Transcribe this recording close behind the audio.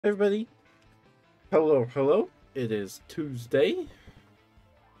Everybody, hello. It is Tuesday.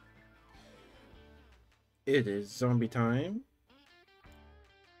 It is zombie time.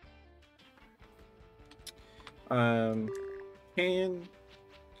 Um, can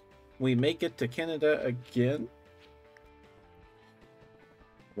we make it to Canada again?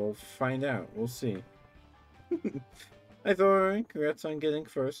 We'll find out. We'll see. Hi, Thorin. Congrats on getting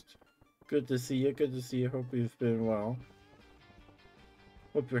first. Good to see you. Good to see you. Hope you've been well.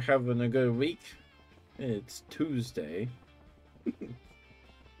 Hope you're having a good week. It's Tuesday.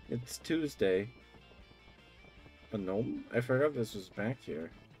 It's Tuesday. A gnome? I forgot this was back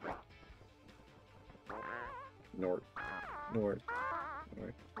here. North. North.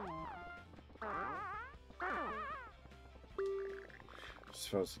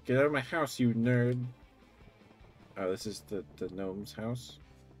 Supposed to get out of my house, you nerd. Oh, this is the gnome's house.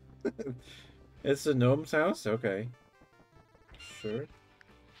 It's the gnome's house? Okay. Sure.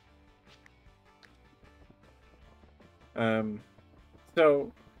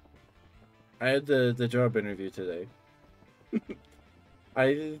 So I had the job interview today.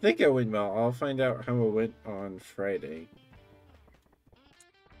 I think it went well. I'll find out how it went on Friday.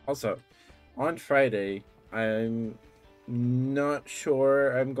 Also, on Friday, I'm not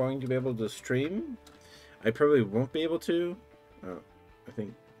sure I'm going to be able to stream. I probably won't be able to. Oh, I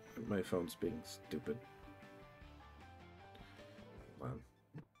think my phone's being stupid. Hold on.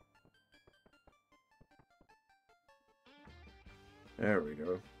 There we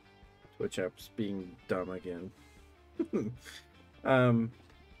go. Twitch app's being dumb again.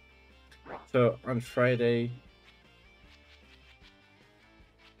 So on Friday,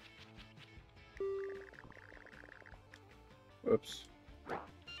 whoops,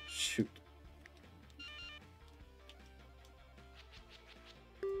 shoot.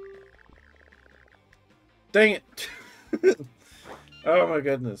 Dang it! Oh my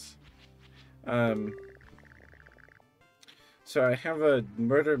goodness. So I have a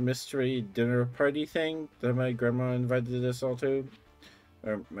murder mystery dinner party thing that my grandma invited us all to,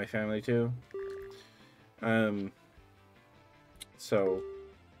 or my family to. So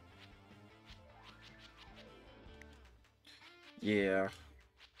yeah,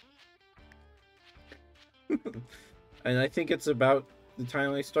 and I think it's about the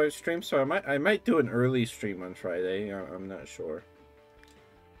time I start stream. So I might do an early stream on Friday. I'm not sure.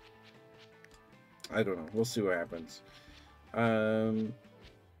 I don't know. We'll see what happens. Yeah,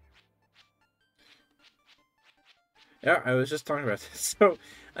 I was just talking about this. So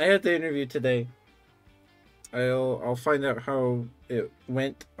I had the interview today. I'll find out how it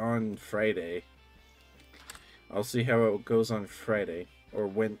went on Friday. I'll see how it goes on Friday, or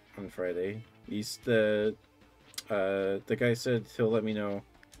went on Friday. He's the guy said he'll let me know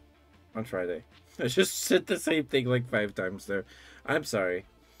on Friday. I just said the same thing like 5 times there. I'm sorry.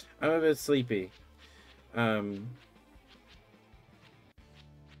 I'm a bit sleepy.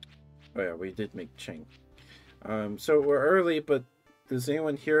 Oh yeah, we did make Cheng. So we're early, but does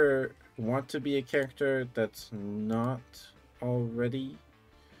anyone here want to be a character that's not already?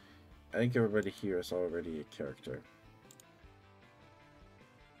 I think everybody here is already a character.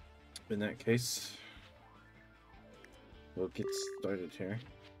 In that case, we'll get started here.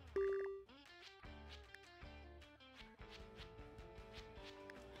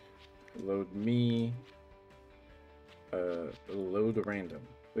 Load me. Load random.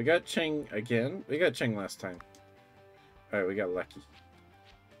 We got Cheng again. We got Cheng last time. Alright, we got lucky.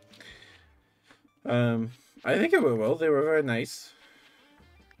 I think it went well. They were very nice.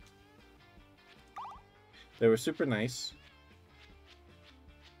 They were super nice.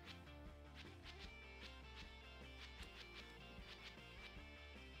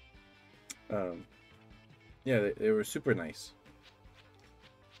 Yeah, they were super nice.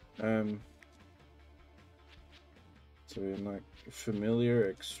 So we unlock familiar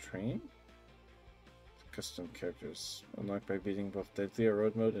extreme. Custom characters. Unlocked by beating both Deadly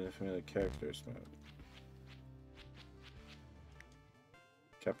Road mode and familiar characters mode.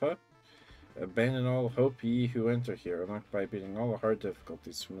 Kappa? Abandon all hope, ye who enter here. Unlocked by beating all the hard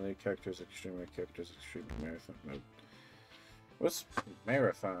difficulties. Familiar characters, extreme marathon mode. What's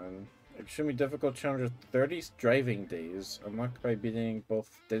marathon? Extremely difficult challenge 30 driving days. Unlocked by beating both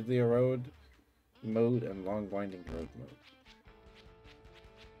Deadly Road mode and Long Winding Road mode.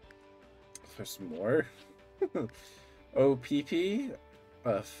 There's more. OPP,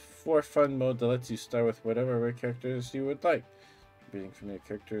 a for fun mode that lets you start with whatever rare characters you would like. Beating familiar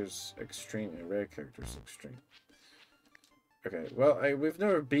characters extreme and rare characters extreme. Okay, well, we've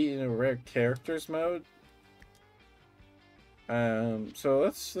never beaten a rare characters mode. So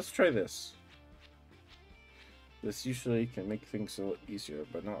let's try this. This usually can make things a little easier,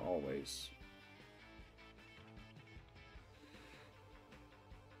 but not always.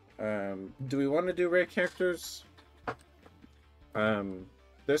 Do we want to do rare characters?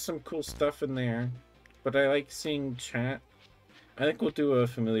 There's some cool stuff in there, but I like seeing chat. I think we'll do a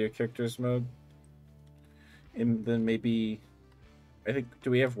familiar characters mode. And then maybe, I think, do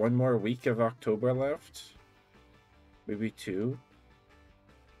we have one more week of October left? Maybe 2?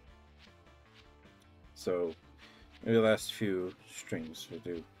 So, maybe the last few streams we'll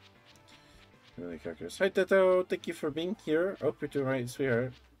do familiar characters. Hi Tato, thank you for being here. Hope you're doing right,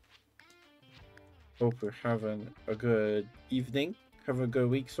 sweetheart. Hope you're having a good evening. Have a good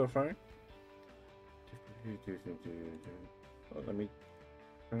week so far. Well, let me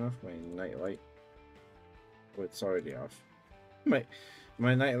turn off my nightlight. Oh, it's already off. My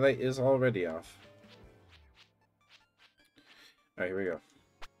nightlight is already off. Alright, here we go.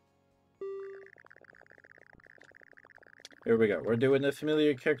 Here we go. We're doing the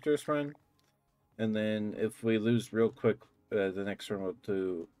familiar characters run. And then if we lose real quick, the next run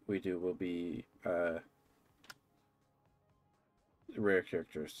will be rare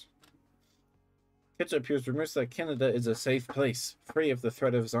characters. Ketchup hears rumors that Canada is a safe place, free of the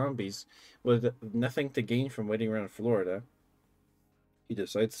threat of zombies, with nothing to gain from waiting around Florida. He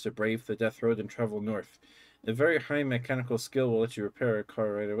decides to brave the death road and travel north. A very high mechanical skill will let you repair a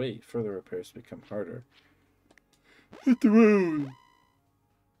car right away. Further repairs become harder. Hit the road!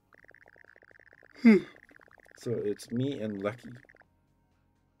 So it's me and Lucky.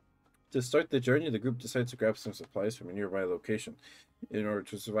 To start the journey, the group decides to grab some supplies from a nearby location. In order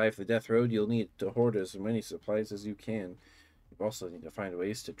to survive the death road, you'll need to hoard as many supplies as you can. You also need to find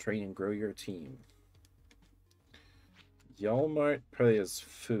ways to train and grow your team. Yalmart probably has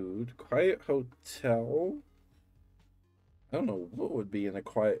food. Quiet Hotel. I don't know what would be in a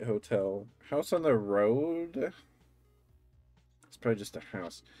quiet hotel. House on the road? It's probably just a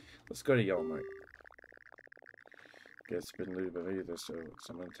house. Let's go to Yalmart. It's been looted by either, so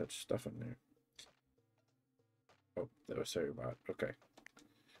some untouched stuff in there. Oh, that was sorry about. Okay.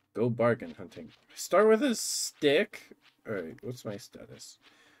 Go bargain hunting. Start with a stick. Alright, what's my status?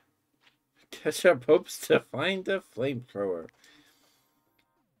 Ketchup hopes to find a flamethrower.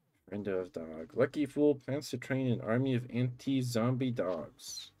 Friend of dog. Lucky Fool plans to train an army of anti-zombie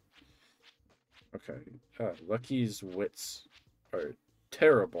dogs. Okay. Lucky's wits are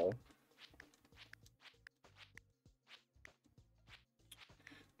terrible.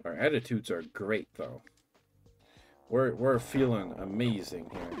 Our attitudes are great, though. We're feeling amazing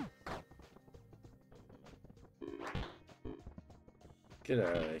here. Get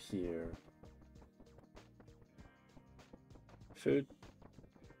out of here. Food.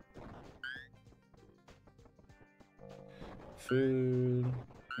 Food.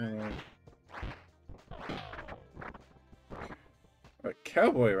 A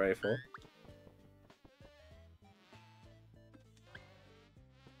cowboy rifle.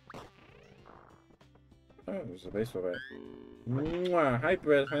 Oh, there's a baseball bat. Mwah! Hi,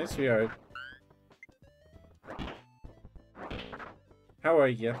 Brett. Hi, sweetheart. How are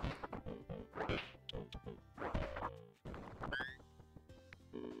you?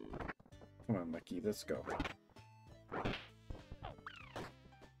 Come on, Lucky. Let's go.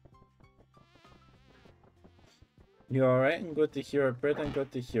 You alright? I'm good to hear it, Brett. I'm good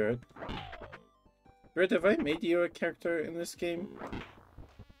to hear it. Brett, have I made you a character in this game?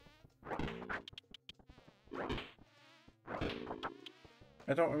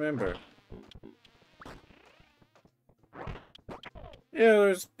 I don't remember. Yeah,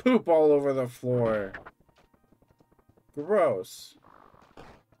 there's poop all over the floor. Gross.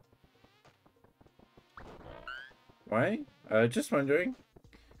 Why? Just wondering.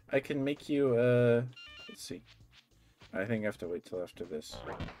 I can make you, let's see. I think I have to wait till after this.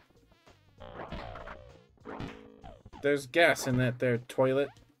 There's gas in that there toilet.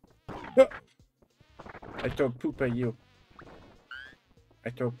 I throw poop at you. I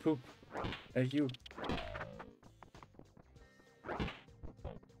throw poop at you.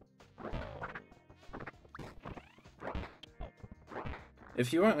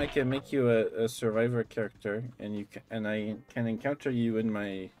 If you want, I can make you a survivor character, and you can, and I can encounter you in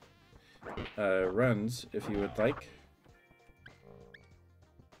my runs if you would like.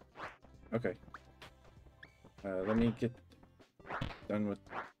 Okay. Let me get done with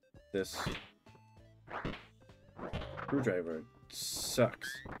this. Screwdriver sucks.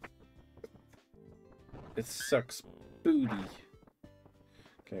 It sucks booty.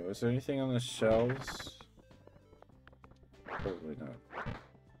 Okay, was there anything on the shelves? Probably not.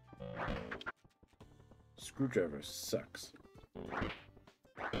 Screwdriver sucks.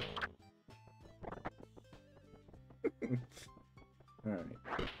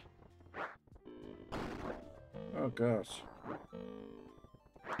 Oh gosh.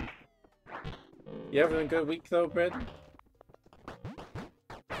 You having a good week though, Brett?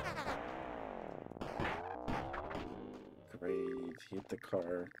 Great. Hit the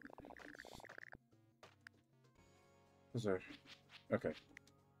car. Those are okay.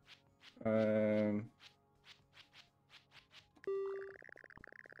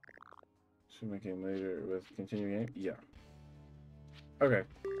 Should make game later with continuing game? Yeah. Okay.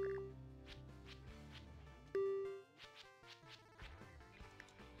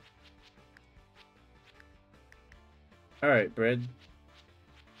 Alright, Bread.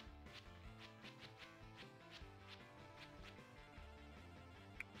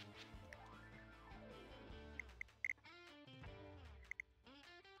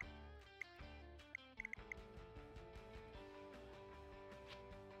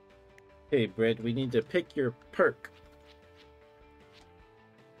 Hey, Bread, we need to pick your perk.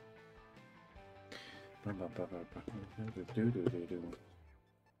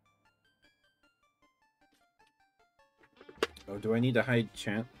 Oh, do I need to hide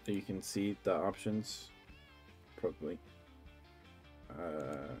chant so you can see the options? Probably.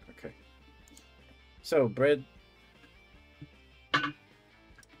 Okay. So, Bread, do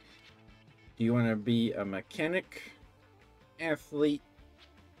you want to be a mechanic, athlete,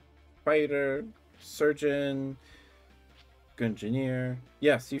 fighter, surgeon, gungeoneer?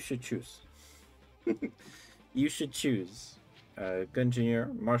 Yes, you should choose. You should choose.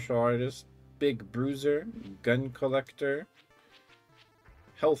 Gungeoneer, martial artist, big bruiser, gun collector,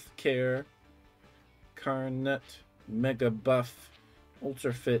 healthcare, carnut, mega buff,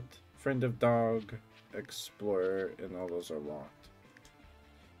 ultra fit, friend of dog, explorer, and all those are locked.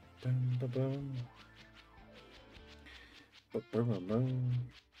 Boom, boom, boom. Boom, boom, boom, boom.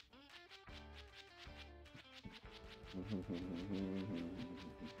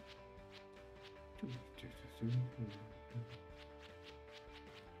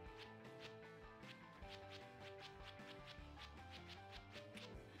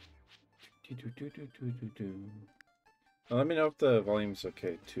 Well, let me know if the volume's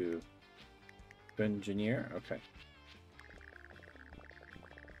okay too. Engineer, okay.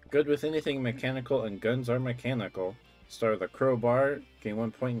 Good with anything mechanical, and guns are mechanical. Start with a crowbar, gain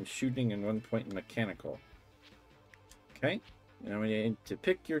 1 point in shooting and 1 point in mechanical. Okay, now we need to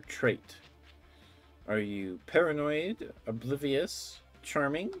pick your trait. Are you paranoid, oblivious,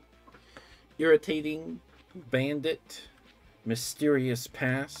 charming, irritating, bandit, mysterious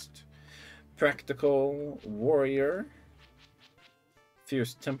past, practical, warrior,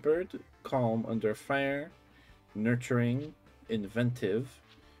 fierce-tempered, calm under fire, nurturing, inventive,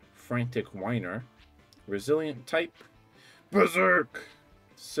 frantic whiner, resilient type, berserk,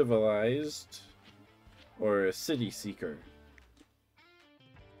 civilized, or a city seeker?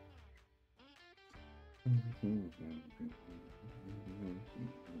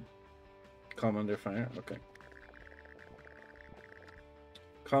 Calm under fire? Okay.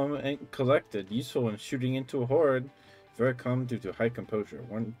 Calm and collected, useful when shooting into a horde. Very calm due to high composure.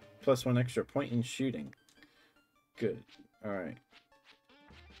 1+1 extra point in shooting. Good. Alright.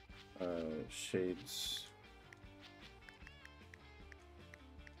 Shades.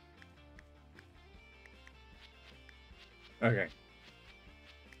 Okay.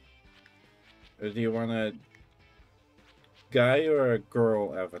 Do you want a guy or a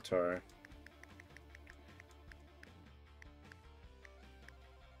girl avatar?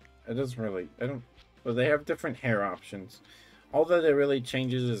 It doesn't really... Well, they have different hair options. All that it really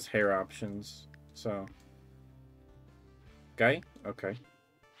changes is hair options. So... Guy? Okay.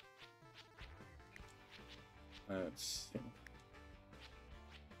 Let's see.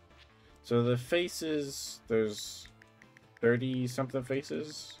 So the faces... There's 30-something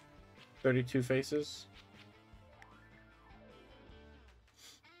faces? 32 faces?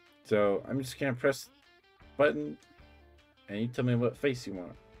 So I'm just gonna press button and you tell me what face you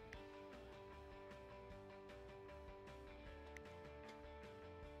want.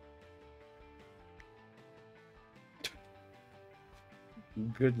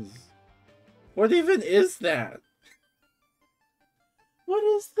 Goodness. What even is that? What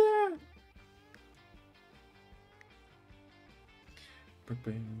is that?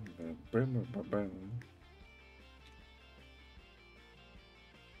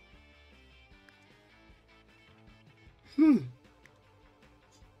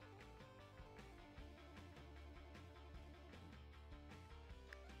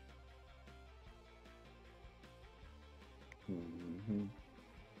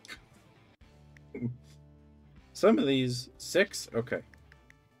 Some of these 6, okay.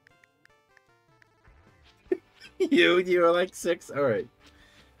 you are like 6, all right.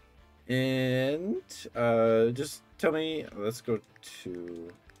 And just tell me, let's go to,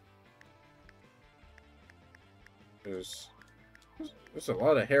 there's a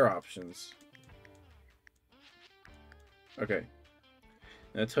lot of hair options. Okay.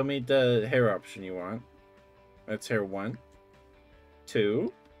 Now tell me the hair option you want. That's hair 1,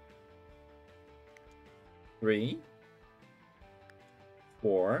 2, 3,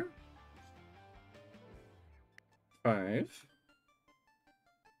 4, 5,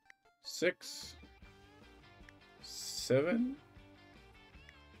 6, 7,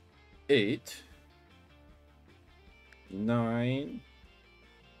 8, 9,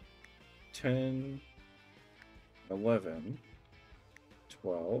 10, 11,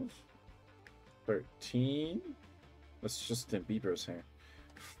 12, 13. That's Justin Bieber's hair.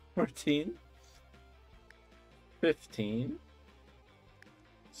 14, 15,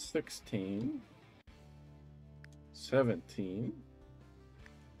 16, 17,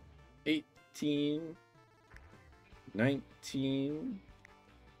 18, 19,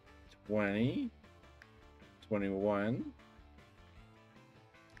 20, 21,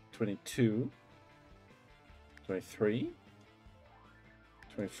 22, 23,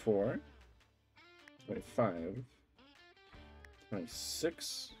 24, 25,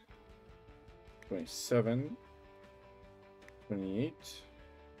 26, 27, 28,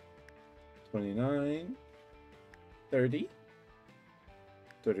 29, 30,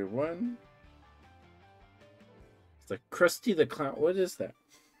 31. It's like Krusty the Clown. What is that?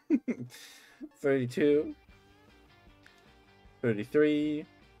 32, 33,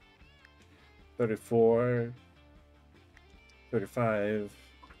 34, 35,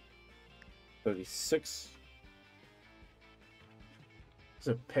 36. Is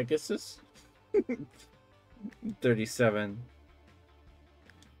it Pegasus? 37,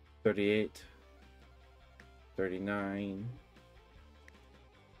 38, 39,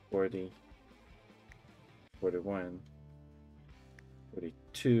 40, 41,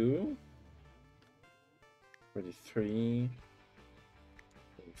 42, 43,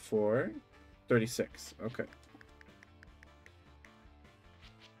 44, 36. Okay.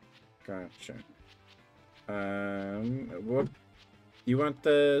 Gotcha. What you want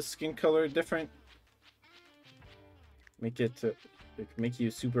the skin color different? Make it make you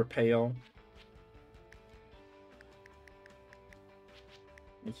super pale.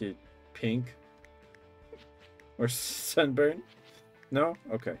 Make it pink or sunburn? No?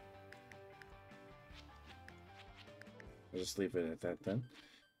 Okay. I'll just leave it at that then.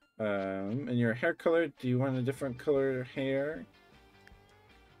 And your hair color, do you want a different color hair?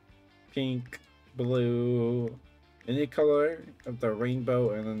 Pink, blue, any color of the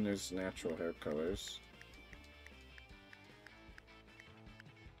rainbow, and then there's natural hair colors.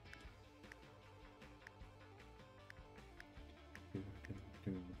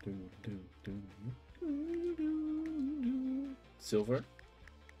 Silver.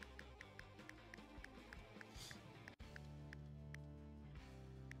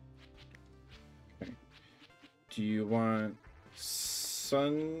 Okay. Do you want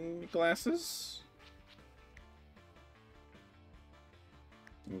sunglasses?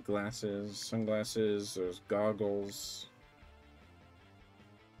 Glasses, sunglasses, there's goggles.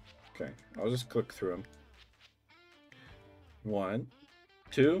 Okay, I'll just click through them. 1,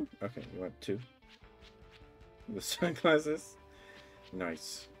 2. Okay, you want 2. The sunglasses.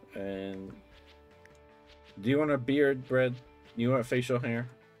 Nice. And do you want a beard, Bread? You want facial hair?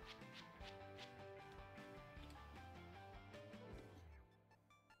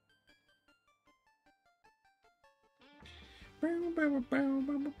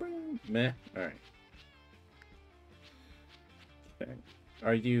 Meh. Alright. Okay.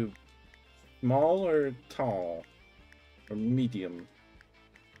 Are you small or tall? Or medium?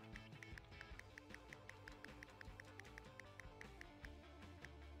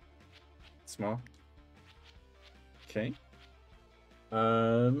 Small? Okay.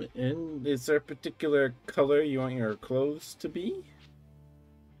 And is there a particular color you want your clothes to be?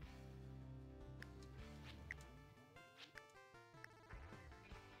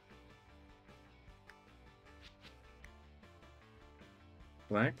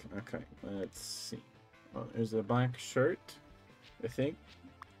 Black? Okay, let's see. Oh, there's a black shirt, I think.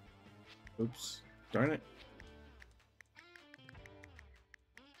 Oops. Darn it.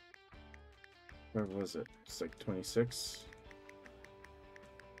 Where was it? It's like 26.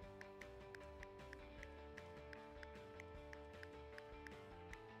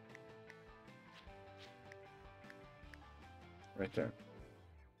 Right there.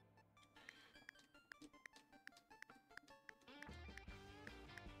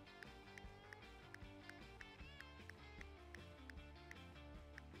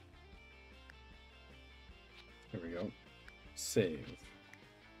 There we go. Save.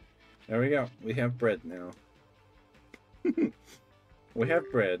 There we go. We have bread now. We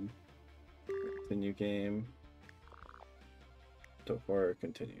have bread. Continue game. The horror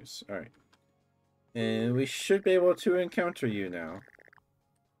continues. Alright. And we should be able to encounter you now.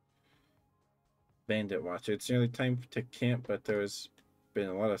 Bandit Watcher. It's nearly time to camp, but there's been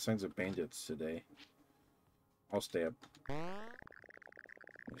a lot of signs of bandits today. I'll stay up.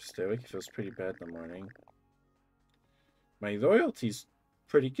 Stay awake. It feels pretty bad in the morning. My loyalty's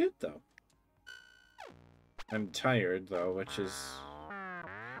pretty good, though. I'm tired, though, which is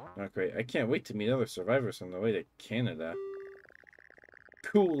not great. I can't wait to meet other survivors on the way to Canada.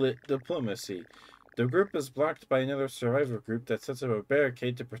 Cool it diplomacy. The group is blocked by another survivor group that sets up a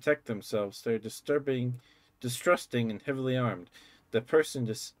barricade to protect themselves. They're distrusting, and heavily armed. The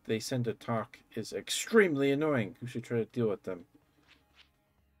person they send to talk is extremely annoying. Who should try to deal with them?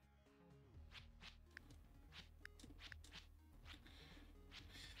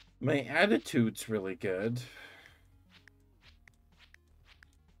 My attitude's really good.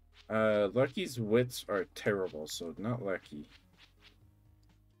 Lucky's wits are terrible, so not Lucky.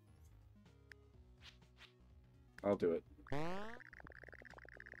 I'll do it.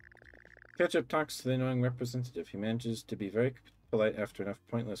 Ketchup talks to the annoying representative. He manages to be very polite after enough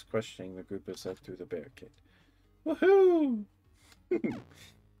pointless questioning. The group is led through the barricade. Woohoo!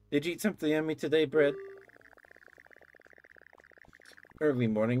 Did you eat something yummy today, Bread? Early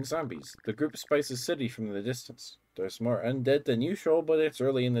morning zombies. The group spies the city from the distance. There's more undead than usual, but it's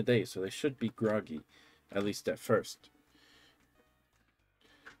early in the day, so they should be groggy. At least at first.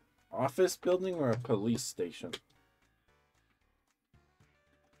 Office building or a police station?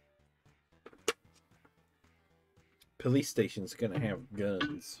 Police station's gonna have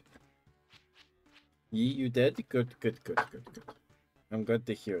guns. Yee, you dead? Good, good, good, good, good. I'm glad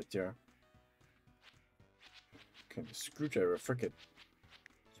to hear it, yeah. Kind of screwdriver, frickin'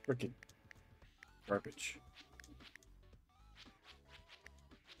 garbage.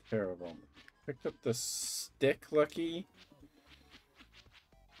 Terrible. Picked up the stick, Lucky.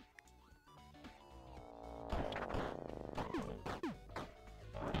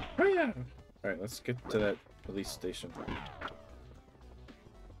 Oh yeah! Alright, let's get to that police station.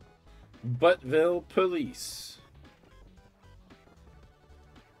 Buttville Police.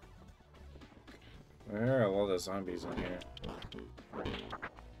 There are a lot of zombies in here.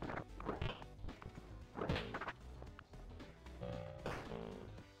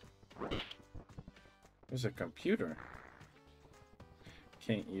 There's a computer.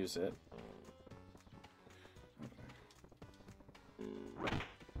 Can't use it.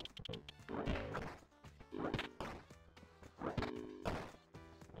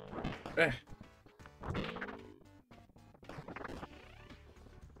 Eh.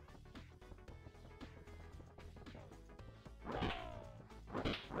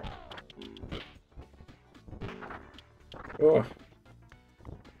 Oh.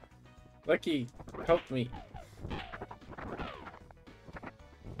 Lucky, help me.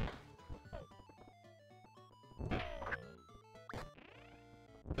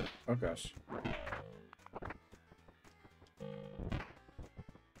 Oh gosh.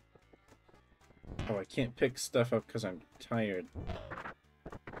 Oh, I can't pick stuff up because I'm tired.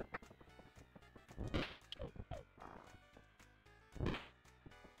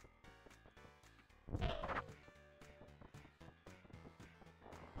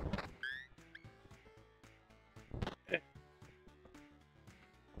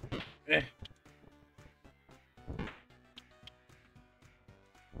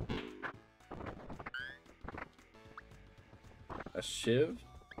 A shiv?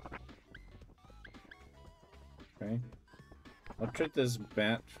 Okay. I'll trade this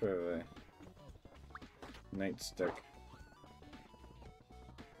bat for the nightstick.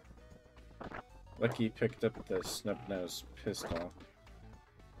 Lucky picked up the snub-nosed pistol.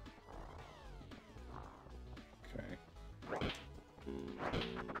 Okay.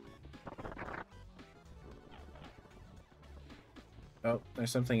 Oh, there's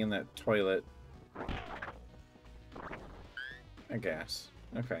something in that toilet. A gas.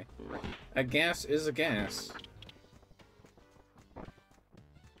 Okay. A gas is a gas.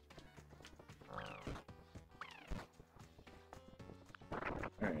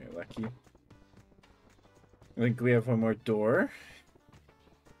 Alright, Lucky. I think we have one more door.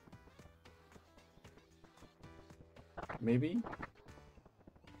 Maybe?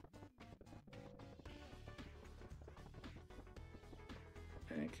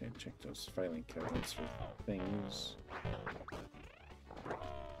 Okay, check those filing cabinets for things.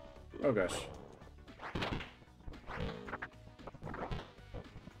 Oh gosh.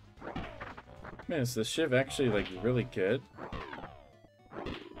 Man, is the Shiv actually, like, really good?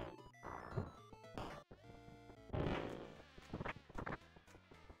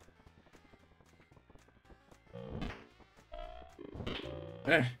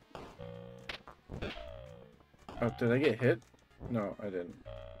 Eh. Oh, did I get hit? No, I didn't.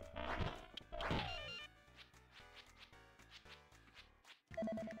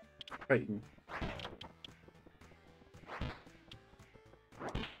 Fighting.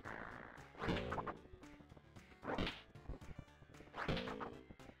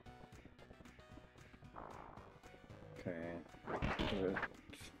 Okay. A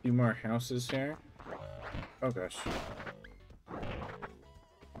few more houses here. Oh gosh.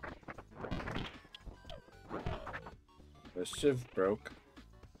 The Shiv broke.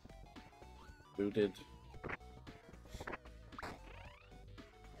 Booted.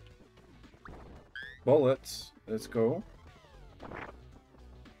 Bullets. Let's go.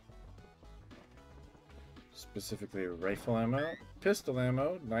 Specifically rifle ammo. Pistol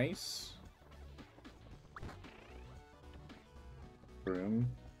ammo. Nice. Broom.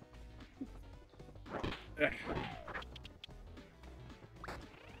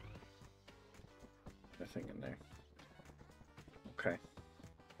 Nothing in there. Okay.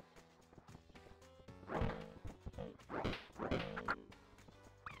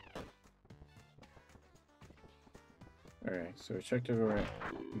 Alright, so we checked over at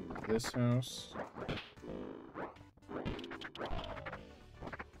this house.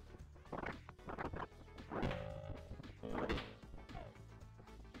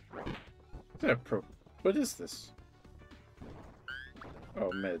 Is that what is this? Oh,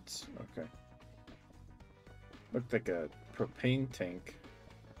 meds. Okay. Looked like a propane tank.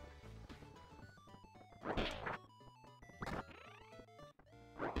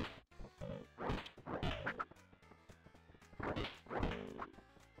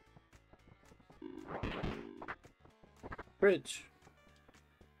 Fridge.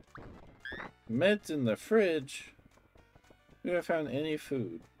 Meds in the fridge. We haven't found any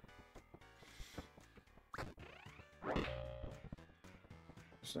food.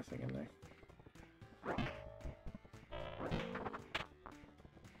 There's nothing in there.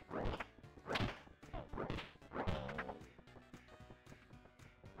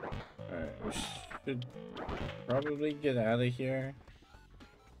 Alright, we should probably get out of here.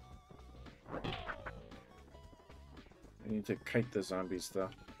 I need to kite the zombies though.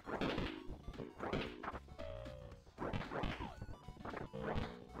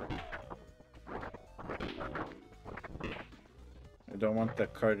 I don't want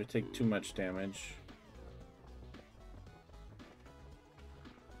that car to take too much damage.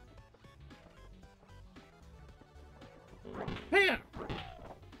 Hey!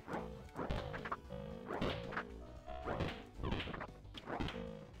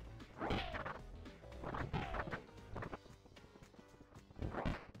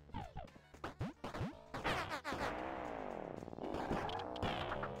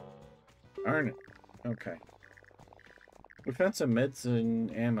 Darn it. Okay. We found some meds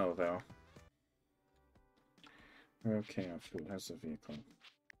and ammo, though. Okay, our food has a vehicle.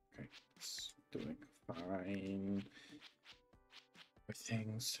 Okay, it's doing fine.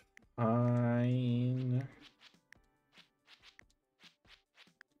 Everything's fine.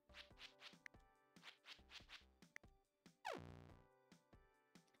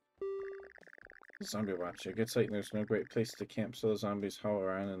 Zombie watch. It gets late and there's no great place to camp, so the zombies howl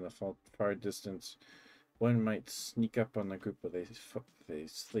around in the far distance. One might sneak up on the group while they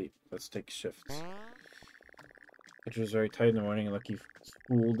sleep. Let's take shifts. Which was very tired in the morning, and Lucky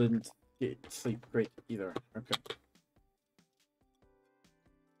Fool didn't get sleep great either. Okay.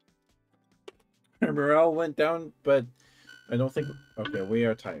 Our morale went down, but I don't think... Okay, we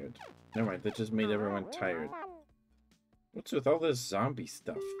are tired. Never mind, that just made everyone tired. What's with all this zombie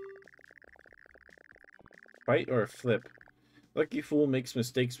stuff? Fight or flip? Lucky Fool makes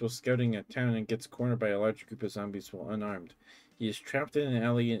mistakes while scouting a town and gets cornered by a large group of zombies while unarmed. He is trapped in an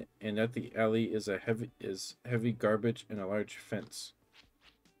alley, and at the alley is heavy garbage and a large fence.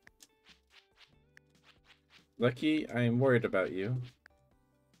 Lucky, I am worried about you.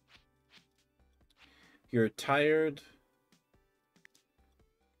 You're tired.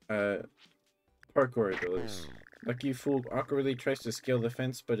 Parkour abilities. Lucky Fool awkwardly tries to scale the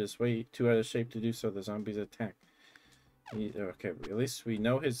fence, but is way too out of shape to do so. The zombies attack. Okay, at least we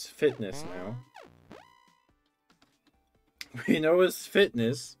know his fitness now. We know his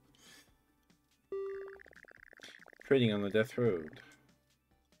fitness. Trading on the death road.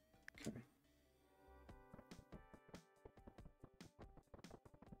 Okay.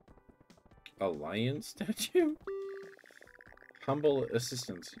 A lion statue? humble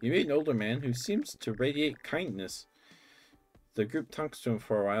assistance. You meet an older man who seems to radiate kindness. The group talks to him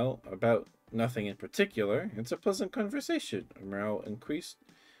for a while about nothing in particular. It's a pleasant conversation. Morale increased.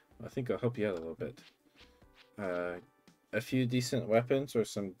 I think I'll help you out a little bit. A few decent weapons or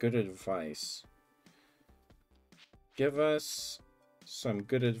some good advice. Give us some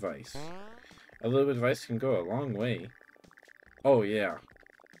good advice. A little advice can go a long way. Oh, yeah.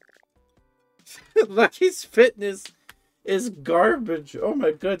 Lucky's fitness is garbage. Oh,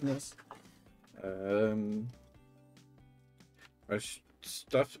 my goodness. Our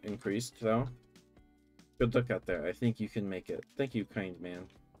stuff increased, though. Good luck out there. I think you can make it. Thank you, kind man.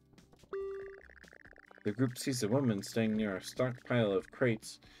 The group sees a woman standing near a stockpile of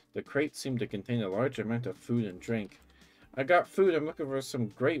crates. The crates seem to contain a large amount of food and drink. I got food. I'm looking for some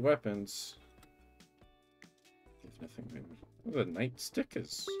great weapons. There's nothing right now. The nightstick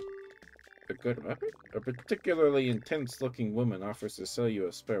is a good weapon. A particularly intense-looking woman offers to sell you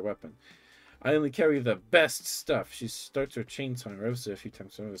a spare weapon. I only carry the best stuff. She starts her chainsaw and revs it a few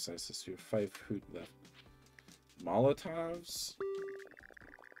times. Oversizes. You have 5 food left. Molotovs?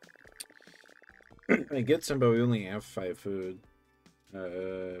 I get some, but we only have 5 food.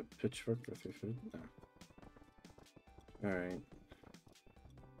 Pitchfork for 3 food? No. Alright.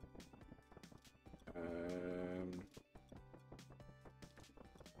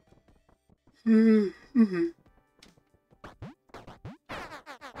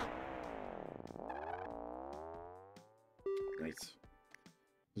 Nice.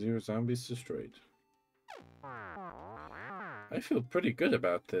 0 zombies destroyed. I feel pretty good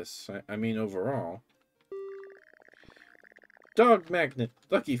about this. I mean, overall. Dog magnet.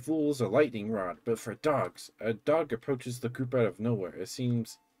 Lucky fool's a lightning rod, but for dogs. A dog approaches the group out of nowhere. It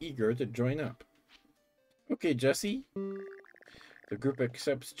seems eager to join up. Okay, Jesse. The group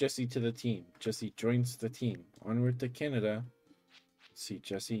accepts Jesse to the team. Jesse joins the team. Onward to Canada. Let's see,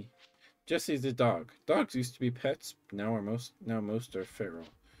 Jesse. Jesse's a dog. Dogs used to be pets. Now most are feral.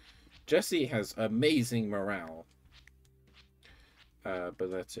 Jesse has amazing morale.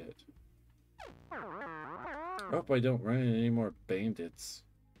 But that's it. Hope I don't run into any more bandits.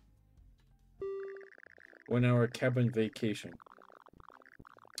 1 hour cabin vacation.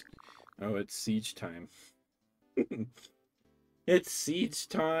 Oh, it's siege time. It's siege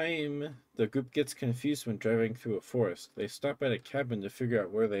time! The group gets confused when driving through a forest. They stop at a cabin to figure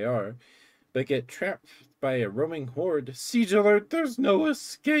out where they are, but get trapped by a roaming horde. Siege alert! There's no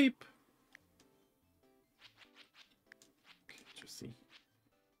escape! Okay, just see.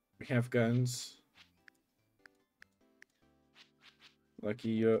 We have guns. Lucky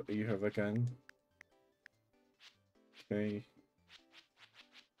you have a gun. Okay.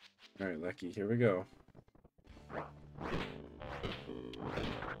 Alright, Lucky, here we go.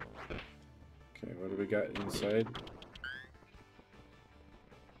 Okay, what do we got inside?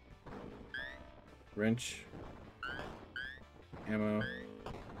 Wrench. Ammo.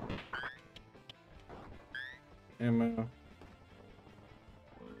 Ammo.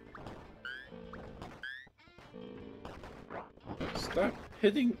 Stop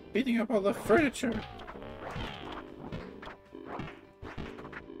beating up all the furniture!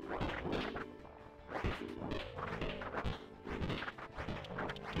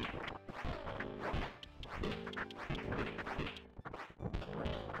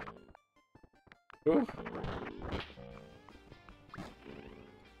 Ooh.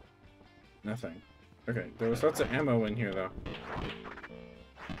 Nothing. Okay, there was lots of ammo in here, though.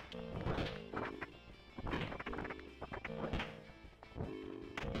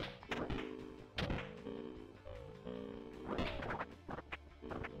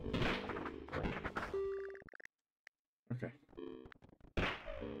 Okay.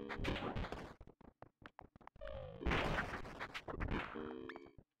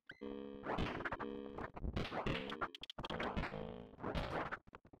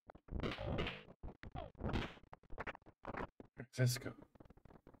 Let's go.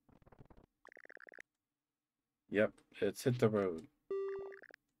 Yep, it's hit the road.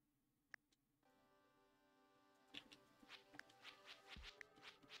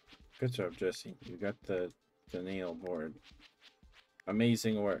 Good job, Jesse. You got the nail board.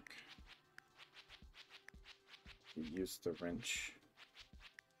 Amazing work. You used the wrench.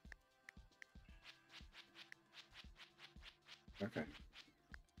 Okay.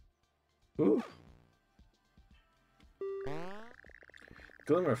 Ooh.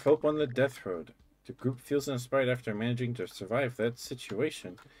 Glimmer of hope on the death road. The group feels inspired after managing to survive that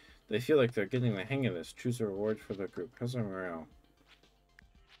situation. They feel like they're getting the hang of this. Choose a reward for the group. How's our morale?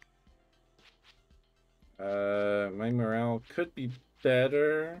 My morale could be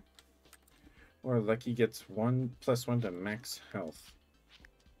better. Or Lucky gets 1+1 to max health.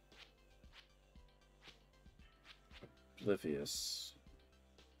 Oblivious.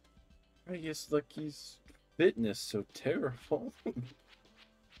 I guess Lucky's fitness so terrible.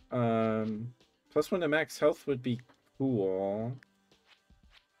 +1 to max health would be cool.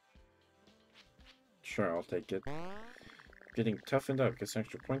 Sure, I'll take it. Getting toughened up gets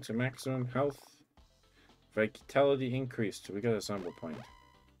extra points of maximum health. Vitality increased. We got a Zombo point.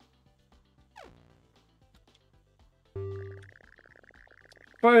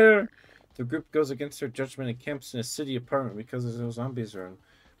 Fire! The group goes against their judgment and camps in a city apartment because there's no zombies around.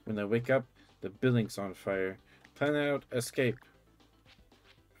 When they wake up, the building's on fire. Plan out escape.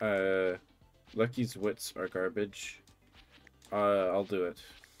 Lucky's wits are garbage. I'll do it.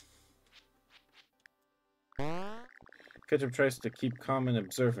 Ketchup tries to keep calm and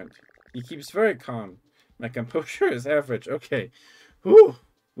observant. He keeps very calm. My composure is average. Okay. Whew!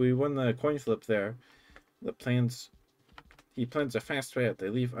 We won the coin flip there. He plans a fast way out. They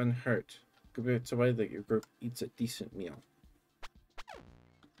leave unhurt. It's a way that your group eats a decent meal.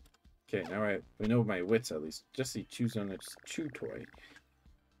 Okay, now we know my wits at least. Jesse chews on its chew toy.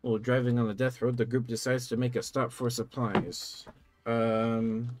 While driving on the death road, the group decides to make a stop for supplies.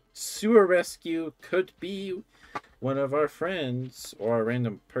 Sewer rescue could be one of our friends or a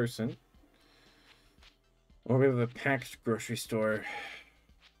random person. Or we have a packed grocery store.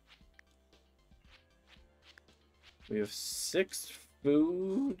 We have 6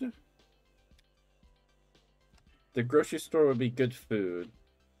 food. The grocery store would be good food.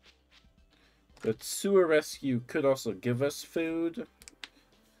 But sewer rescue could also give us food.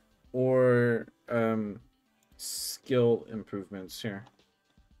 Or skill improvements here.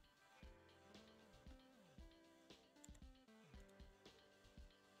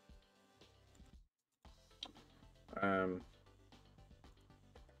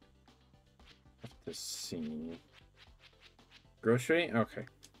 Let's see. Grocery? Okay.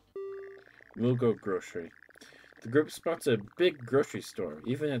 We'll go grocery. The group spots a big grocery store.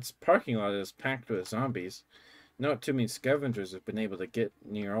 Even its parking lot is packed with zombies. Not too many scavengers have been able to get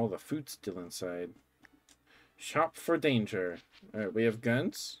near all the food still inside. Shop for danger. Alright, we have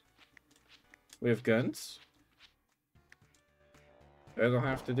guns. We have guns. That'll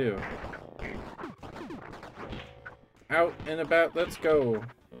have to do. Out and about, let's go.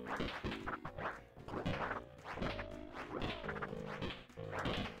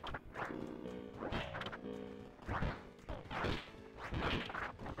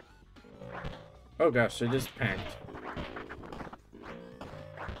 Oh gosh, it is packed.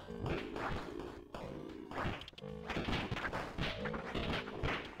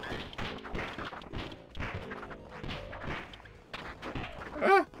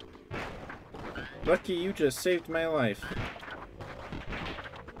 Ah! Lucky you just saved my life.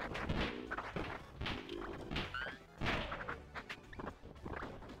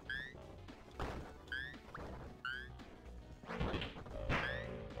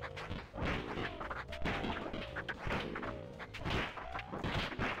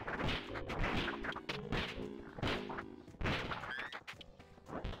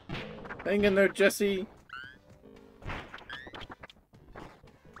 Hang in there, Jesse.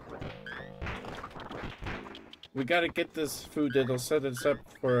 We gotta get this food. It'll set us up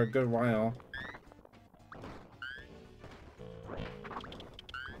for a good while.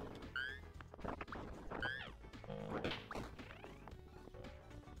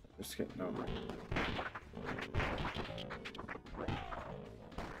 Just get no.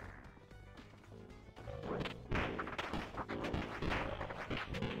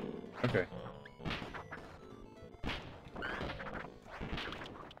 Okay.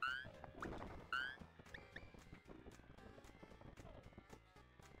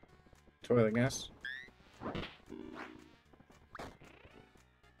 Toilet gas.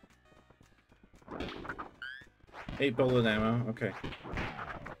 Eight bullet ammo. Okay.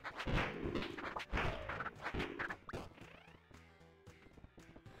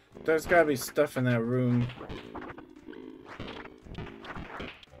 There's gotta be stuff in that room.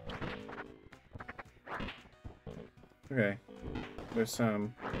 Okay. There's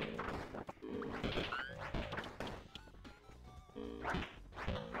some.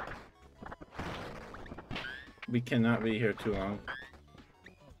 We cannot be here too long.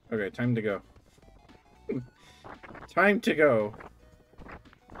 Okay, time to go. Time to go.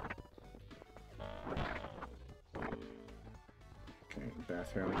 Okay,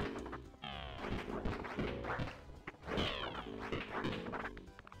 bathroom.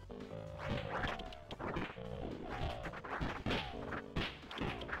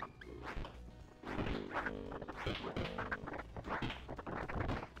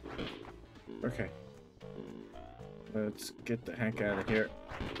 Okay. Let's get the heck out of here.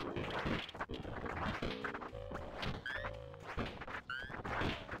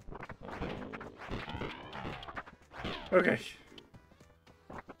 Okay.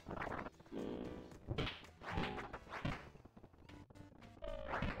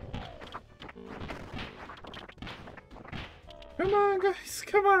 Come on, guys.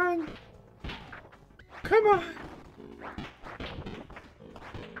 Come on. Come on.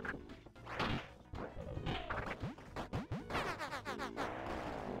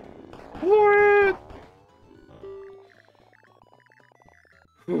 What?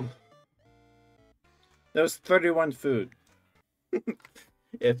 Whew. That was 31 food.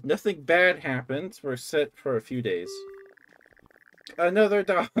 If nothing bad happens, we're set for a few days. Another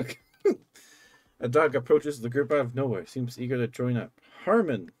dog. A dog approaches the group out of nowhere. Seems eager to join up.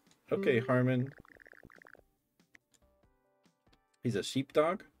 Harmon. Okay, Harmon. He's a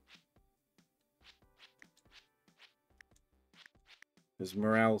sheepdog. His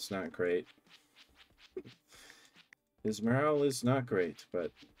morale's not great. His morale is not great,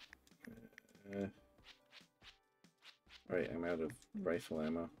 but... Alright, I'm out of rifle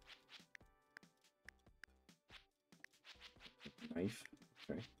ammo. Knife.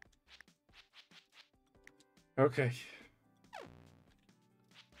 Okay. Okay.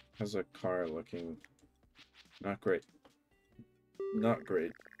 How's a car looking? Not great. Not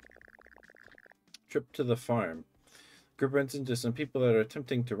great. Trip to the farm. Group runs into some people that are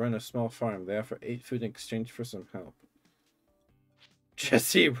attempting to run a small farm. They offer 8 food in exchange for some help.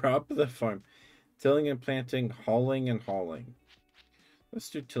 Jesse robbed the farm. Tilling and planting, hauling and hauling. Let's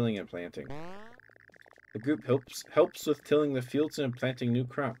do tilling and planting. The group helps with tilling the fields and planting new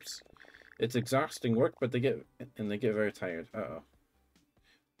crops. It's exhausting work, but they get very tired. Uh-oh.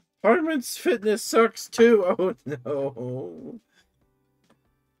 Harmon's fitness sucks too. Oh no.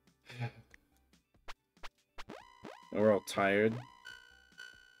 We're all tired.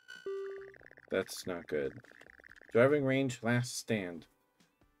 That's not good. Driving range, last stand.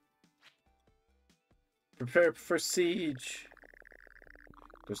 Prepare for siege.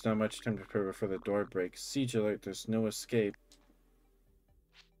 There's not much time to prepare before the door breaks. Siege alert, there's no escape.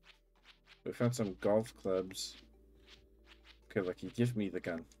 We found some golf clubs. Okay, Lucky, give me the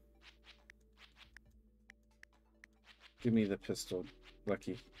gun. Give me the pistol,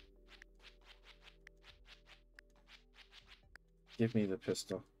 Lucky. Give me the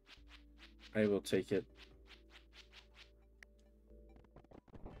pistol. I will take it.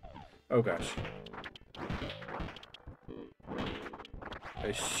 Oh gosh.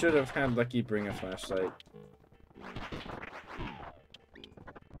 I should have had Lucky bring a flashlight.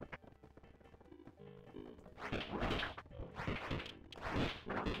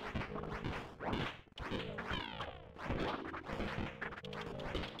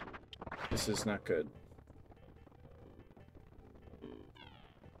 This is not good.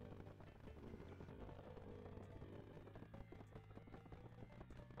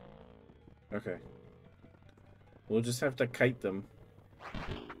 Okay. We'll just have to kite them.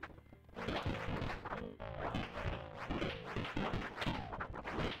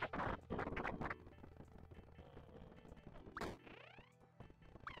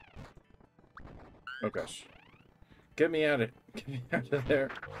 Oh gosh. Get me out of there.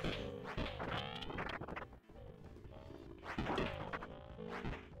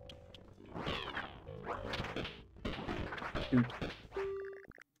 Dude.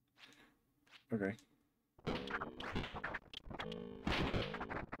 Okay.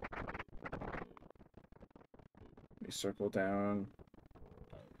 We circle down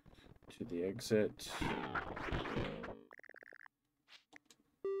to the exit.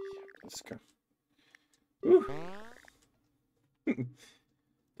 Let's go. Woo.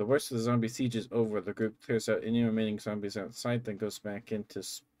 The worst of the zombie siege is over. The group clears out any remaining zombies outside, then goes back in to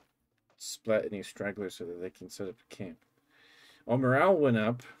splat any stragglers so that they can set up camp. Our morale went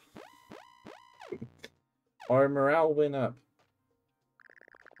up. Our morale went up.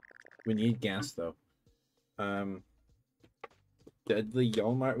 We need gas though. Deadly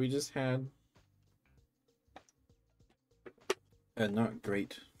Yalmart we just had. Not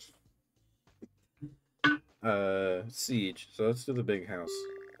great. Siege. So let's do the big house.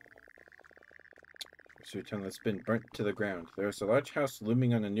 So we turn that's been burnt to the ground. There is a large house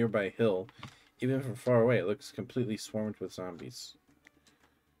looming on a nearby hill. Even from far away, it looks completely swarmed with zombies.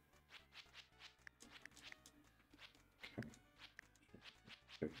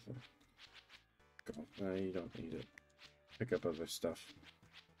 Okay. No, you don't need it. Pick up other stuff.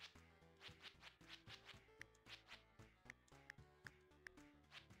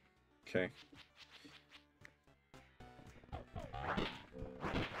 Okay.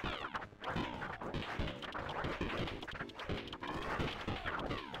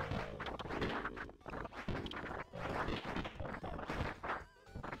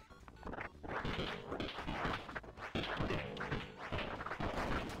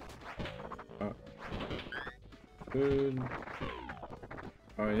 Oh. Food.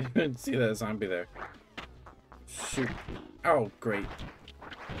 Oh, I didn't see that zombie there. Shoot. Oh, great.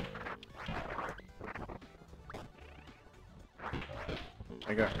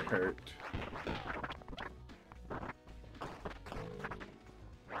 I got hurt.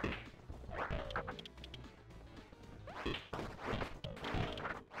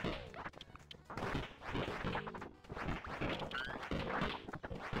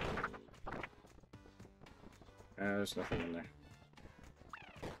 There's nothing in there.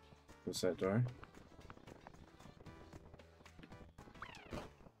 What's that door?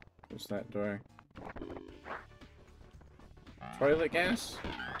 What's that door? Toilet gas?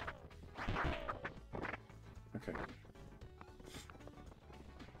 Okay.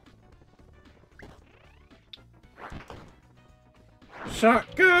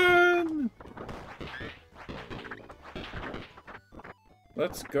 Shotgun!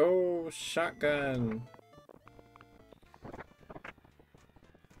 Let's go, shotgun.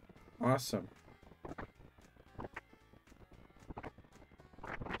 Awesome.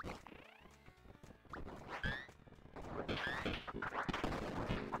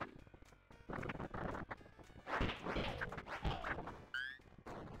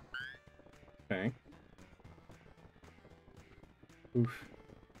 Okay. Oof.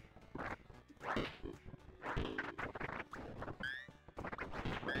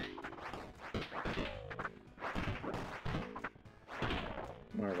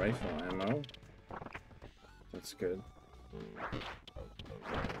 More rifle ammo. That's good.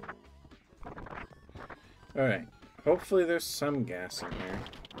 Alright. Hopefully there's some gas in here.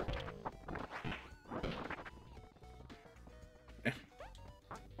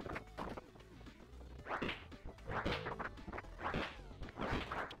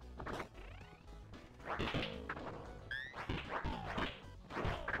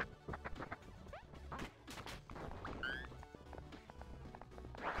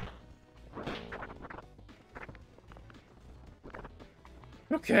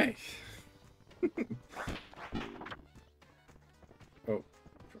 Okay. Oh,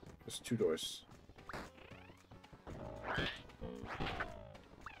 there's two doors.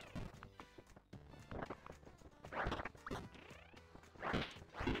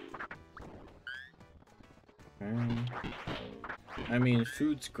 I mean,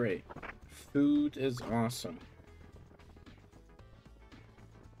 food's great. Food is awesome.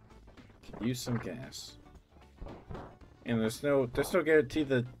 Could use some gas. And there's no guarantee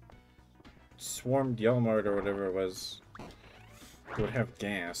that Swarmed Yelmart or whatever it was would have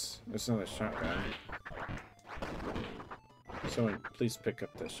gas. There's another shotgun. Someone please pick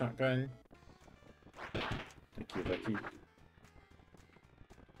up the shotgun. Thank you, Lucky.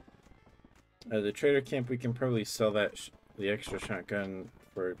 The trader camp, we can probably sell that the extra shotgun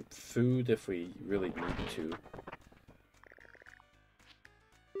for food if we really need to.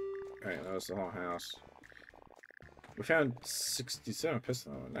 Alright, that was the whole house. We found 67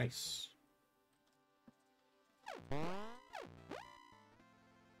 pistol ammo. Nice.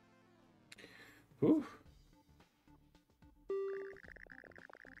 Whew.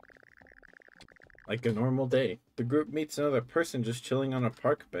 Like a normal day. The group meets another person just chilling on a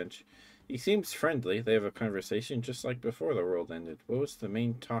park bench. He seems friendly. They have a conversation just like before the world ended. What was the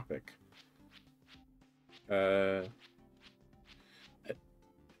main topic?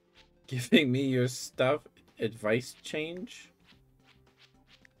 Giving me your stuff. Advice change?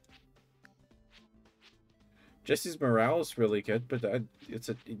 Jesse's morale is really good, but it's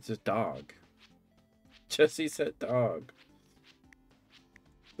a dog. Jesse said dog.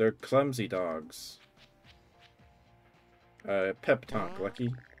 They're clumsy dogs. Pep talk,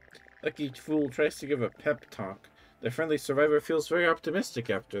 Lucky. Lucky Fool tries to give a pep talk. The friendly survivor feels very optimistic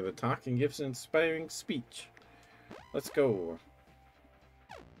after the talk and gives an inspiring speech. Let's go.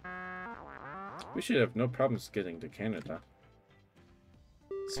 We should have no problems getting to Canada,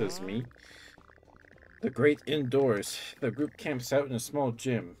 says me. The great indoors. The group camps out in a small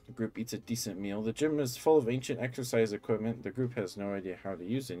gym. The group eats a decent meal. The gym is full of ancient exercise equipment. The group has no idea how to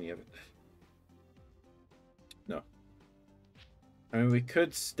use any of it. No. I mean, we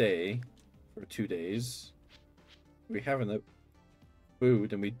could stay for 2 days. We have enough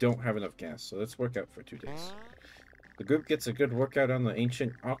food and we don't have enough gas, so let's work out for 2 days. The group gets a good workout on the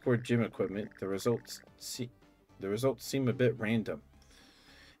ancient, awkward gym equipment. The results seem a bit random.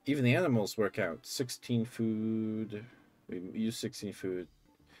 Even the animals work out. 16 food. We use 16 food.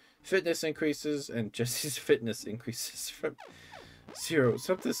 Fitness increases, and Jesse's fitness increases from 0.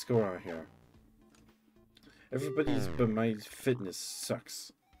 Something's going on here. Everybody's, but my fitness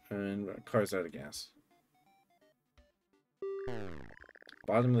sucks. And car's out of gas.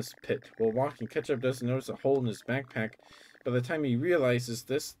 Bottomless pit. While walking, Ketchup doesn't notice a hole in his backpack. By the time he realizes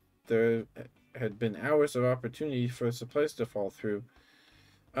this, there had been hours of opportunity for supplies to fall through.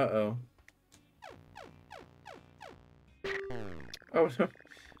 Uh-oh. Oh no.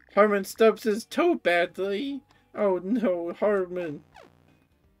 Harmon stubs his toe badly. Oh no, Harmon.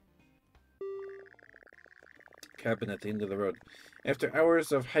 Cabin at the end of the road. After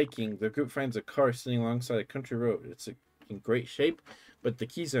hours of hiking, the group finds a car sitting alongside a country road. It's in great shape, but the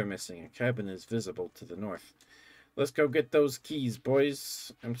keys are missing. A cabin is visible to the north. Let's go get those keys,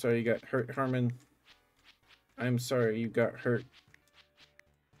 boys. I'm sorry you got hurt, Harmon. I'm sorry you got hurt.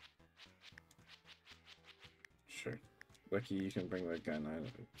 Sure. Lucky you can bring the gun.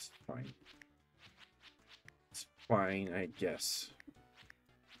 It's fine. It's fine, I guess.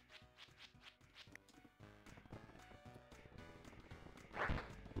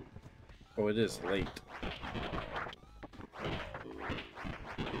 Oh, it is late.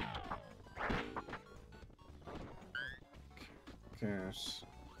 Gas.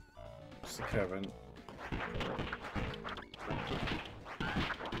 It's the cabin.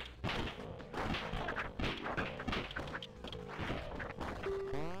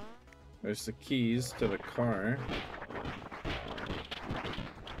 There's the keys to the car.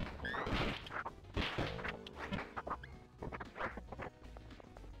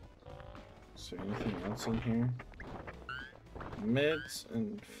 Is there anything else in here? Meds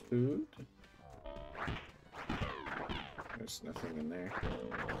and food? There's nothing in there.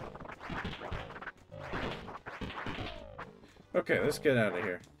 Okay, let's get out of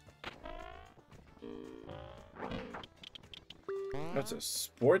here. That's a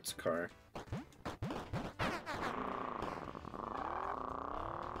sports car.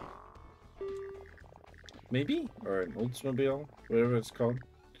 Maybe? Or an Oldsmobile? Whatever it's called.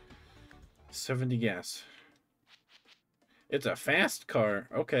 70 gas. It's a fast car.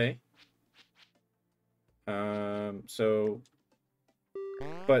 Okay.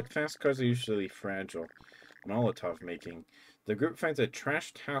 But fast cars are usually fragile. Molotov making. The group finds a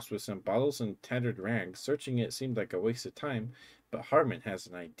trashed house with some bottles and tattered rags. Searching it seemed like a waste of time, but Harmon has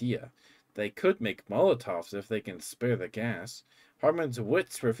an idea. They could make Molotovs if they can spare the gas. Harmon's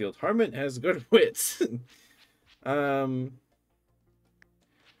wits revealed. Harmon has good wits.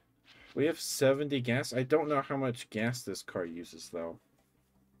 We have 70 gas. I don't know how much gas this car uses, though.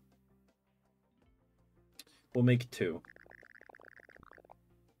 We'll make 2.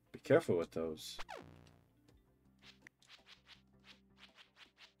 Be careful with those.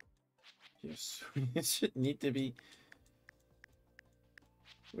 Yes, we should need to be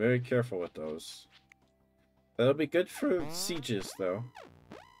very careful with those. That'll be good for sieges, though.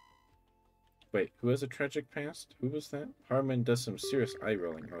 Wait, who has a tragic past? Who was that? Harmon does some serious eye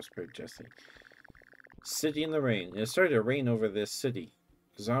rolling, whispered Jesse. City in the rain. It started to rain over this city.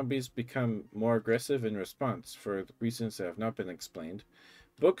 Zombies become more aggressive in response for reasons that have not been explained.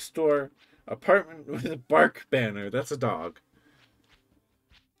 Bookstore. Apartment with a bark banner. That's a dog.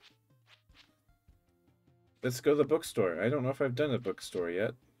 Let's go to the bookstore. I don't know if I've done a bookstore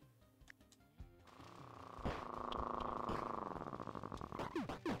yet.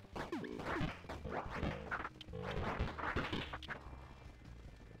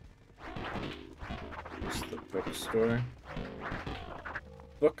 It's the bookstore.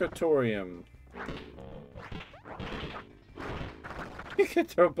 Bookatorium. You can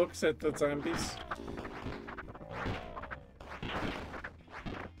throw books at the zombies.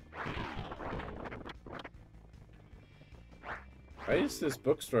 Why is this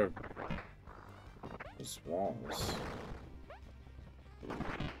bookstore these walls?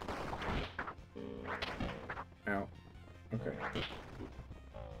 Ow. Okay.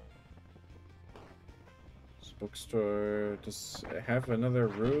 This bookstore, does it have another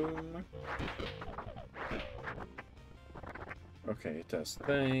room? Okay, it does.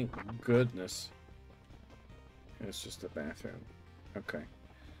 Thank goodness. It's just a bathroom. Okay.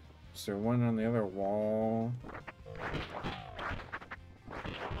 Is there one on the other wall?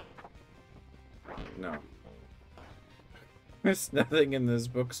 No. There's nothing in this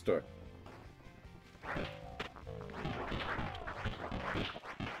bookstore.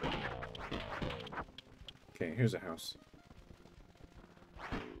 Okay, here's a house.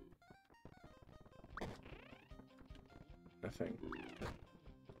 Nothing.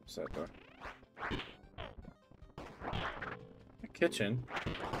 What's that door? A kitchen.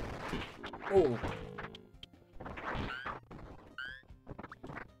 Oh.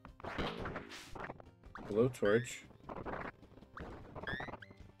 Blowtorch.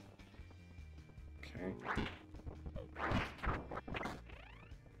 Okay.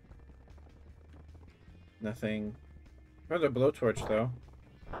 Nothing. Found a blowtorch, though.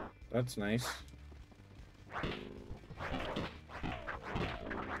 That's nice.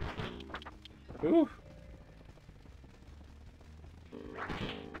 Ooh.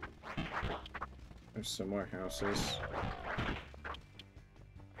 There's some more houses.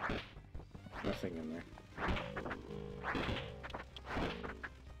 Nothing in there.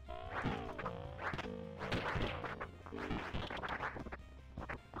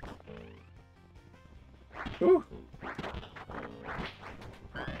 Ooh.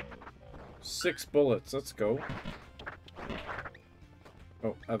 6 bullets. Let's go.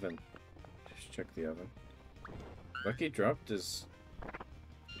 Oh, oven. Just check the oven. Lucky dropped his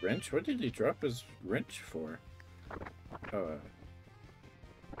wrench? What did he drop his wrench for? Oh,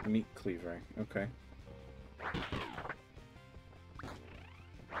 meat cleaver. Okay.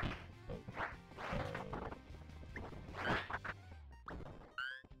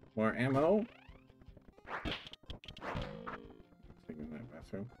 More ammo? Nothing in that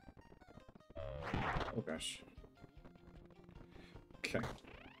bathroom. Oh gosh. Okay.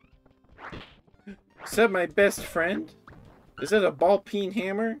 Is that my best friend? Is that a ball-peen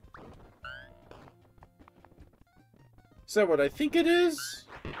hammer? Is that what I think it is?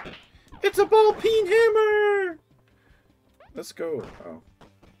 It's a ball-peen hammer! Let's go. Oh.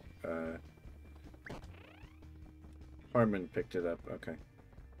 Harmon picked it up. Okay.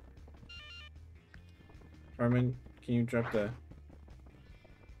 Harmon, can you drop the...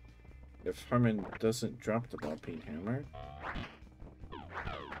 If Harmon doesn't drop the ball-peen hammer...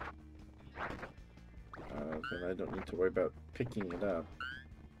 then I don't need to worry about picking it up.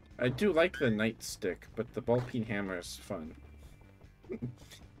 I do like the nightstick, but the ball-peen hammer is fun.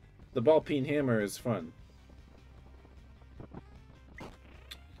 The ball-peen hammer is fun.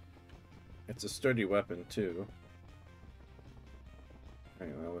 It's a sturdy weapon, too.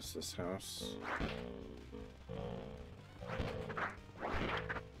 Alright, that was this house.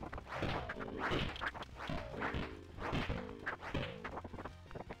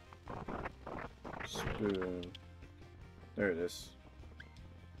 Spoon. There it is.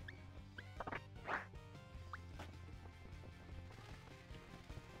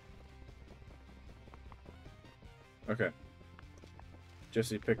 Okay.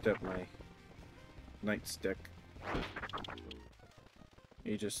 Jesse picked up my nightstick.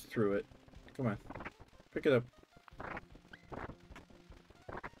 He just threw it. Come on. Pick it up.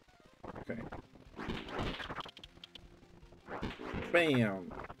 Okay.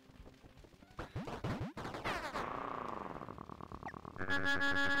 Bam!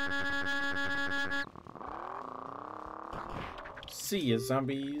 See ya,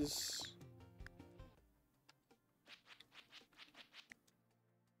 zombies.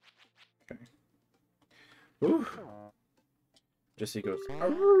 Okay. Ooh. Jesse goes,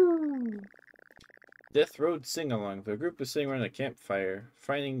 "Arroo!" Death Road Sing-Along. The group is sitting around a campfire.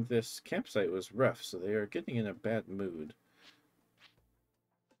 Finding this campsite was rough, so they are getting in a bad mood.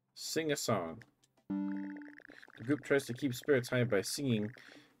 Sing a song. The group tries to keep spirits high by singing.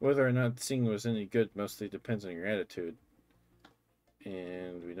 Whether or not singing was any good mostly depends on your attitude.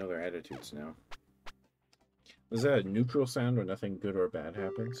 And we know their attitudes now. Is that a neutral sound where nothing good or bad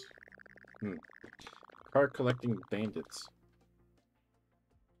happens? Car collecting bandits.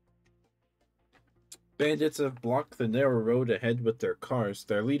 Bandits have blocked the narrow road ahead with their cars.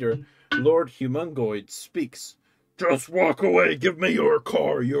 Their leader, Lord Humongoid, speaks. Just walk away. Give me your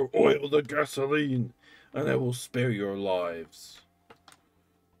car, your oil, the gasoline, and I will spare your lives.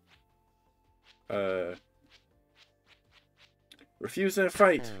 Refusing to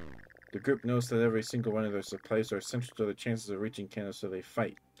fight. The group knows that every single one of their supplies are essential to their chances of reaching Canada, so they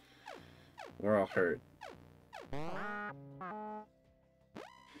fight. We're all hurt.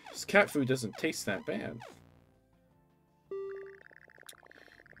 This cat food doesn't taste that bad.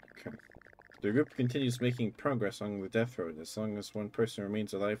 Okay. The group continues making progress along the death road. As long as one person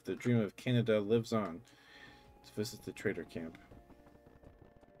remains alive, the dream of Canada lives on. Let's visit the trader camp.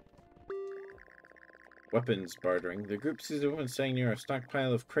 Weapons bartering. The group sees a woman standing near a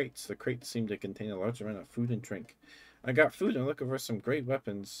stockpile of crates. The crates seem to contain a large amount of food and drink. I got food and looking for some great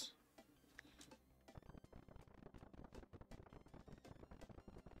weapons.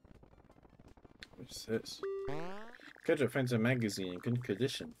 What's this? Kedra finds a magazine in good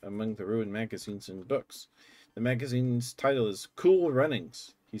condition among the ruined magazines and books. The magazine's title is Cool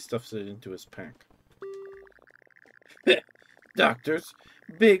Runnings. He stuffs it into his pack. Doctors,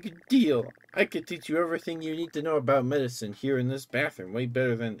 big deal. I could teach you everything you need to know about medicine here in this bathroom, way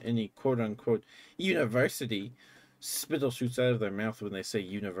better than any quote-unquote university. Spittle shoots out of their mouth when they say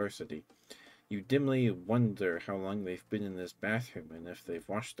university. You dimly wonder how long they've been in this bathroom and if they've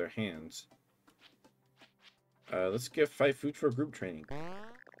washed their hands. Let's get 5 food for group training.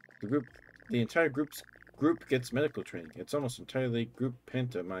 The entire group gets medical training. It's almost entirely group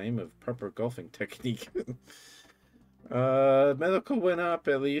pantomime of proper golfing technique. Medical went up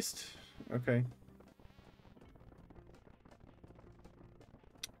at least. Okay.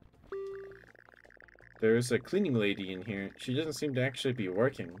 There's a cleaning lady in here. She doesn't seem to actually be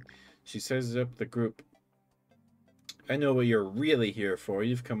working. She says up the group. I know what you're really here for.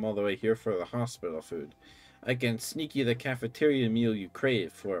 You've come all the way here for the hospital food. I can sneak you the cafeteria meal you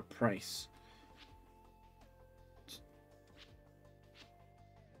crave for a price.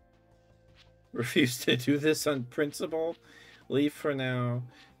 Refuse to do this on principle? Leave for now.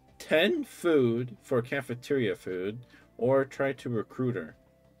 10 food for cafeteria food, or try to recruit her.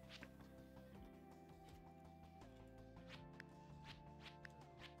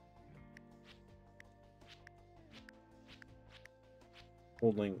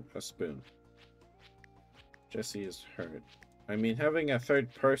 Holding a spoon. Jesse is hurt. I mean, having a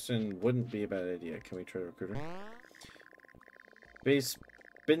third person wouldn't be a bad idea. Can we try to recruit her? Base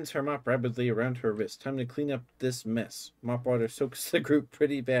spins her mop rapidly around her wrist. Time to clean up this mess. Mop water soaks the group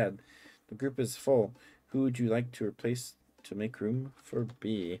pretty bad. The group is full. Who would you like to replace to make room for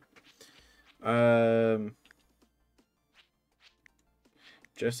B?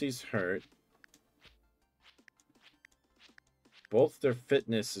 Jesse's hurt. Both their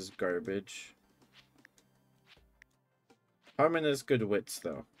fitness is garbage. Harmon has good wits,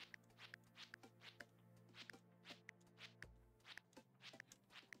 though.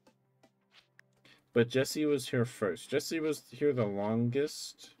 But Jesse was here first. Jesse was here the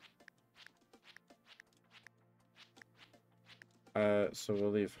longest. So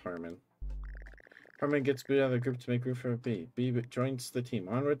we'll leave Harmon. Harmon gets booted out of the group to make room for B. B joins the team.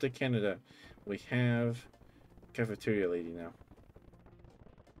 Onward to Canada. We have cafeteria lady now.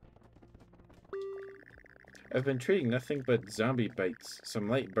 I've been treating nothing but zombie bites, some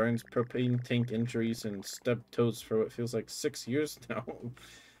light burns, propane tank injuries, and stubbed toes for what feels like 6 years now.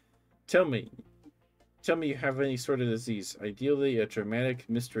 Tell me you have any sort of disease. Ideally a dramatic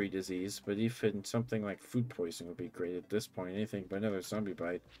mystery disease, but even something like food poisoning would be great at this point. Anything but another zombie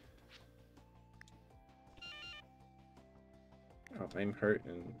bite. Oh, I'm hurt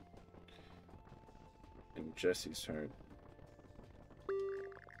and Jesse's hurt.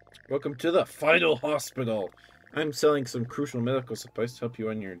 Welcome to the final hospital. I'm selling some crucial medical supplies to help you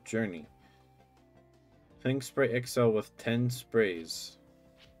on your journey. Thing spray XL with 10 sprays.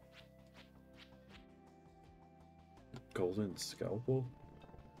 Golden scalpel?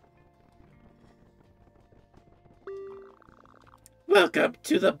 Welcome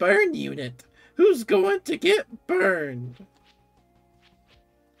to the burn unit. Who's going to get burned?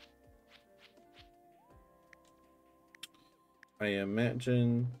 I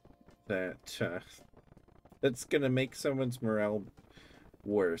imagine that that's gonna make someone's morale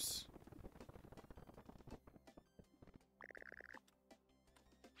worse.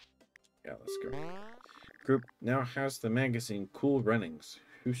 Yeah, let's go. Group now has the magazine Cool Runnings.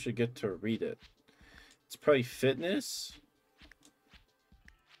 Who should get to read it? It's probably fitness.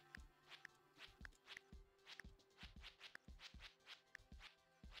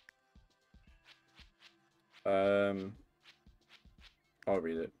 I'll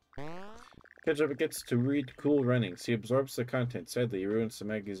read it. Ketchup gets to read Cool Runnings. He absorbs the content. Sadly, he ruins the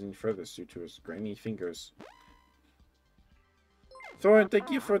magazine further due to his grimy fingers. Thorin,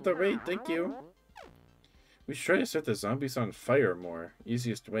 thank you for the raid. Thank you. We should try to set the zombies on fire more.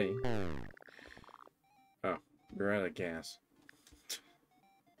 Easiest way. Oh, we're out of gas.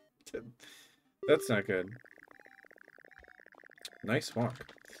 That's not good. Nice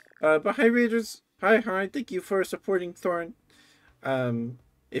walk. But hi, Raiders. Hi. Thank you for supporting Thorin.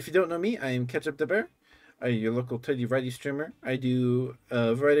 If you don't know me, I am Ketchup the Bear. I'm your local Teddy Variety streamer. I do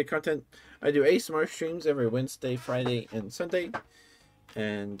variety content. I do ASMR streams every Wednesday, Friday, and Sunday.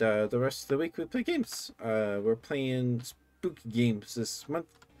 And the rest of the week we play games. We're playing spooky games this month.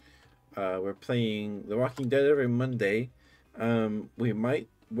 We're playing The Walking Dead every Monday.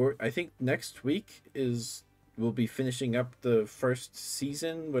 I think next week we'll be finishing up the first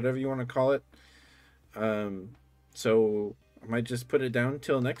season, whatever you want to call it. So I might just put it down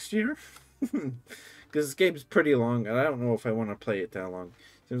till next year. Because this game's pretty long, and I don't know if I want to play it that long.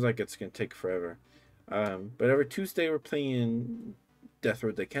 Seems like it's going to take forever. But every Tuesday we're playing Death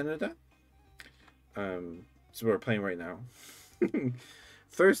Road to Canada. So we're playing right now.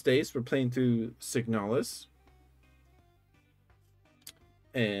 Thursdays we're playing through Signalis.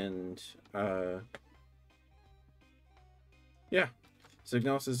 And yeah,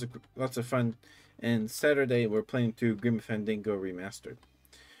 Signalis is lots of fun. And Saturday we're playing through Grim Fandango Remastered.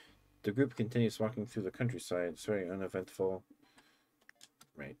 The group continues walking through the countryside. It's very uneventful.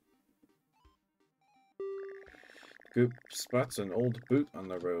 Right. Group spots an old boot on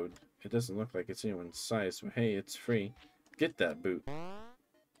the road. It doesn't look like it's anyone's size, but hey, it's free. Get that boot.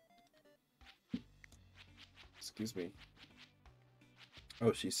 Excuse me.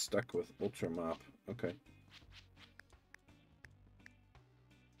 Oh, she's stuck with Ultra Mop. Okay.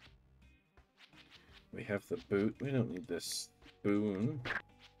 We have the boot. We don't need this spoon.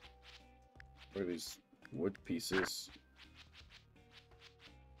 What are these wood pieces?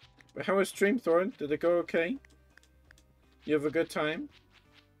 But how was stream, Thorn? Did it go okay? You have a good time?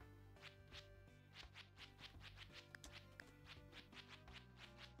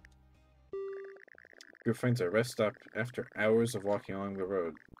 Group finds a rest stop after hours of walking along the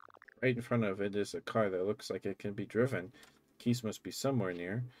road. Right in front of it is a car that looks like it can be driven. Keys must be somewhere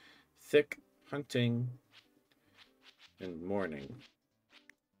near. Thick, hunting, and morning.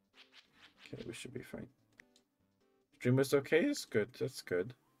 Okay, we should be fine. Stream was okay? That's good. That's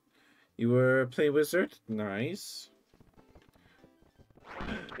good. You were a play wizard? Nice.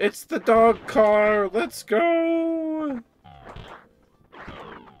 It's the dog car! Let's go!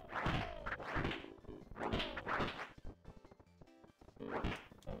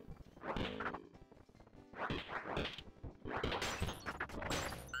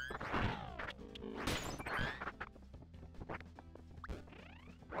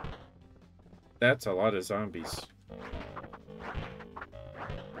 That's a lot of zombies.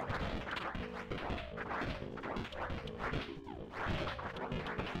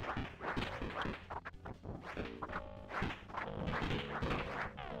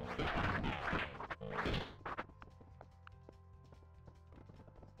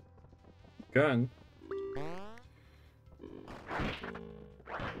 Gun.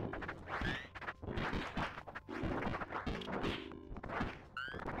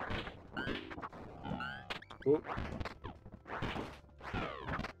 Oh.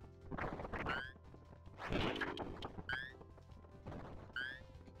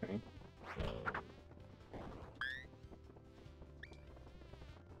 Okay.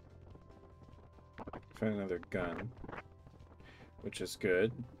 Find another gun, which is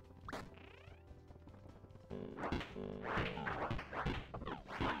good.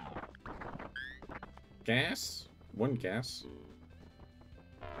 Gas? One gas.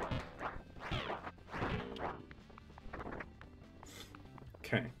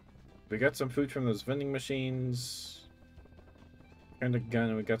 Okay. We got some food from those vending machines. And a gun,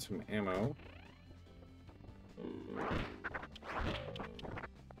 and we got some ammo.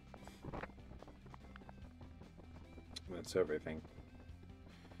 That's everything.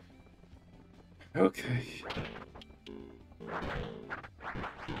 Okay.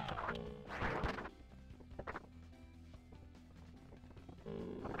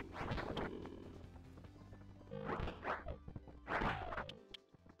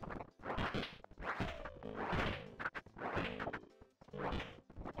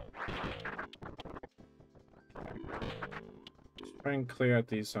 Try and clear out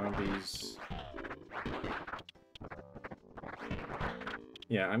these zombies.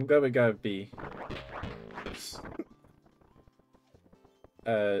 Yeah, I'm glad we got a B.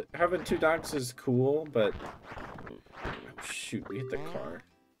 Having two dogs is cool, but... Oh, shoot, we hit the car.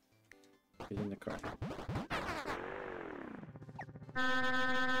 Get in the car.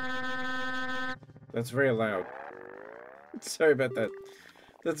 That's very loud. Sorry about that.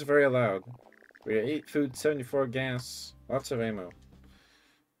 That's very loud. We got 8 food, 74 gas, lots of ammo.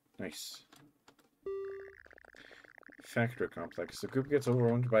 Nice. Factory complex. The group gets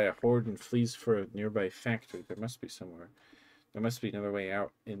overwhelmed by a horde and flees for a nearby factory. There must be somewhere. There must be another way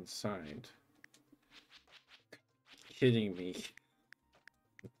out inside. Kidding me.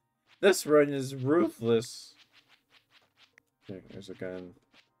 This run is ruthless. Okay, there's a gun.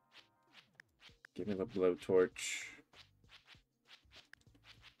 Give me the blowtorch.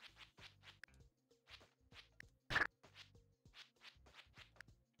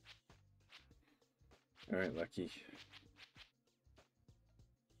 Alright, Lucky.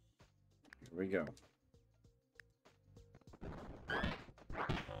 Here we go.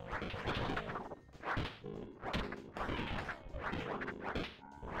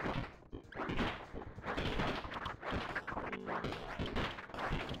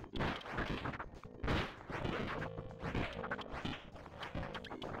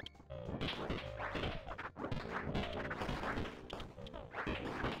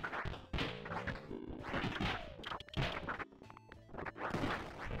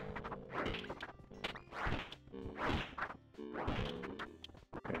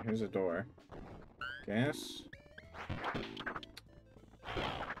 Here's a door. Gas.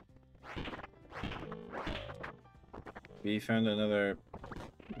 We found another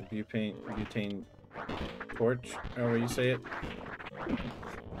butane torch, however you say it.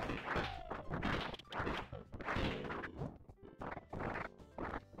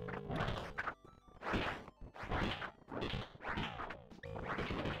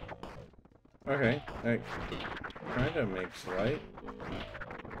 Okay, that kind of makes light.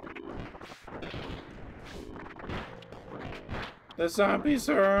 The zombies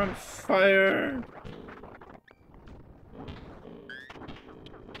are on fire!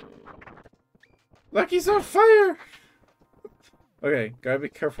 Lucky's on fire! Okay, gotta be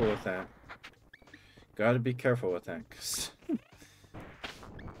careful with that. Gotta be careful with that, 'cause...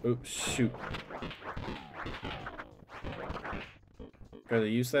 Oops, shoot. Gotta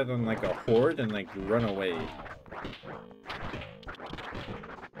use that on like a horde and like run away.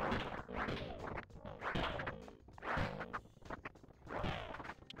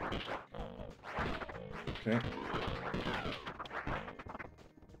 Okay.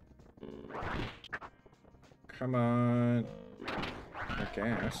 Come on. I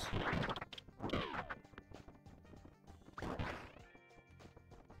guess.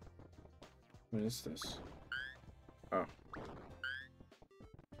 What is this? Oh.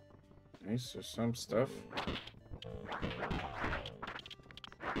 Nice, there's some stuff.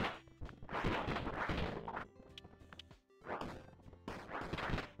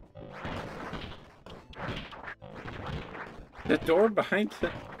 The door behind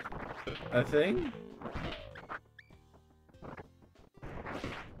a thing?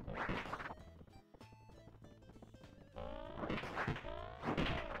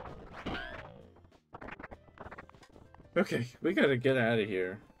 Okay, we gotta get out of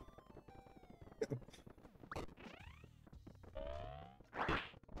here.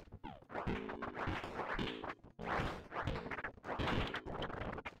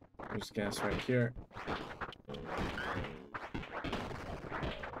 There's gas right here.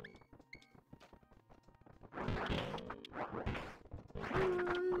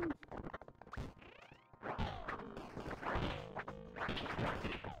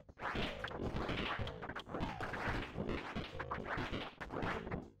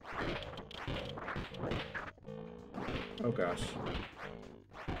 Oh gosh.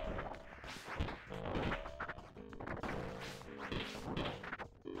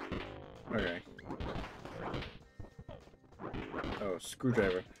 Okay. Oh,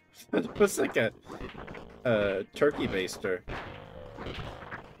 screwdriver. It looks like a turkey baster.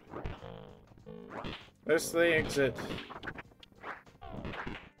 There's the exit.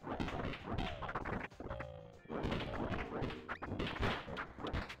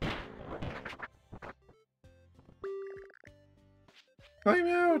 Climb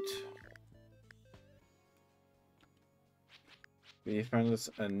out! We found this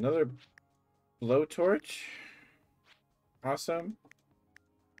another blowtorch. Awesome.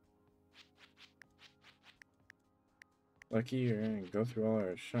 Lucky you're gonna go through all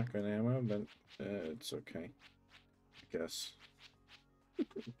our shotgun ammo, but it's okay. I guess.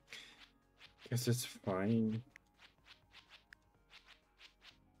 Guess it's fine.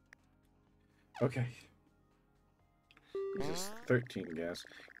 Okay. This is 13 gas.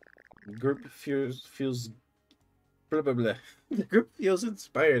 Group feels blah blah blah. The group feels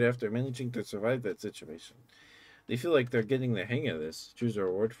inspired after managing to survive that situation. They feel like they're getting the hang of this. Choose a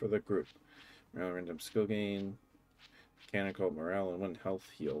reward for the group. Random skill gain, mechanical morale, and 1 health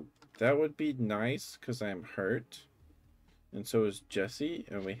heal. That would be nice because I'm hurt. And so is Jesse,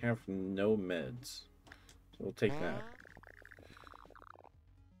 and we have no meds. So we'll take that.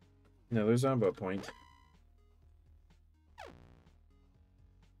 Another Zombo point.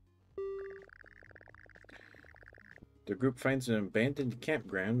 The group finds an abandoned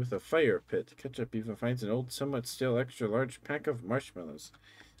campground with a fire pit. Ketchup even finds an old, somewhat stale, extra large pack of marshmallows.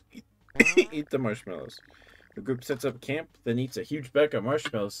 Eat the marshmallows. The group sets up camp, then eats a huge bag of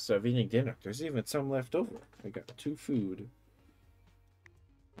marshmallows instead of eating dinner. There's even some left over. I got 2 food.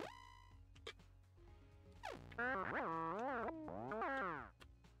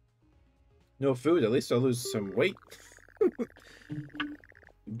 No food, at least I'll lose some weight.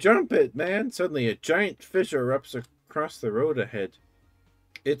 Jump it, man! Suddenly a giant fish erupts across the road ahead.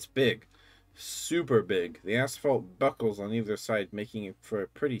 It's big. Super big. The asphalt buckles on either side, making it for a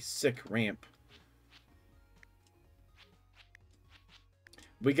pretty sick ramp.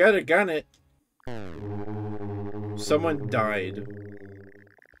 We gotta gun it. Someone died.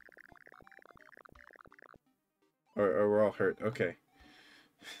 Or we're all hurt. Okay.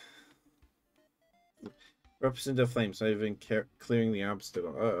 Erupts into flames, not even clearing the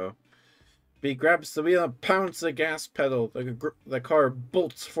obstacle. Uh-oh. B grabs the wheel and pounds the gas pedal. The car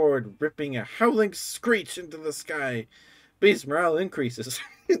bolts forward, ripping a howling screech into the sky. B's morale increases.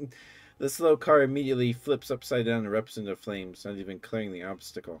 The slow car immediately flips upside down and erupts into flames, not even clearing the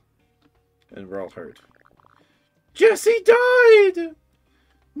obstacle. And we're all hurt. Jesse died!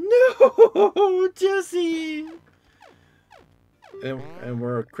 No! Jesse! And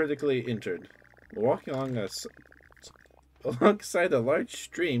we're critically injured. We're walking alongside a large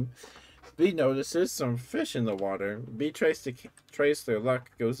stream. B notices some fish in the water. B tries their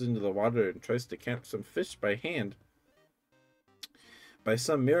luck, goes into the water, and tries to catch some fish by hand. By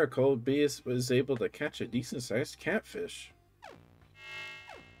some miracle, B was able to catch a decent-sized catfish.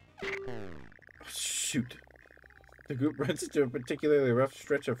 Oh, shoot. The group runs into a particularly rough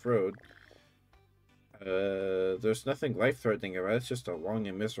stretch of road. There's nothing life-threatening about it. It's just a long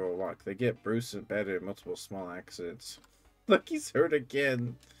and miserable walk. They get bruised and battered in multiple small accidents. Look, he's hurt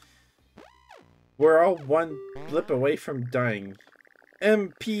again. We're all one blip away from dying.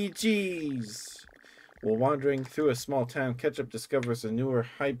 MPGs! While wandering through a small town, Ketchup discovers a newer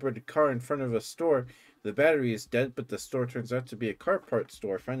hybrid car in front of a store. The battery is dead, but the store turns out to be a car parts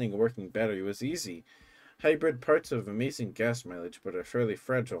store. Finding a working battery was easy. Hybrid parts have amazing gas mileage, but are fairly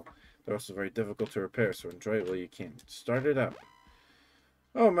fragile. They're also very difficult to repair, so enjoy it while you can. Start it up.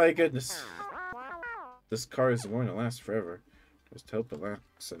 Oh my goodness. This car isn't going to last forever. Just hope it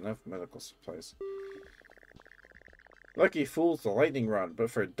lacks enough medical supplies. Lucky fool's the lightning rod,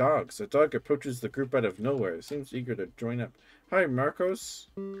 but for dogs. A dog approaches the group out of nowhere. It seems eager to join up. Hi, Marcos.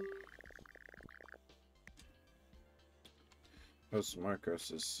 Who's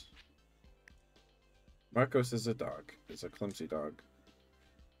Marcos is... Marcos is a dog. It's a clumsy dog.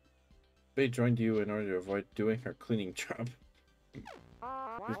 They joined you in order to avoid doing her cleaning job.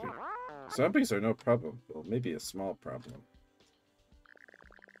 Zombies are no problem. Well, maybe a small problem.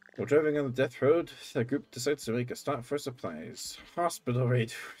 While driving on the death road, the group decides to make a stop for supplies. Hospital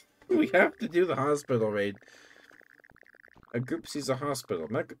raid. We have to do the hospital raid. A group sees a hospital.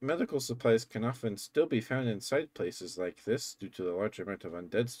 Medical supplies can often still be found inside places like this due to the large amount of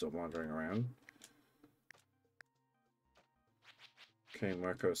undead still wandering around. Okay,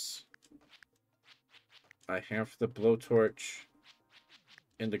 Marcos. I have the blowtorch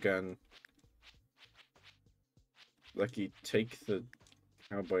and the gun. Lucky, take the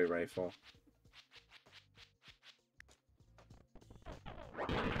cowboy rifle.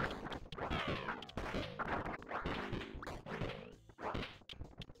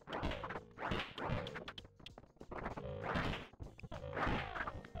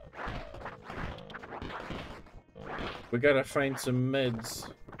 We gotta find some meds.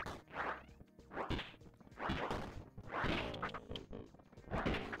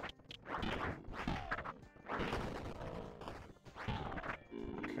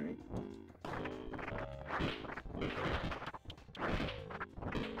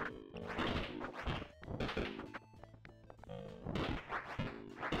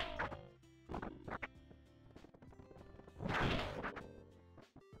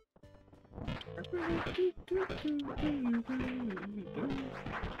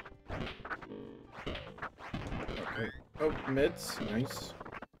 Okay. Oh, meds. Nice.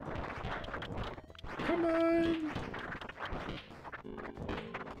 Come on.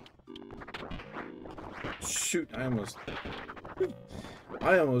 Shoot, I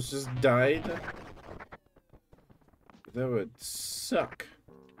almost just died. That would suck.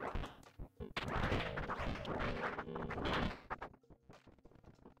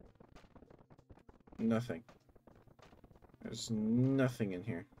 Nothing. There's nothing in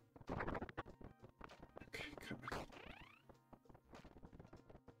here. Okay, come on.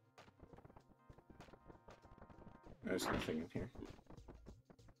 There's nothing in here.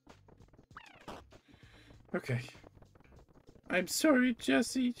 Okay. I'm sorry,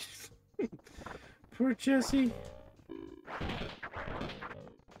 Jesse. Poor Jesse.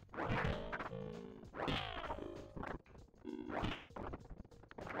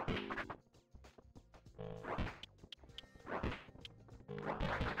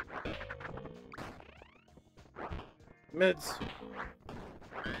 Meds.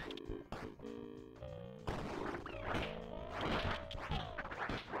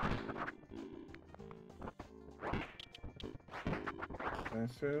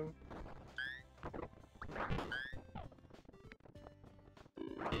 Bathroom.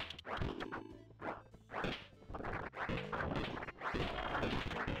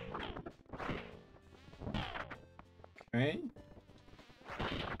 Okay.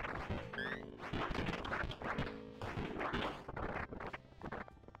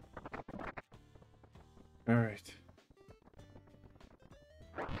 All right.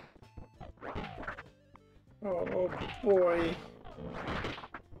 Oh boy.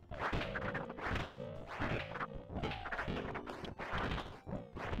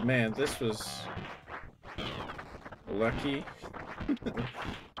 Man, this was lucky.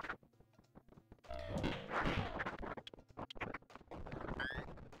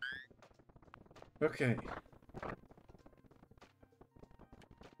 Okay.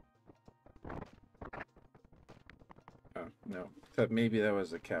 Oh, no. Thought maybe that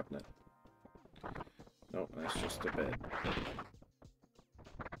was a cabinet. Nope, that's just a bed.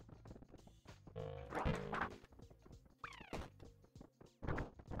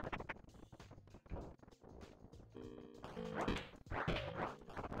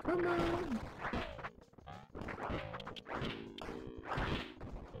 Come on!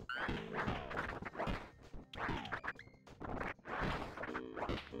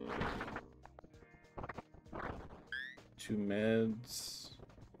 Two meds.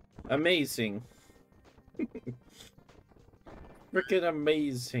 Amazing. Freaking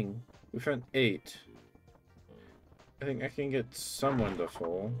amazing. We found 8. I think I can get someone to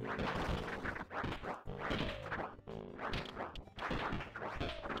fall.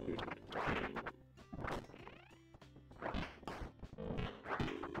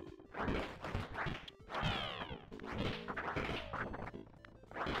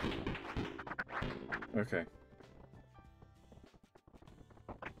 Okay.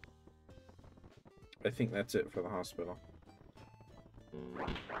 I think that's it for the hospital.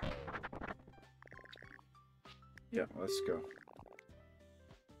 Yeah, let's go.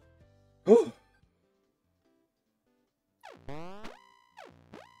 Oh!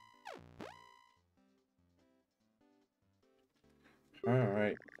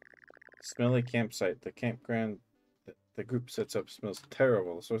 Alright. Smelly campsite. The campground the group sets up smells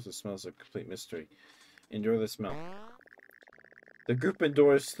terrible. The source of smell is a complete mystery. Endure the smell. The group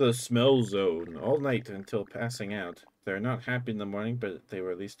endures the smell zone all night until passing out. They're not happy in the morning, but they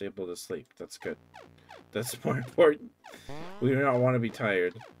were at least able to sleep. That's good. That's more important. We do not want to be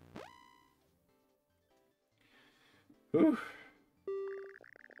tired. Whew.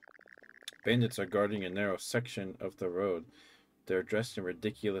 Bandits are guarding a narrow section of the road. They're dressed in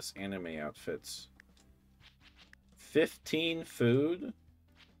ridiculous anime outfits. 15 food?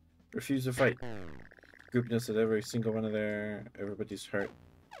 Refuse to fight. Group knows that every single one of everybody's hurt.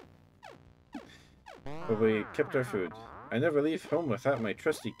 But we kept our food. I never leave home without my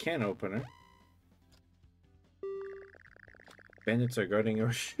trusty can opener. Bandits are guarding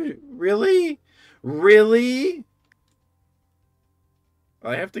our Really? Really?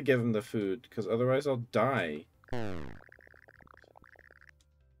 I have to give him the food, because otherwise I'll die.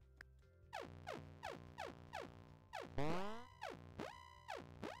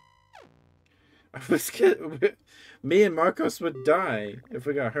 Me and Marcos would die if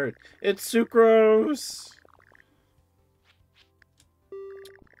we got hurt. It's Sucrose!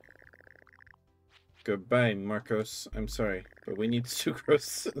 Goodbye, Marcos. I'm sorry, but we need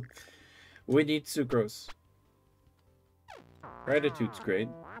Sucrose. We need Sucrose. Gratitude's great.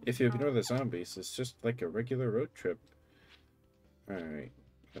 If you ignore the zombies, it's just like a regular road trip. Alright.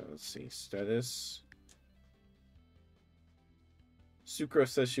 Let's see. Status. Sucrose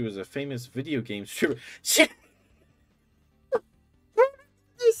says she was a famous video game streamer. Shit!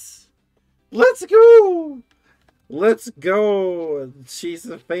 Let's go! Let's go! She's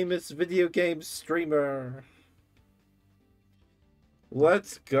a famous video game streamer.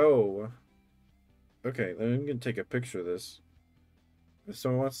 Let's go. Okay, I'm gonna take a picture of this. If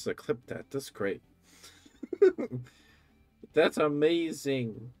someone wants to clip that, that's great. That's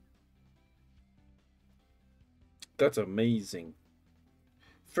amazing. That's amazing.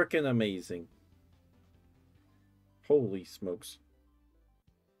 Frickin' amazing. Holy smokes.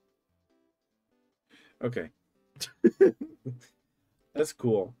 Okay. That's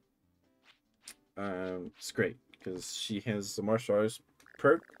cool. It's great because she has the martial arts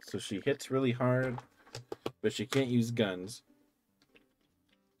perk, so she hits really hard, but she can't use guns.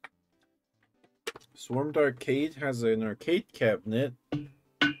 Swarmed Arcade has an arcade cabinet.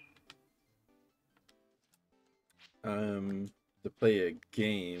 To play a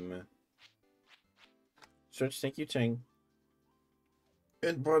game. Search, thank you, Chang.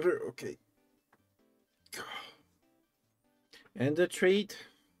 And butter, okay. And a treat.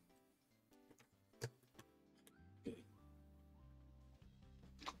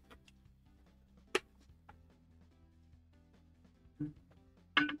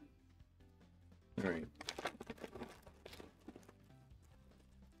 All right.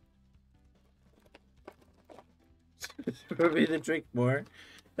 For me to drink more.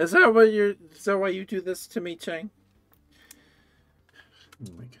 Is that why you do this to me, Chang?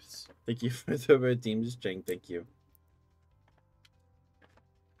 Oh my god. Thank you for the redeems, Jang. Thank you.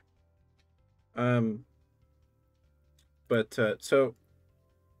 But so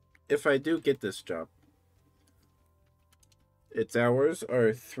if I do get this job, its hours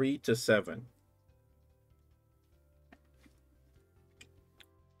are 3 to 7.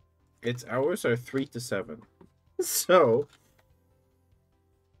 Its hours are 3 to 7. So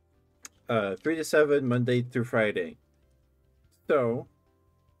 3 to 7 Monday through Friday. So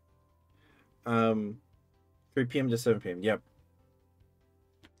 3 p.m. to 7 p.m. Yep.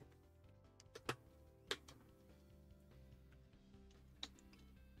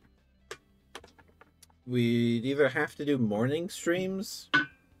 We'd either have to do morning streams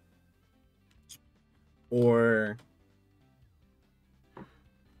or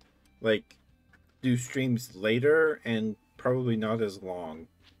like do streams later and probably not as long.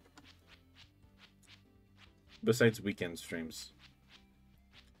 Besides weekend streams.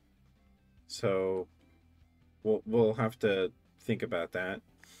 So we'll have to think about that.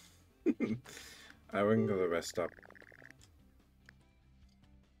 We're gonna go to the rest stop.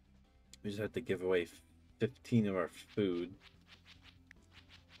 We just had to give away 15 of our food.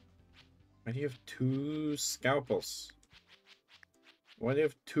 Why do you have 2 scalpels? Why do you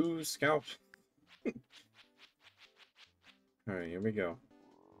have 2 scalpels? Alright, here we go.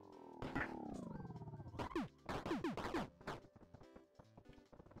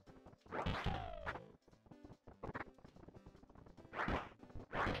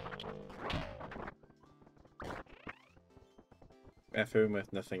 Bathroom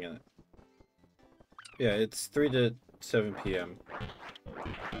with nothing in it. Yeah, it's 3 to 7 p.m.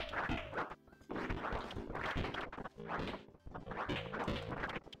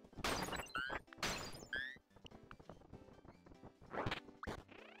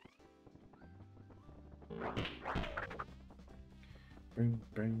 Boom,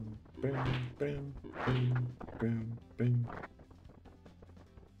 boom, boom, boom, boom, boom, boom.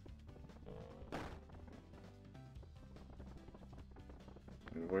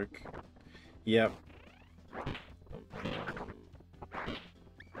 Work. Yep.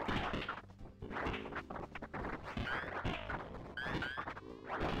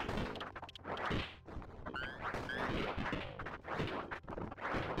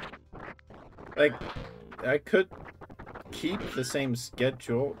 Like, I could keep the same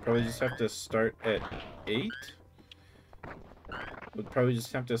schedule. Probably just have to start at 8. Would probably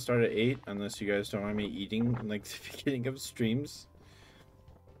just have to start at 8 unless you guys don't want me eating in like the beginning of streams.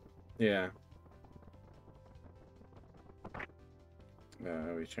 Yeah.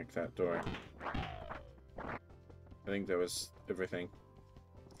 We checked that door. I think that was everything.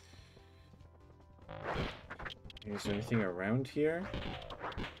 Is there anything around here?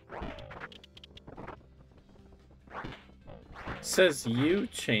 Says you,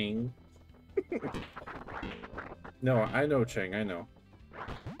 Ching. No, I know, Ching, I know.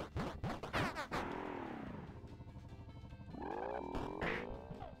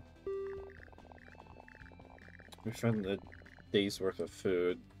 We found a day's worth of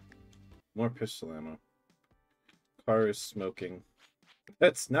food. More pistol ammo. Car is smoking.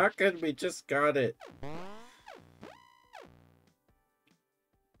 That's not good, we just got it.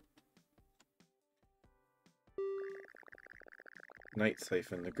 Night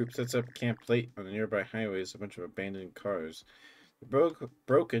Siphon. The group sets up camp late on the nearby highways, a bunch of abandoned cars. They're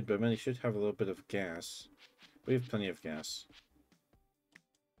broken, but many should have a little bit of gas. We have plenty of gas.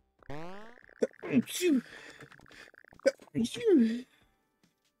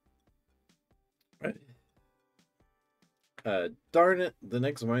 Darn it. The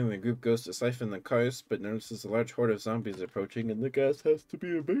next morning, the group goes to siphon the cars, but notices a large horde of zombies approaching, and the gas has to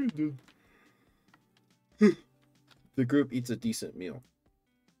be abandoned. The group eats a decent meal.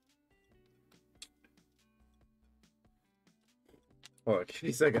 Oh, give me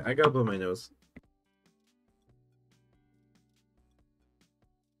a second. I gotta blow my nose.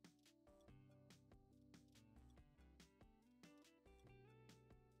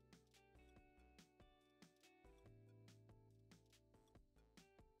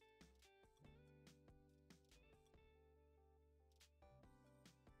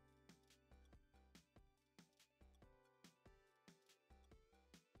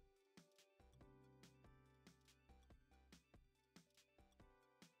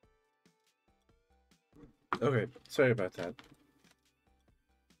 Okay, sorry about that.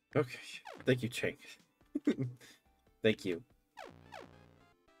 Okay, thank you, Chang. Thank you.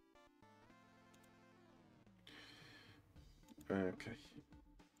 Okay.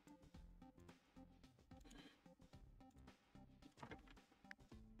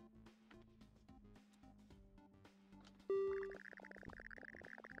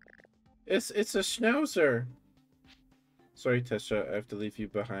 It's a schnauzer. Sorry, Tesha, I have to leave you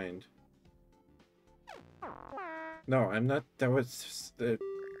behind. No, I'm not. That was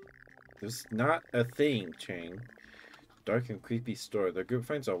not a thing, Chang. Dark and creepy store. The group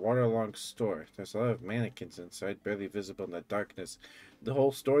finds a waterlogged store. There's a lot of mannequins inside, barely visible in the darkness. The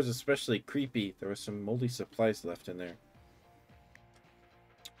whole store is especially creepy. There were some moldy supplies left in there.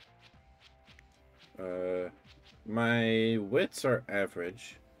 My wits are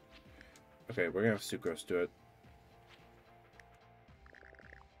average. Okay, we're gonna have Sucrose do it.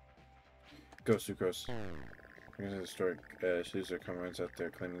 Go, Sucrose. There's a historic user comments out there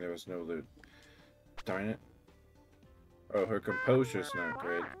claiming there was no loot. Darn it. Oh, her composure's not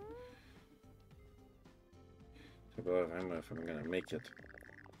great. Take a lot of ammo if I'm gonna make it.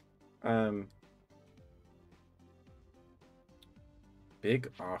 Big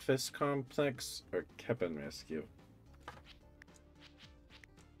office complex or cabin rescue?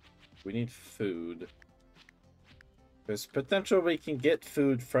 We need food. There's potential we can get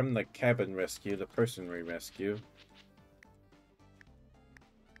food from the cabin rescue, the person we rescue.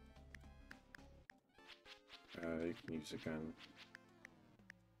 You can use a gun.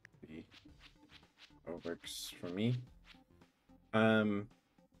 Oh, works for me.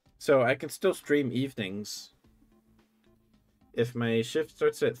 So I can still stream evenings. If my shift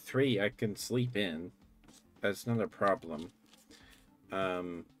starts at 3, I can sleep in. That's not a problem.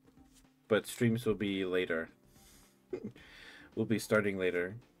 But streams will be later. We'll be starting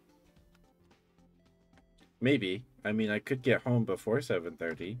later. Maybe. I mean, I could get home before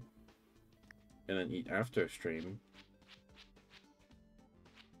 7:30. And then eat after stream.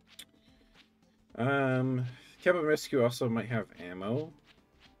 Cabin Rescue also might have ammo.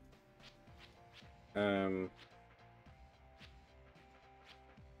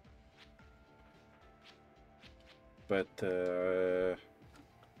 But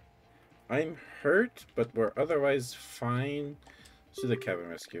I'm hurt, but we're otherwise fine. Let's do the cabin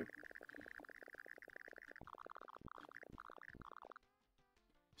rescue.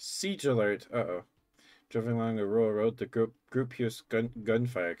 Siege alert. Uh-oh. Driving along a rural road, the group hears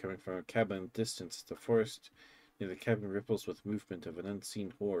gunfire coming from a cabin distance. The forest near the cabin ripples with movement of an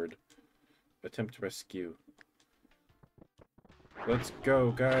unseen horde. Attempt rescue. Let's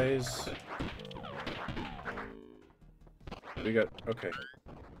go, guys. We got... Okay.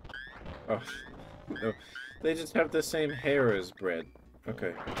 Oh, no. They just have the same hair as Bread.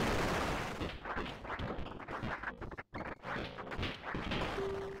 Okay.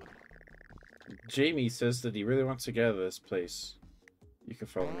 Jamie says that he really wants to get out of this place. You can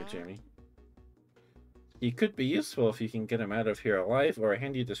follow me, Jamie. He could be useful if you can get him out of here alive, or a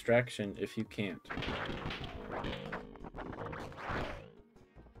handy distraction if you can't.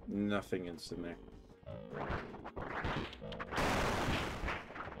 Nothing is in there.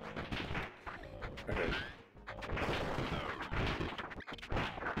 Okay.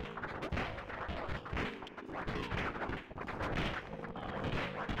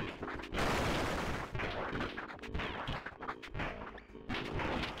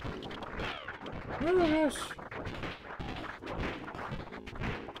 Oh gosh.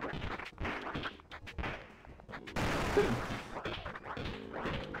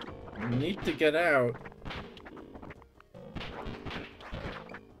 Need to get out.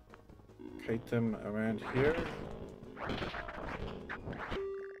 Kite them around here.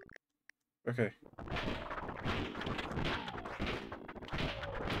 Okay.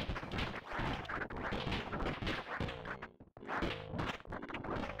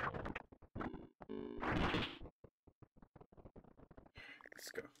 Let's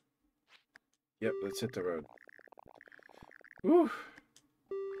go. Yep, let's hit the road. Woo!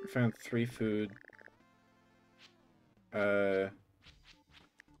 I found 3 food. Okay.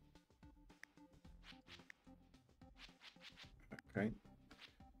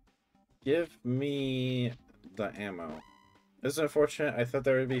 Give me the ammo. This is unfortunate. I thought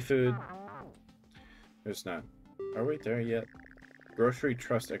there would be food. There's not. Are we there yet? Grocery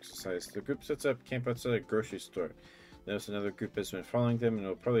trust exercise. The group sets up camp outside a grocery store. Notice another group has been following them and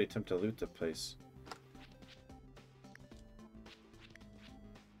will probably attempt to loot the place.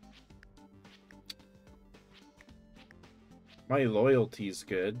 My loyalty's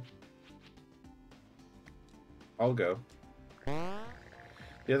good. I'll go.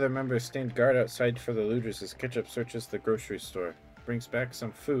 The other members stand guard outside for the looters as Ketchup searches the grocery store. Brings back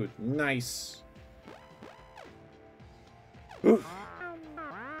some food. Nice! Oof.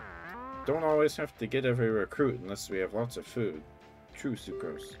 Don't always have to get every recruit unless we have lots of food. True,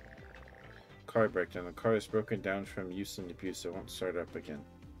 Sucrose. Car breakdown. The car is broken down from use and abuse. It won't start up again.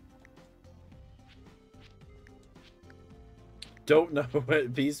 don't know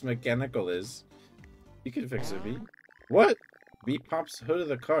what B's mechanical is. You can fix it, B. What? B pops the hood of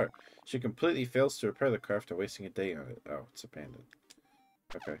the car. She completely fails to repair the car after wasting a day on it. Oh, it's abandoned.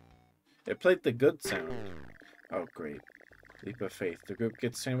 Okay. It played the good sound. Oh, great. Leap of faith. The group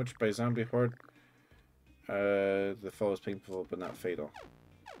gets sandwiched by a zombie horde. The fall is painful, but not fatal.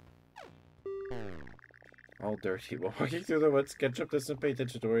 All dirty. While walking through the woods, Ketchup doesn't pay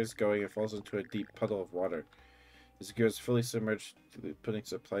attention to where he's going and falls into a deep puddle of water. His gear is fully submerged, putting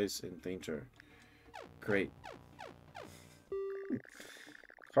supplies in danger. Great.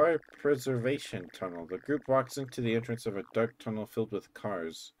 Car preservation tunnel. The group walks into the entrance of a dark tunnel filled with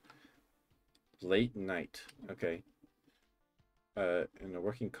cars. Late night. Okay. And a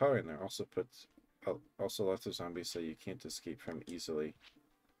working car in there also puts also lots of zombies so you can't escape from easily.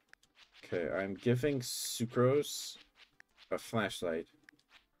 Okay, I'm giving Sucrose a flashlight.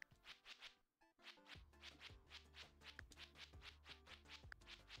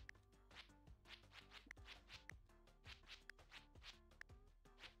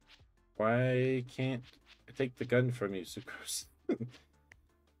 Why can't I take the gun from you, Sucrose?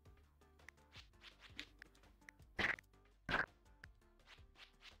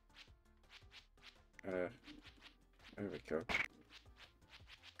 There we go.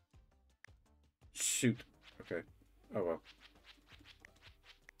 Shoot. Okay. Oh well.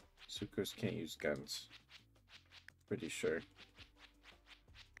 Sucrose can't use guns. Pretty sure.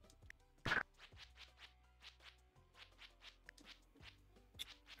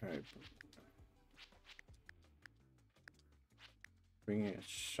 Alright. Bring a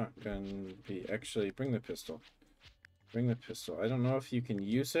shotgun. Actually, bring the pistol. Bring the pistol. I don't know if you can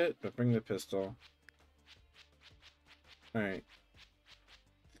use it, but bring the pistol. Alright.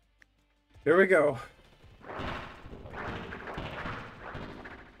 Here we go.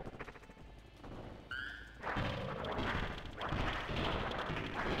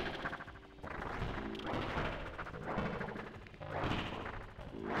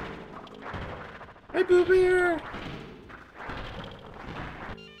 Hi, Boo Bear!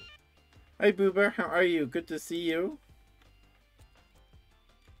 Hi, Boo Bear. How are you? Good to see you.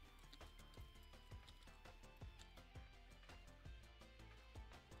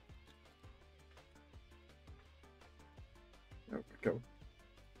 Go.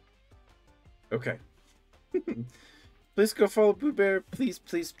 Okay. Please go follow Boo Bear. Please,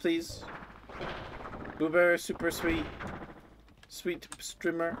 please, please. Boo Bear is super sweet. Sweet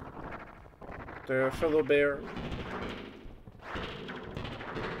streamer. They're a fellow bear.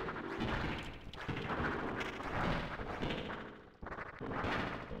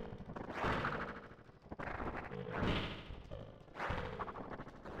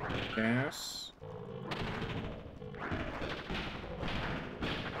 Gas.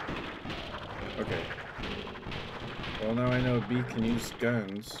 Okay. Well, now I know B can use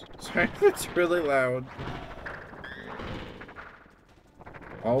guns. Sorry if it's really loud.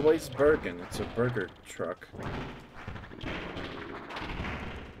 Always Bergen. It's a burger truck.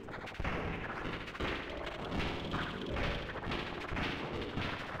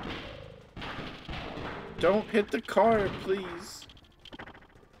 Don't hit the car, please.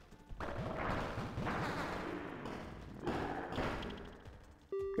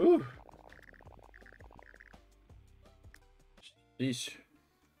 Ooh. Sheesh.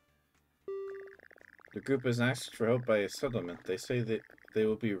 The group has asked for help by a settlement. They say that they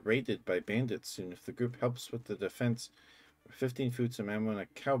will be raided by bandits soon. If the group helps with the defense, 15 food, some ammo, and a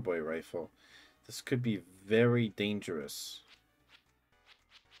cowboy rifle. This could be very dangerous.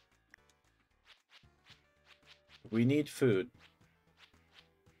 We need food.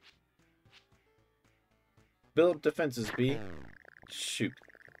 Build up defenses, B. Shoot.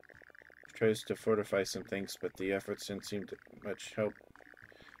 Tries to fortify some things, but the efforts didn't seem to much help.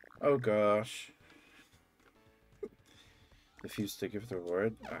 Oh gosh. Refuse to give the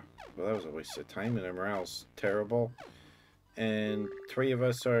word. Well, that was a waste of time, and our morale's terrible. And 3 of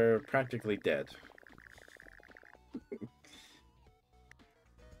us are practically dead.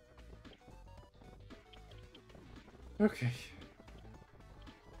 Okay.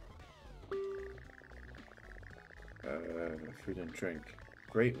 Food and drink.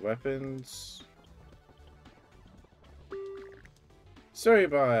 Great weapons.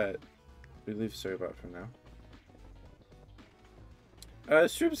 Storybot! We leave Storybot for now.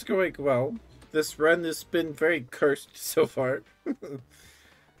 Stream's going well. This run has been very cursed so far.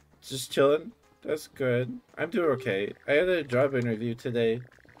 Just chilling. That's good. I'm doing okay. I had a job interview today.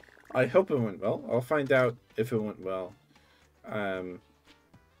 I hope it went well. I'll find out if it went well on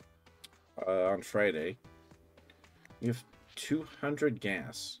Friday. We have 200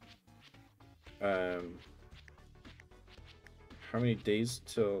 gas. How how many days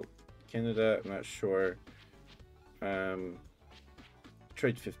till Canada? I'm not sure.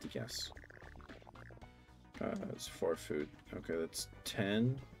 Trade 50 gas. It's 4 food. Okay, that's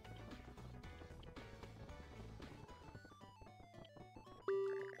 10.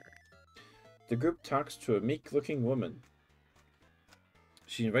 The group talks to a meek-looking woman.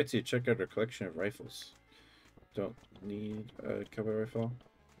 She invites you to check out her collection of rifles. Don't need a cowboy rifle.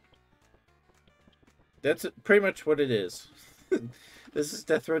 That's pretty much what it is. This is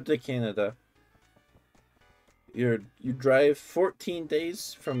Death Road to Canada. You drive 14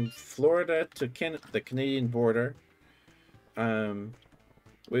 days from Florida to the Canadian border.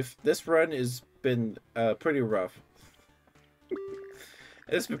 This run has been pretty rough.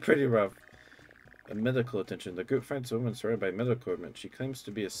 It's been pretty rough. Medical attention. The group finds a woman surrounded by medical equipment. She claims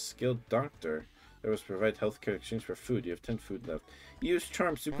to be a skilled doctor that was provide healthcare in exchange for food. You have 10 food left. Use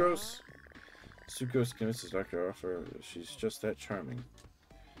charm, Sucrose. Sucrose convinces Doctor offer. She's just that charming.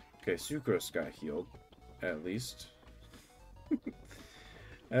 Okay, Sucrose got healed. At least.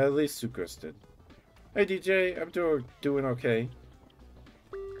 At least Sucrose did. Hey DJ, I'm doing okay.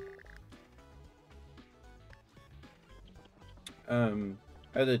 I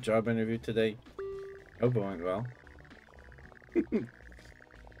had a job interview today. Hope it went well.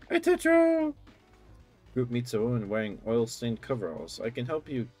 Hey Tetro! Group meets a woman wearing oil-stained coveralls. I can help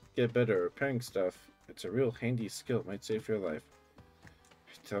you get better at repairing stuff. It's a real handy skill. It might save your life.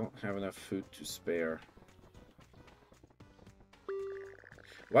 I don't have enough food to spare.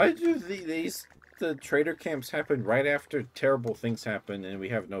 Why do the trader camps happen right after terrible things happen and we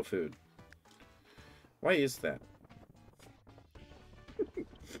have no food? Why is that?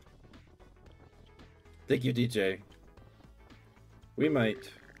 Thank you, DJ. We might.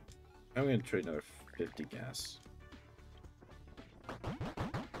 I'm gonna trade another 50 gas.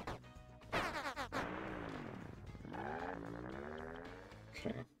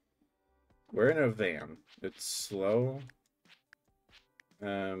 Okay. We're in a van. It's slow.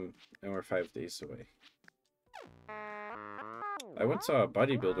 And we're 5 days away. I once saw a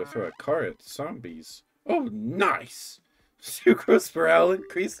bodybuilder throw a car at zombies. Oh, nice! Sucrose morale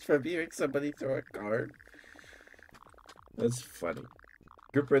increased from hearing somebody throw a car. That's funny.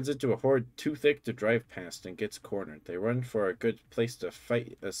 Group runs into a horde too thick to drive past and gets cornered. They run for a good place to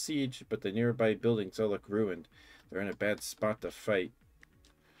fight a siege, but the nearby buildings all look ruined. They're in a bad spot to fight.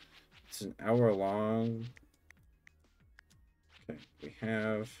 It's an hour long. Okay, we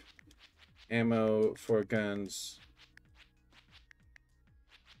have ammo for guns.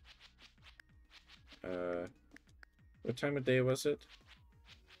 What time of day was it?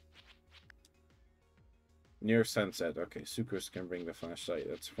 Near sunset. Okay, Sucrose can bring the flashlight.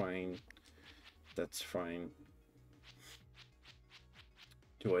 That's fine. That's fine.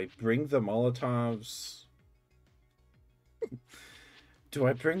 Do I bring the Molotovs? Do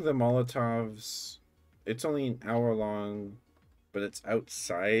I bring the Molotovs? It's only an hour long, but it's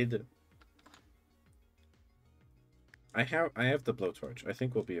outside. I have the blowtorch. I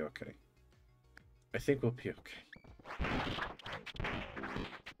think we'll be okay. I think we'll be okay.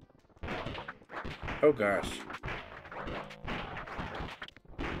 Oh gosh.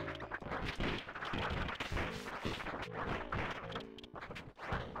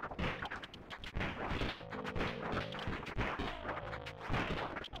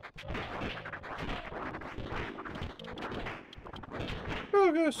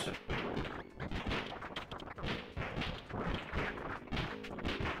 Oh gosh.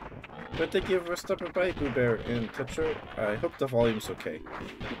 But thank you for stopping by, Boo Bear and Tetro. I hope the volume's okay.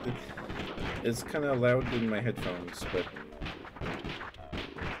 It's kind of loud in my headphones, but...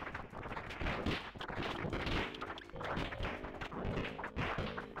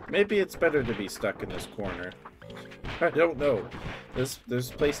 maybe it's better to be stuck in this corner. I don't know. This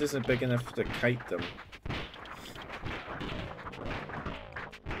place isn't big enough to kite them.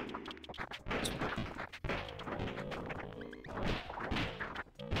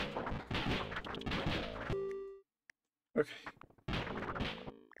 Okay.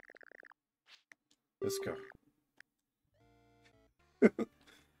 Let's go.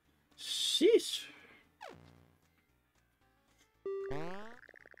 Sheesh.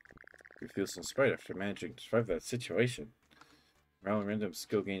 You feel some spite after managing to survive that situation. Morale random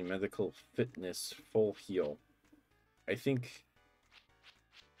skill gain medical fitness full heal. I think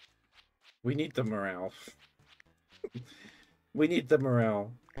we need the morale. We need the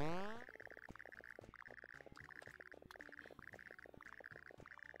morale.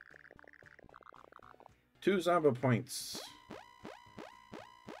 Two Zomba points.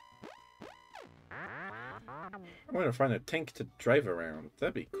 I want to find a tank to drive around.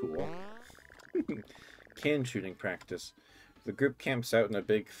 That'd be cool. Can shooting practice. The group camps out in a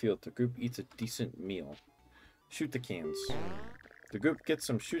big field. The group eats a decent meal. Shoot the cans. The group gets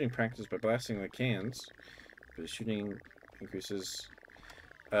some shooting practice by blasting the cans. The shooting increases.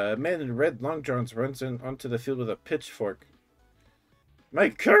 A man in red long johns runs in onto the field with a pitchfork. My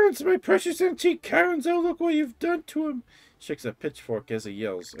Karens, my precious antique Karens, oh look what you've done to him. Shakes a pitchfork as he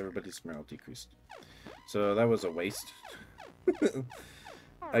yells. Everybody's morale decreased. So that was a waste.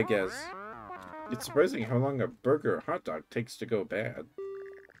 I guess. It's surprising how long a burger or hot dog takes to go bad,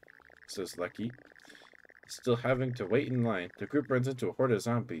 says Lucky. Still having to wait in line, the group runs into a horde of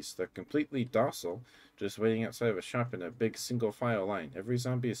zombies. They're completely docile, just waiting outside of a shop in a big single-file line. Every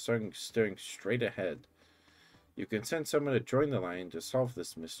zombie is staring straight ahead. You can send someone to join the line to solve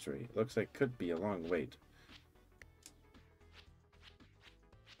this mystery. It looks like it could be a long wait.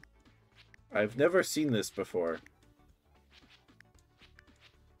 I've never seen this before.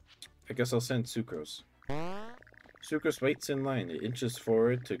 I guess I'll send Sucrose. Sucrose waits in line. It inches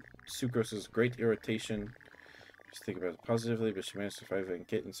forward to Sucrose's great irritation. Just think about it positively, but she managed to survive and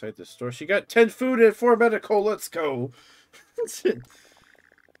get inside the store. She got 10 food and 4 medical. Let's go.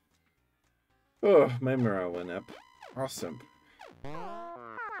 Oh, my morale went up. Awesome.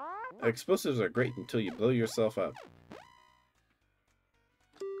 Explosives are great until you blow yourself up.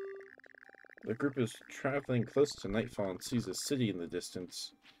 The group is traveling close to nightfall and sees a city in the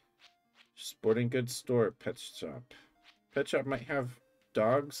distance. Sporting goods store, pet shop. Pet shop might have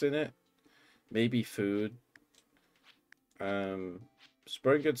dogs in it. Maybe food.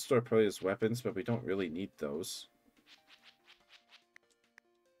 Sporting goods store probably has weapons, but we don't really need those.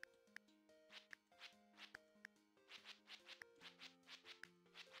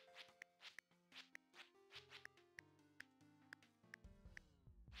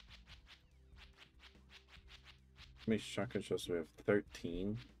 How many shotgun shells do we have?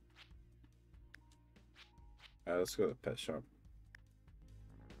 13. Let's go to the pet shop.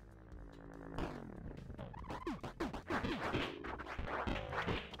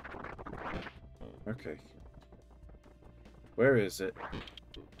 Okay. Where is it?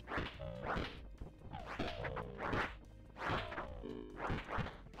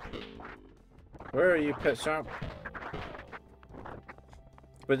 Where are you, pet shop?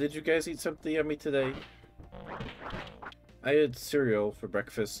 But did you guys eat something yummy today? I had cereal for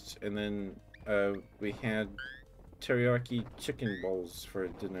breakfast, and then we had teriyaki chicken balls for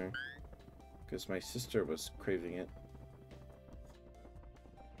dinner because my sister was craving it.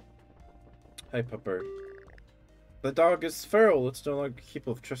 Hi, Pupper. The dog is feral. It's no longer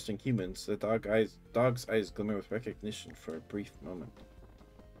capable of trusting humans. The dog's eyes glimmer with recognition for a brief moment.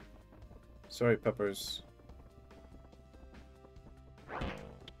 Sorry, Puppers.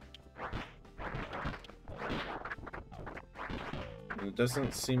 And it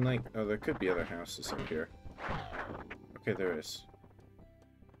doesn't seem like... Oh, there could be other houses up here. Okay, there is.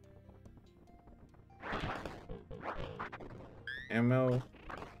 Ammo.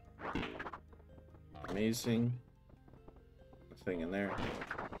 Amazing. Nothing in there.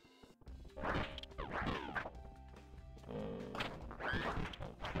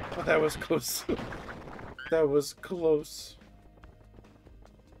 Oh, that was close. That was close.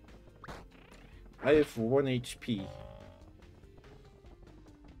 I have 1 HP.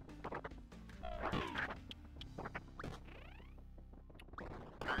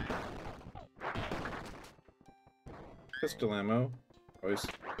 Pistol ammo. Always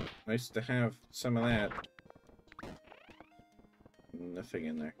nice to have some of that. Nothing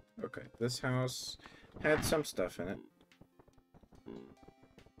in there. Okay, this house had some stuff in it.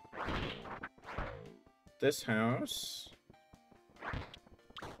 This house...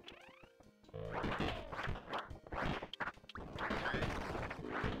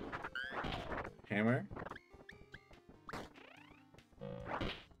 Hammer.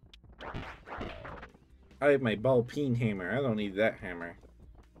 I have my ball peen hammer. I don't need that hammer.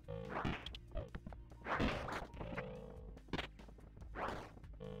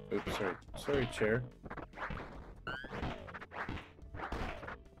 Oops, sorry. Sorry, chair.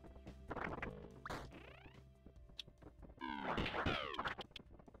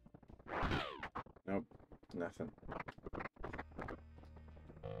 Nope. Nothing.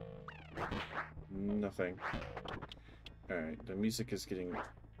 Nothing. Alright, the music is getting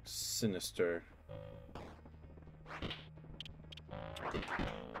sinister.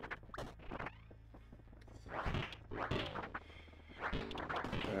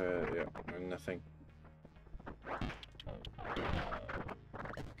 Yeah, nothing.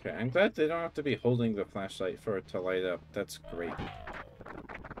 Okay, I'm glad they don't have to be holding the flashlight for it to light up. That's great.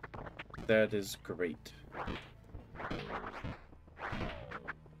 That is great.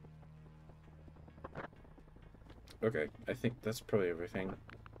 Okay, I think that's probably everything.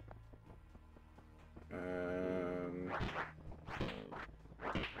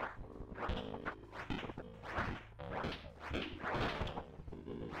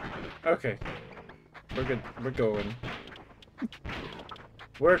 Okay. We're good. We're going.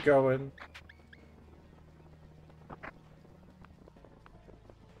 We're going.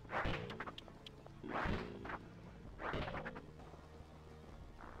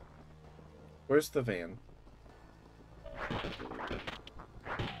 Where's the van?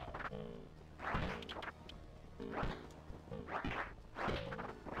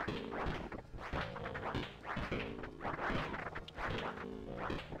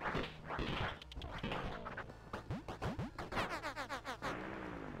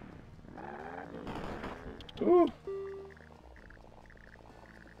 Ooh.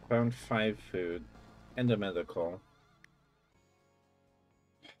 Found 5 food. And a medical.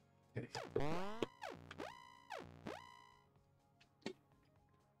 Okay.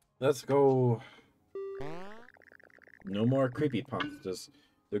 Let's go. No more creepypastas.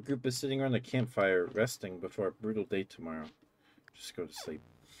 The group is sitting around a campfire, resting before a brutal day tomorrow. Just go to sleep.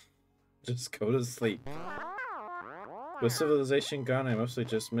 Just go to sleep. With civilization gone, I mostly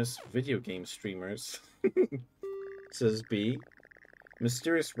just miss video game streamers. Says B.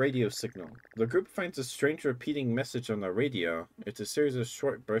 Mysterious radio signal. The group finds a strange repeating message on the radio. It's a series of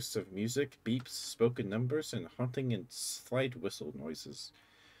short bursts of music, beeps, spoken numbers, and haunting and slide whistle noises.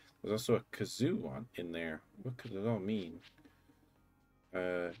 There's also a kazoo in there. What could it all mean?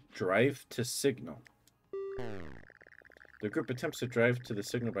 Drive to signal. The group attempts to drive to the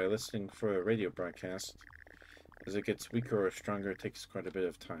signal by listening for a radio broadcast. As it gets weaker or stronger, it takes quite a bit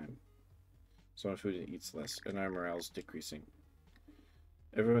of time. So much food it eats less, and our morale is decreasing.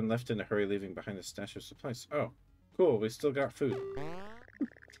 Everyone left in a hurry, leaving behind a stash of supplies. Oh, cool, we still got food.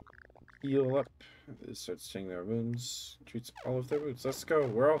 Heal up. It starts checking their wounds. Treats all of their wounds. Let's go.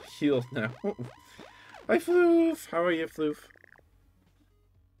 We're all healed now. Hi, Floof. How are you, Floof?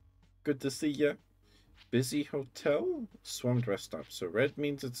 Good to see ya. Busy hotel? Swarmed rest stop. So red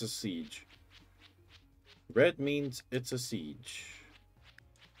means it's a siege. Red means it's a siege.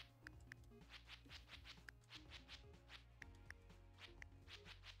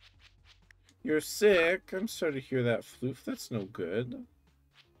 You're sick? I'm sorry to hear that, Floof. That's no good.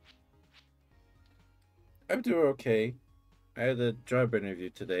 I'm doing okay. I had a job interview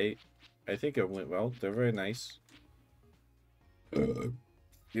today. I think it went well. They're very nice.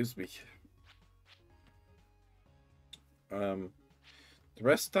 Excuse me. The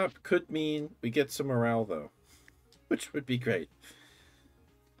rest stop could mean we get some morale, though. Which would be great.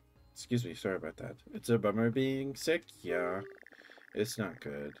 Excuse me, sorry about that. It's a bummer being sick? Yeah. It's not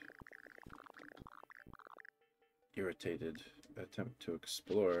good. Irritated. Attempt to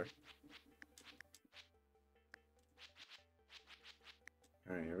explore.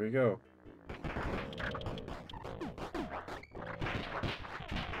 Alright, here we go.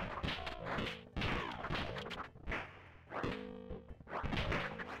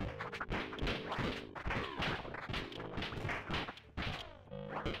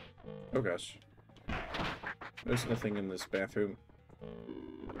 Oh gosh. There's nothing in this bathroom.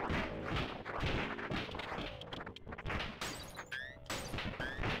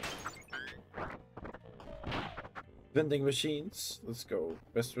 Vending machines. Let's go.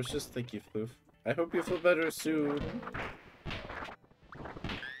 Best wishes. Thank you, Floof. I hope you feel better soon.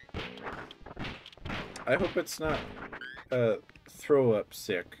 I hope it's not throw up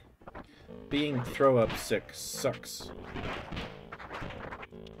sick. Being throw up sick sucks.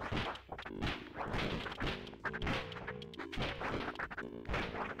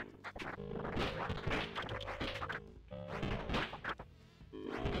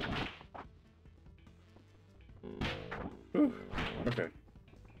 Whew. Okay.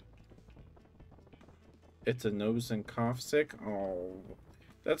 It's a nose and cough sick? Oh,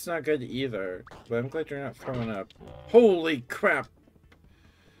 that's not good either. But I'm glad you're not throwing up. Holy crap!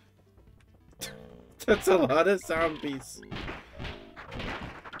 That's a lot of zombies.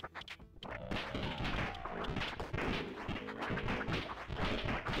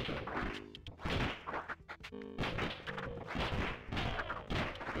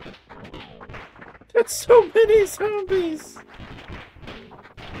 That's so many zombies!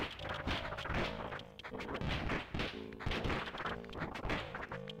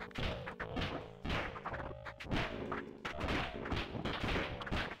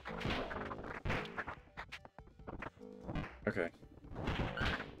 Okay.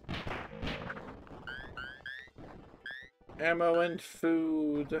 Ammo and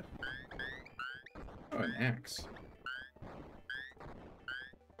food. Oh, an axe.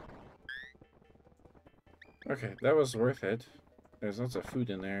 Okay, that was worth it. There's lots of food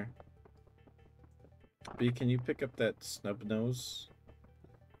in there. B, can you pick up that snub nose?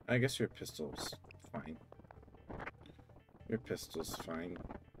 I guess your pistol's fine. Your pistol's fine.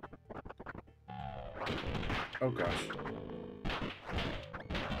 Oh gosh.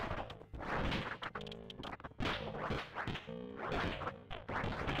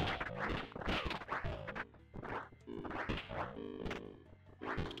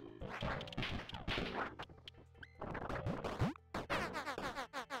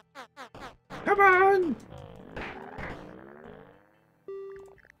 Come on!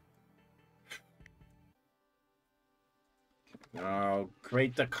 Oh,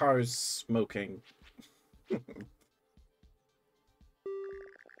 great, the car's smoking.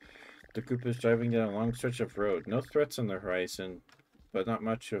 The group is driving down a long stretch of road. No threats on the horizon, but not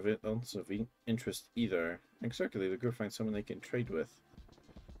much of it else of interest either. Exactly, the group finds someone they can trade with.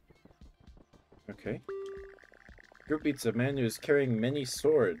 Okay. Group meets a man who is carrying many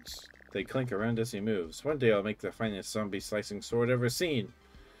swords. They clink around as he moves. One day I'll make the finest zombie slicing sword ever seen.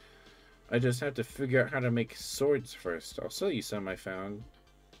 I just have to figure out how to make swords first. I'll sell you some I found.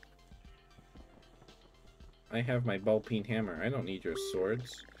 I have my ball-peen hammer. I don't need your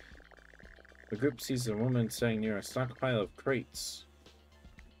swords. The group sees a woman standing near a stockpile of crates.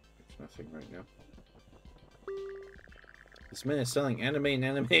 There's nothing right now. This man is selling anime and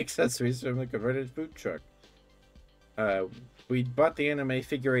anime accessories from the converted food truck. We bought the anime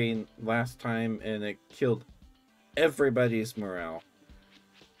figurine last time and it killed everybody's morale.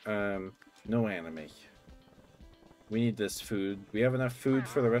 No anime. We need this food. We have enough food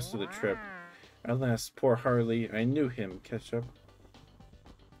for the rest of the trip. Alas, poor Harley. I knew him. Ketchup.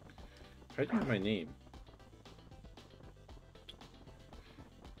 How do you know my name?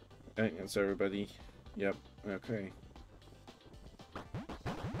 Alright, that's everybody. Yep, okay.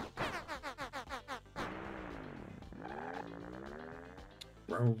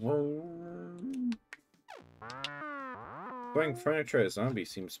 Throwing furniture at a zombie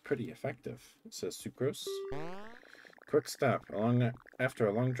seems pretty effective, says Sucrose. Quick stop. After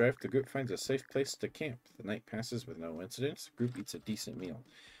a long drive, the group finds a safe place to camp. The night passes with no incidents. The group eats a decent meal.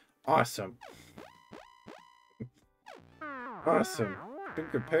 Awesome. Awesome. Being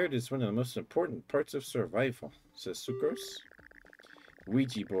prepared is one of the most important parts of survival, says Sucrose.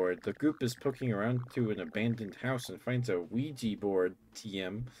 Ouija board. The group is poking around to an abandoned house and finds a Ouija board,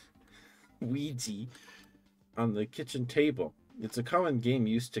 TM, Ouija, on the kitchen table. It's a common game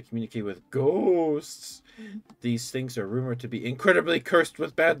used to communicate with ghosts. These things are rumored to be incredibly cursed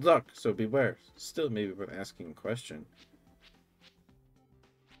with bad luck, so beware. Still, maybe worth asking a question.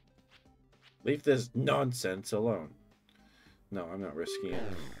 Leave this nonsense alone. No, I'm not risking it.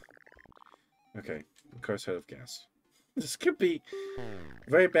 Okay, the car's out of gas. This could be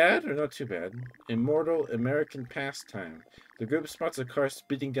very bad or not too bad. Immortal American pastime. The group spots a car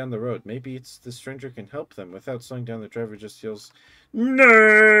speeding down the road. Maybe it's the stranger can help them. Without slowing down, the driver just yells,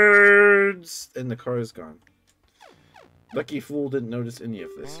 "Nerds!" and the car is gone. Lucky fool didn't notice any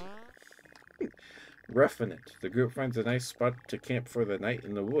of this. Roughing it. The group finds a nice spot to camp for the night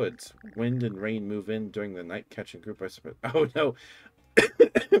in the woods. Wind and rain move in during the night, catching group by surprise. Oh no!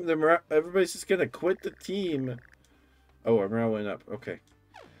 Everybody's just gonna quit the team. Oh, our morale went up. Okay.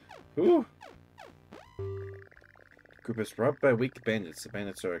 Ooh. Group is robbed by weak bandits. The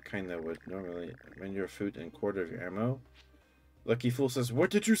bandits are a kind that would normally rend your food and quarter of your ammo. Lucky fool says,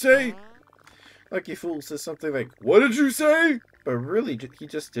 "What did you say?" Lucky fool says something like, "What did you say?" But really, he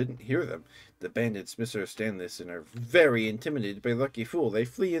just didn't hear them. The bandits misunderstand this and are very intimidated by Lucky Fool. They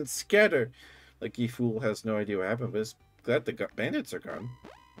flee and scatter. Lucky Fool has no idea what happened, but is glad the bandits are gone.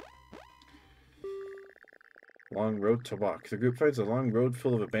 Long road to walk. The group finds a long road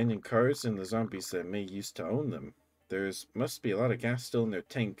full of abandoned cars and the zombies that may used to own them. There must be a lot of gas still in their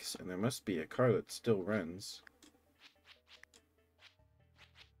tanks, and there must be a car that still runs.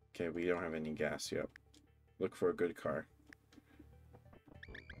 Okay, we don't have any gas yet. Look for a good car.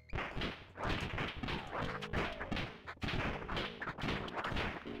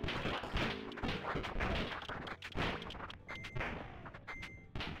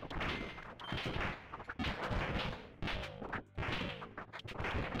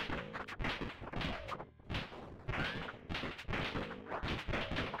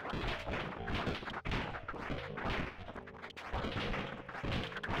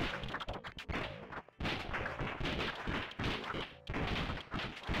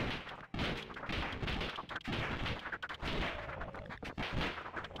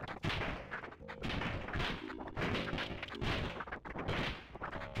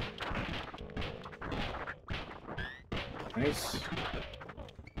 Nice.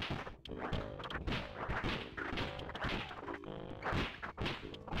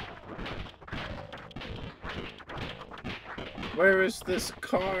 Where is this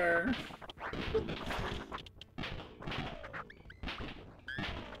car?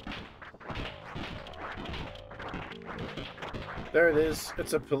 There it is.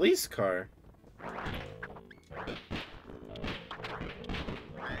 It's a police car.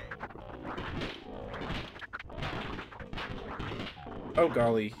 Oh,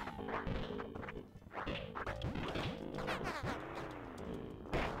 golly.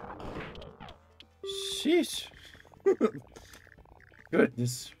 Sheesh.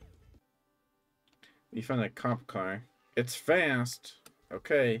 Goodness. We found a cop car. It's fast.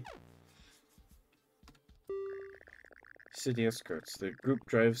 Okay. City outskirts. The group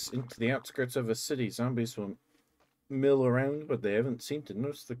drives into the outskirts of a city. Zombies will mill around, but they haven't seemed to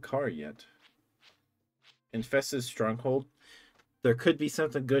notice the car yet. Infested stronghold. There could be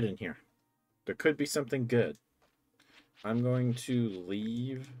something good in here. There could be something good. I'm going to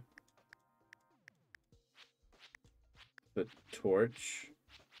leave the torch.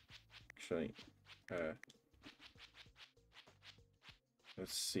 Actually,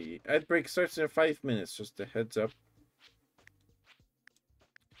 let's see. Ad break starts in 5 minutes. Just a heads up.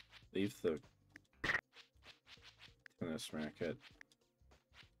 Leave the tennis racket.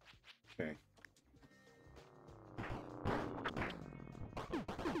 Okay.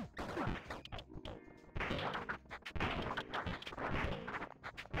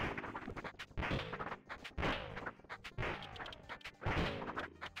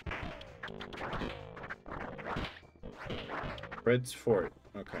 Red's Fort.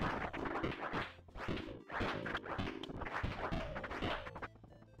 Okay.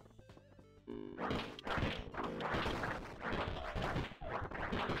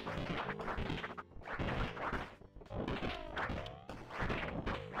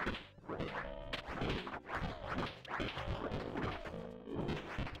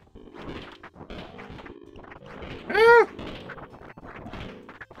 Ah!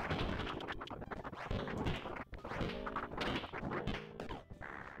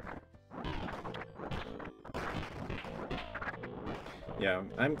 Yeah,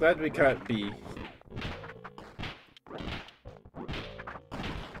 I'm glad we caught B.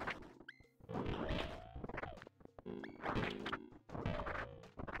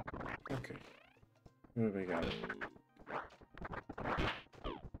 Okay. What do we got?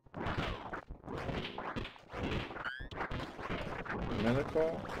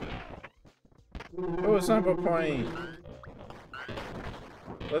 Medical? Oh, a sample point!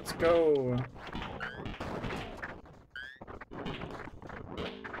 Let's go!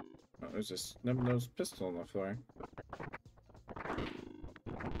 Oh, there's a snub-nosed pistol on the floor.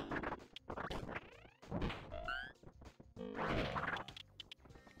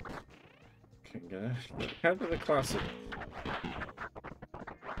 Okay, get out of the closet.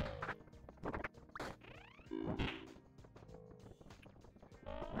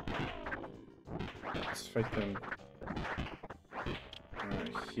 Let's fight them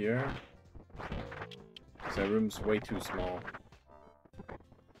here. Because that room's way too small.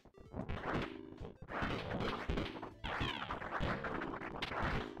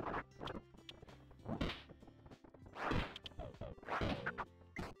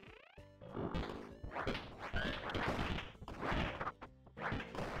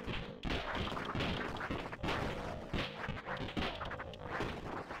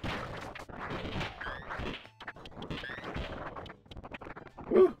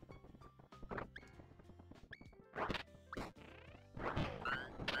 Woo!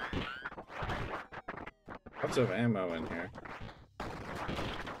 Lots of ammo in here.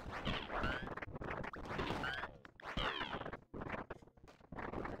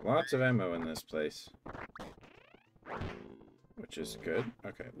 Lots of ammo in this place. Which is good.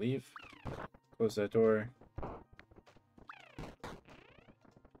 Okay, leave. Close that door.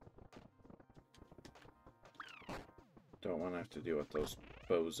 Don't want to have to deal with those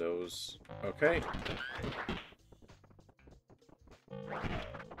bozos. Okay.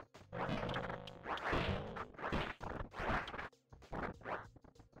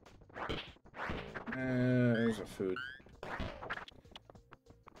 There's a food.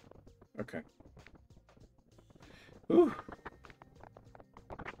 Okay. Ooh.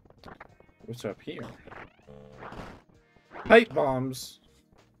 What's up here? Pipe bombs.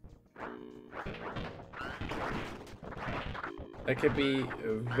 That could be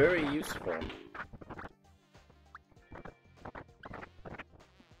very useful.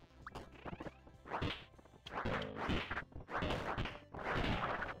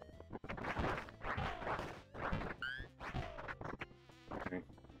 Okay.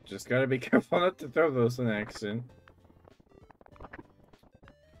 Just gotta be careful not to throw those in accident.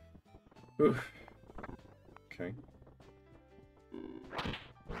 Oof. Okay.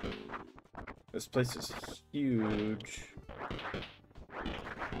 This place is huge.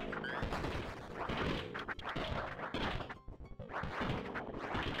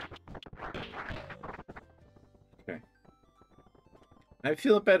 Okay. I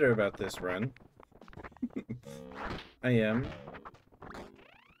feel better about this run. I am.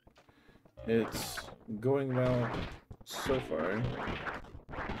 It's going well so far.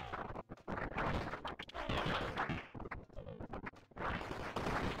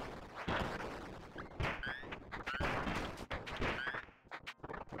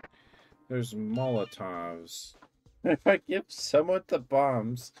 There's Molotovs. If I give someone the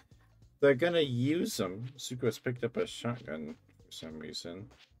bombs, they're gonna use them. Suko's picked up a shotgun for some reason.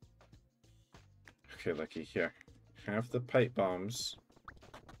 Okay, Lucky, here. Have the pipe bombs.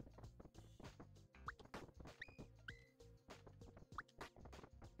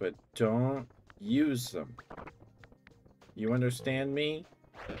 But don't use them. You understand me?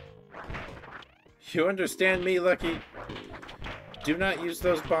 You understand me, Lucky? Do not use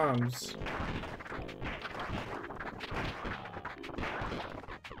those bombs.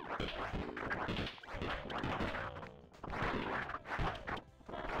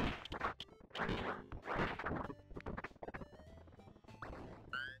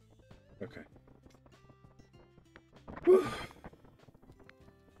 Okay. Whew.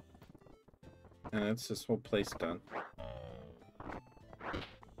 And that's this whole place done.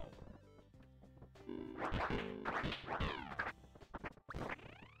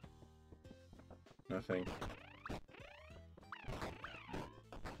 Nothing.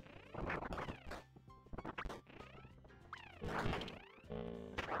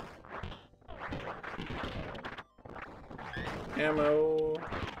 Ammo.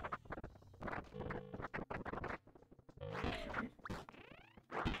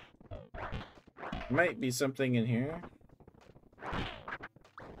 Might be something in here.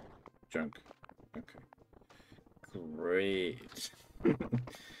 Junk. Okay. Great.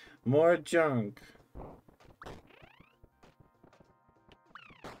 More junk.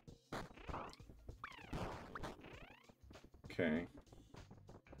 Okay.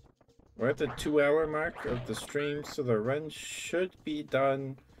 We're at the 2-hour mark of the stream, so the run should be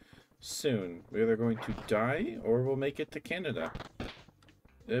done soon. We're either going to die or we'll make it to Canada.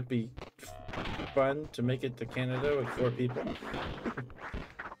 It'd be fun to make it to Canada with 4 people.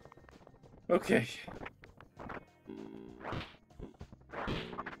 Okay.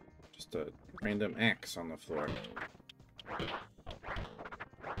 Just a random axe on the floor.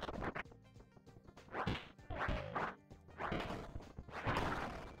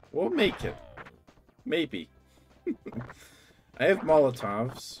 We'll make it. Maybe. I have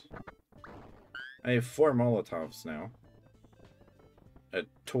Molotovs. I have 4 Molotovs now. A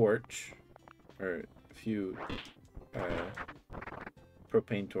torch. Or a few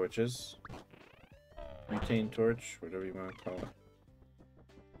propane torches. Butane torch, whatever you want to call it.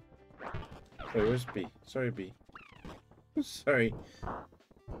 Wait, where's B? Sorry, B. Sorry.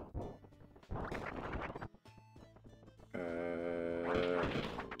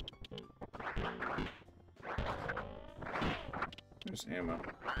 There's ammo.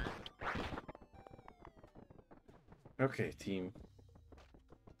 Okay, team.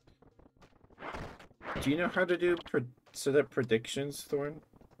 Do you know how to do set up predictions, Thorn?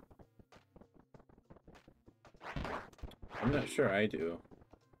 I'm not sure I do.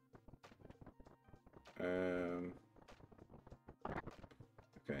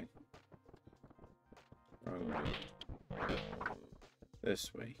 Okay. Wrong way.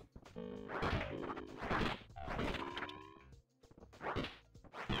 This way.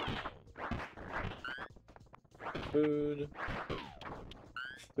 Food.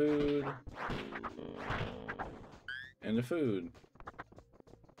 Food. And the food.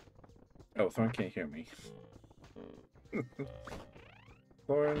 Oh, Thorn can't hear me.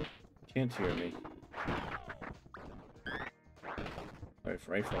 Thorn can't hear me. I have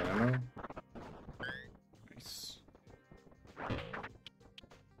rifle ammo. Nice.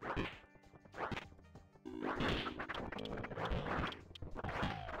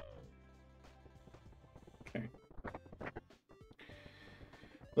 Okay.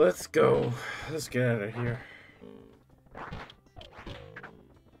 Let's go. Let's get out of here.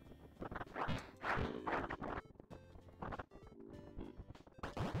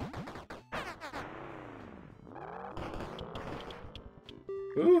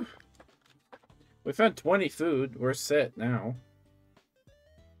 Ooh. We found 20 food. We're set now.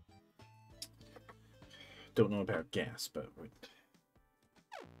 Don't know about gas, but we're...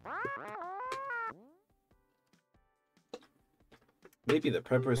 Maybe the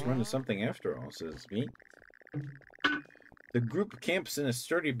preppers run to something after all, says me. The group camps in a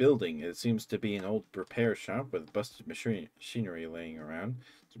sturdy building. It seems to be an old repair shop with busted machinery laying around.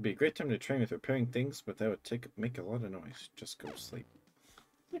 It would be a great time to train with repairing things, but that would make a lot of noise. Just go to sleep.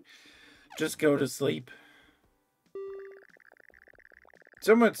 Just go to sleep.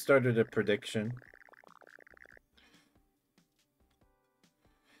 Someone started a prediction.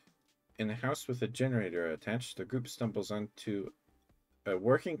 In a house with a generator attached, the group stumbles onto a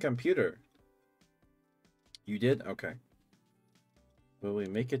working computer. You did? Okay. Will we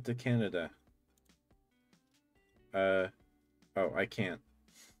make it to Canada? Oh, I can't.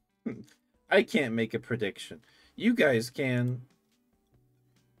 I can't make a prediction. You guys can.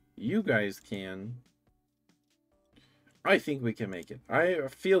 You guys can. I think we can make it. I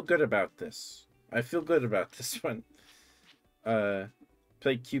feel good about this. I feel good about this one.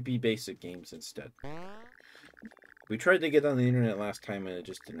 Play QB basic games instead. We tried to get on the internet last time and it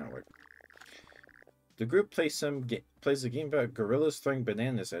just did not work. The group plays a game about gorillas throwing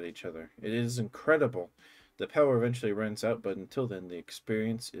bananas at each other. It is incredible. The power eventually runs out, but until then, the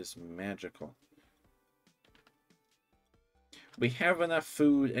experience is magical. We have enough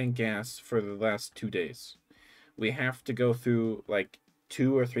food and gas for the last 2 days. We have to go through like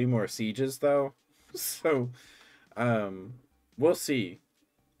 2 or 3 more sieges, though. So, we'll see.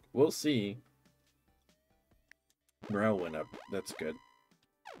 We'll see. Morale went up. That's good.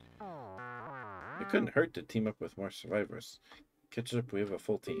 It couldn't hurt to team up with more survivors. Catch up, we have a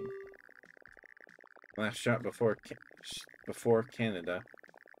full team. Last shot before Canada.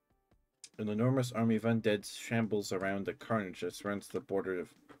 An enormous army of undead shambles around the carnage that surrounds the border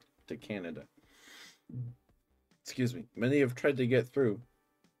to Canada. Excuse me. Many have tried to get through.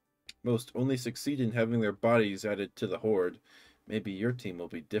 Most only succeed in having their bodies added to the horde. Maybe your team will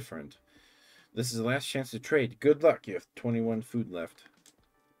be different. This is the last chance to trade. Good luck. You have 21 food left.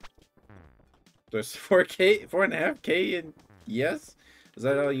 There's 4.5k, and yes? Is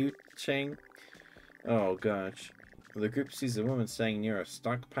that all you, Chang? Oh, gosh. The group sees a woman standing near a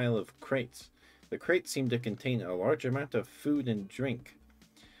stockpile of crates. The crates seem to contain a large amount of food and drink.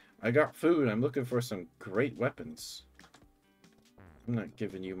 I got food. I'm looking for some great weapons. I'm not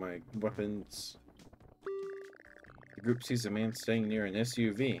giving you my weapons. The group sees a man standing near an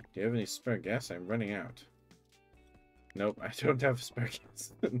SUV. Do you have any spare gas? I'm running out. Nope, I don't have spare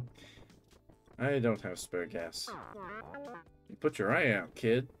gas. I don't have spare gas. You put your eye out,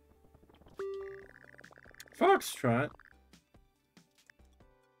 kid. Foxtrot.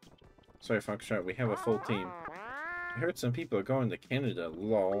 Sorry, Foxtrot, we have a full team. I heard some people are going to Canada,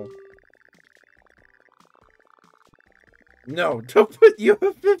 lol. No, don't put you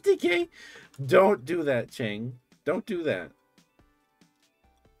have 50k. Don't do that, Chang. Don't do that.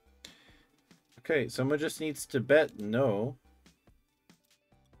 Okay, someone just needs to bet no.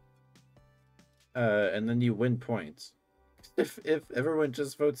 And then you win points. If everyone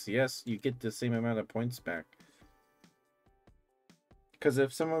just votes yes, you get the same amount of points back. Because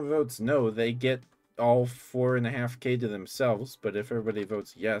if someone votes no, they get all 4.5k to themselves. But if everybody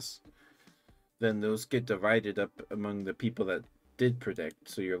votes yes, then those get divided up among the people that did predict.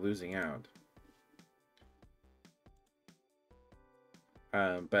 So you're losing out.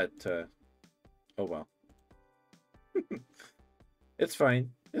 Oh well. It's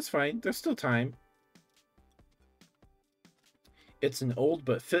fine. It's fine. There's still time. It's an old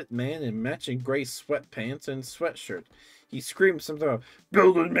but fit man in matching gray sweatpants and sweatshirt. He screams something about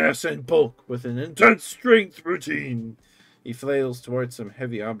building mass and bulk with an intense strength routine. He flails towards some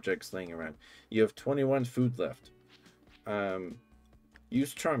heavy objects laying around. You have 21 food left.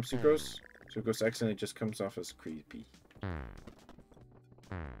 Use charm, Sucrose. Sucrose accidentally just comes off as creepy.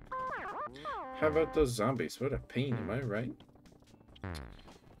 How about those zombies? What a pain, am I right?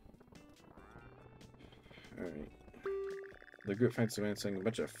 Alright. The group finds a man selling a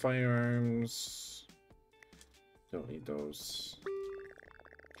bunch of firearms. Don't need those.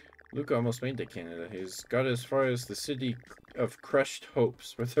 Luca almost made it to Canada. He's got as far as the city of crushed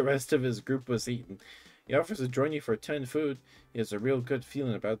hopes, where the rest of his group was eaten. He offers to join you for 10 food. He has a real good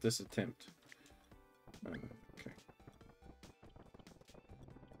feeling about this attempt. Okay.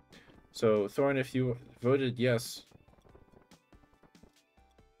 So, Thorn, if you voted yes,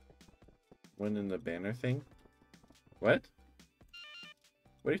 win in the banner thing? What?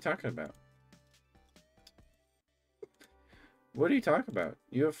 What are you talking about? What are you talking about?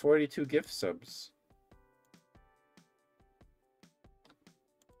 You have 42 gift subs.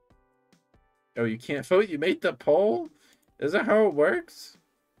 Oh, you can't vote? You made the poll? Is that how it works?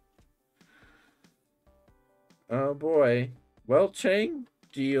 Oh boy. Well, Chang,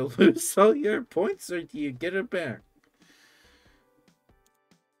 do you lose all your points or do you get it back?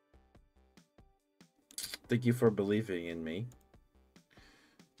 Thank you for believing in me.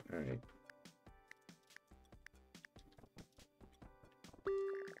 Alright.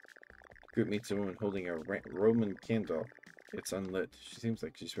 Group meets a woman holding a Roman candle. It's unlit. She seems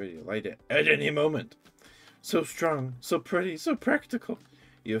like she's ready to light it at any moment. So strong, so pretty, so practical.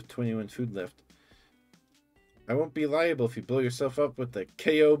 You have 21 food left. I won't be liable if you blow yourself up with the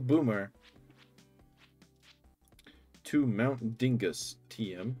KO Boomer. 2 Mount Dingus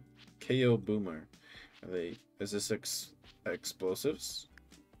TM. KO Boomer. Is this explosives?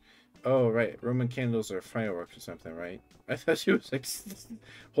 Oh, right. Roman candles are fireworks or something, right? I thought she was like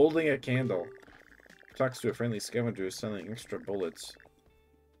holding a candle. Talks to a friendly scavenger who's selling extra bullets.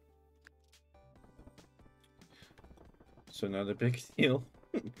 So not a big deal.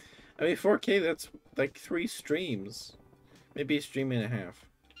 I mean, 4K, that's like 3 streams. Maybe a stream and a half.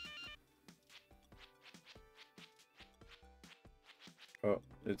 Oh,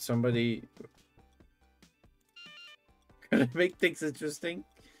 did somebody... Gonna make things interesting?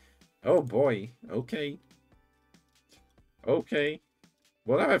 Oh boy, okay. Okay.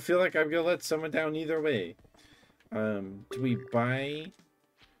 Well, now I feel like I'm gonna let someone down either way. Do we buy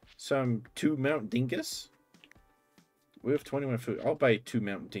some 2 Mount Dingus? We have 21 food. I'll buy 2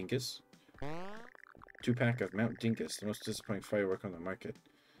 Mount Dingus. 2-pack of Mount Dingus, the most disappointing firework on the market.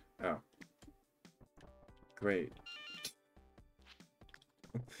 Oh. Great.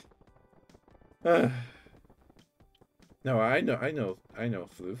 No, I know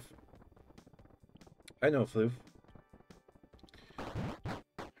Floof. I know Floof.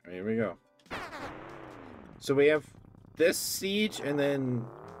 Here we go. So we have this siege, and then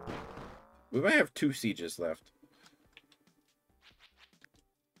we might have 2 sieges left.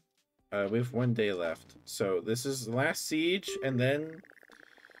 We have 1 day left. So this is the last siege, and then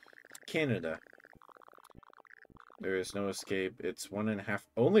Canada. There is no escape. It's 1.5,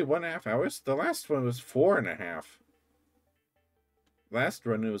 only 1.5 hours? The last one was 4.5. Last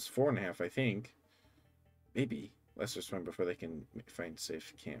run it was 4.5, I think. Maybe. Let's just run before they can find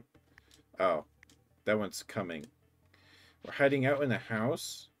safe camp. Oh, that one's coming. We're hiding out in a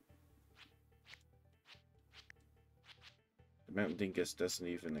house. The Mountain Dingus doesn't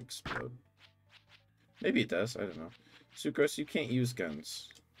even explode. Maybe it does. I don't know. Sucrose, you can't use guns.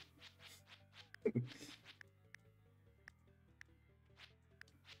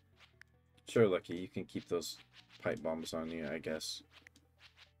 Sure, Lucky, you can keep those pipe bombs on you, I guess.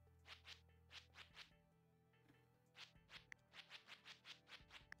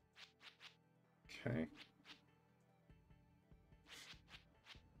 Okay.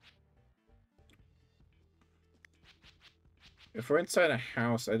 If we're inside a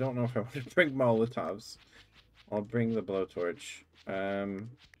house, I don't know if I want to bring Molotovs. I'll bring the blowtorch.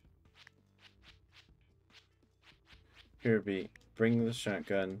 Here, B. Bring the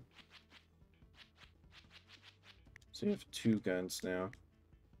shotgun. So you have 2 guns now.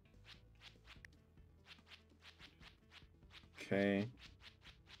 Okay.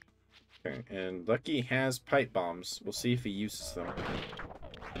 Okay, and Lucky has pipe bombs. We'll see if he uses them.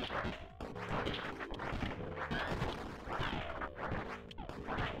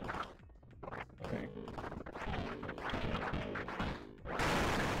 Okay.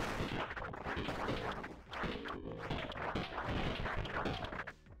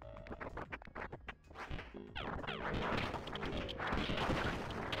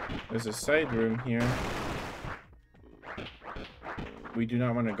 There's a side room here. We do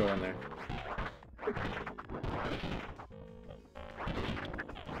not want to go in there.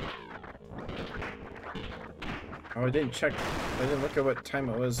 Oh, I didn't check. I didn't look at what time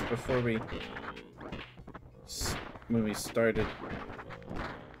it was before when we started.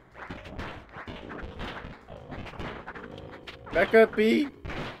 Back up, B.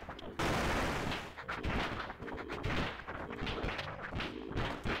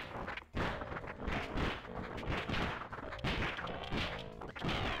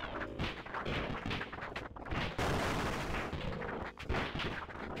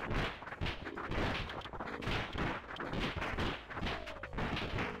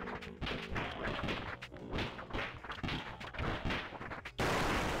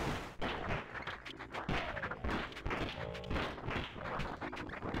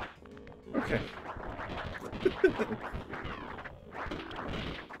 Okay.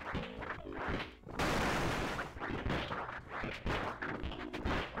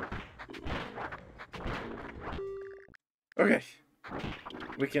 Okay.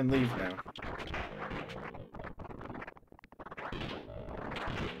 We can leave now.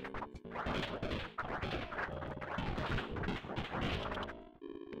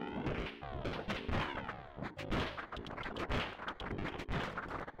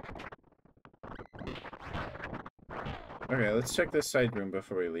 Okay, let's check this side room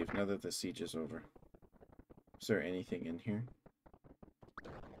before we leave, now that the siege is over. Is there anything in here?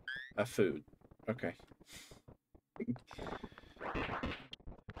 A food. Okay.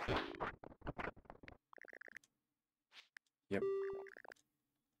 Yep.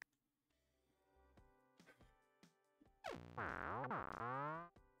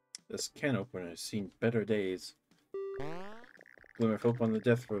 This can opener has seen better days. Glimmer of hope on the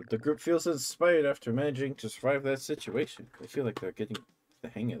death road. The group feels inspired after managing to survive that situation. I feel like they're getting the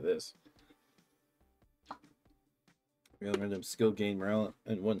hang of this. Real random skill gain, morale,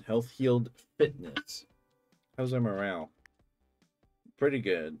 and 1 health healed fitness. How's our morale? Pretty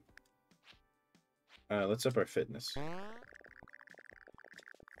good. Let's up our fitness.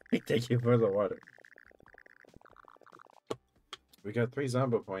 Thank you for the water. We got 3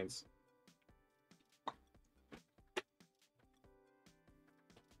 Zombo points.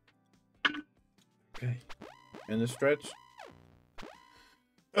 Okay. In the stretch.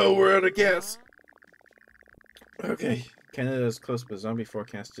 Oh, we're out of gas. Okay. Canada is close, but zombie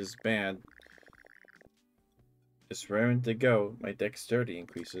forecast is bad. It's raring to go. My dexterity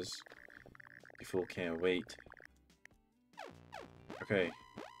increases. You fool can't wait. Okay.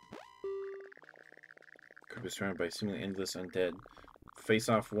 Could be surrounded by seemingly endless undead. Face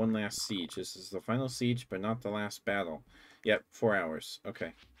off 1 last siege. This is the final siege, but not the last battle. Yep, 4 hours.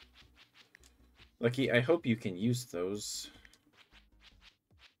 Okay. Lucky, I hope you can use those.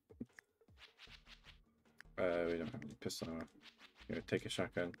 We don't have any pistol ammo. Here, take a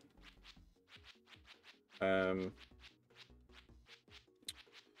shotgun.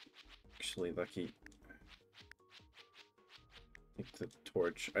 Actually, Lucky. Take the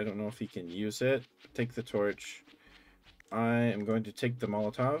torch. I don't know if he can use it. Take the torch. I am going to take the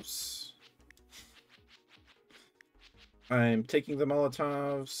Molotovs. I'm taking the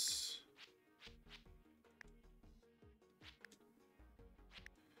Molotovs.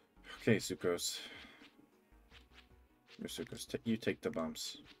 Okay, Sucrose. Here, Sucrose, you take the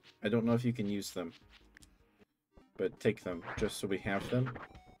bombs. I don't know if you can use them. But take them, just so we have them.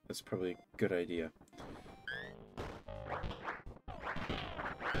 That's probably a good idea.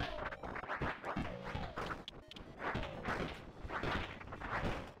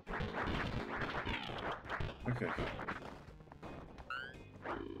 Okay.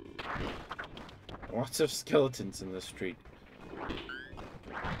 Lots of skeletons in the street.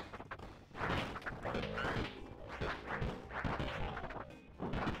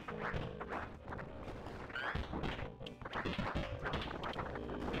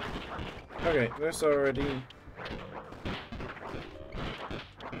 Okay, there's already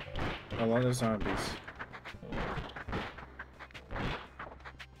a lot of zombies.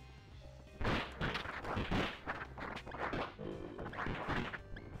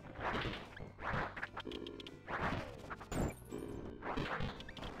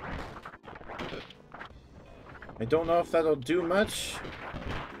 I don't know if that'll do much.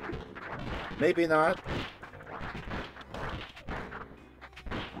 Maybe not.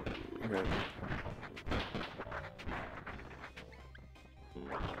 Okay.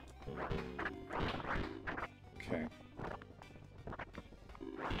 Okay.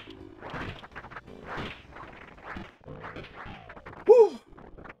 Woo!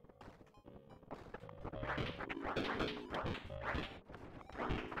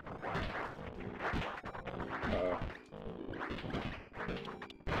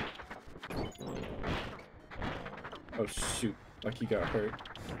 Oh shoot, like he got hurt.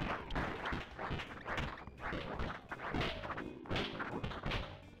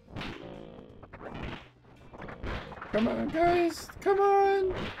 Come on, guys! Come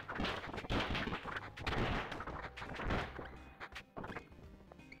on!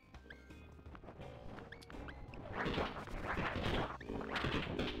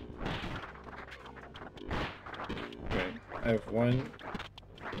 Okay, I have 1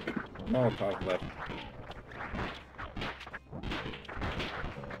 Molotov left.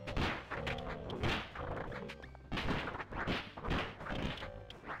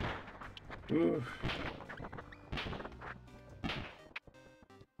 Ooh.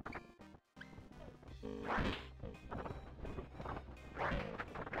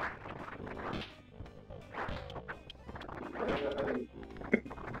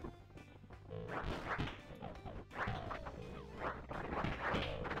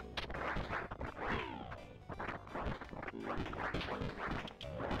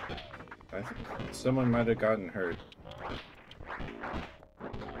 I think someone might have gotten hurt.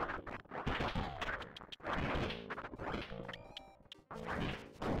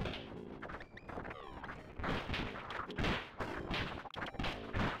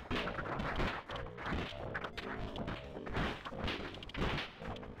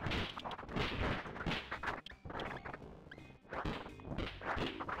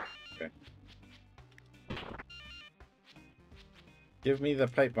 Give me the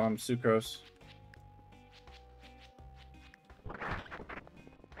pipe bomb, Sucrose.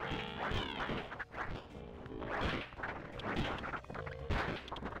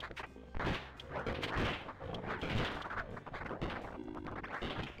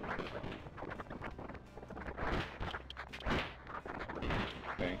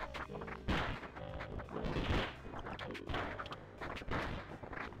 Okay.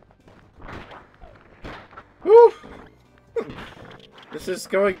 Woo! This is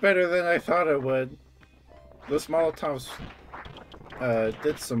going better than I thought it would. Those Molotovs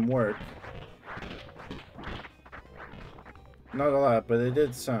did some work. Not a lot, but they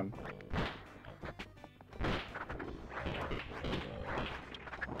did some.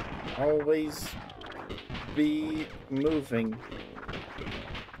 Always be moving.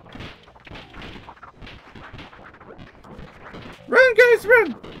 Run, guys,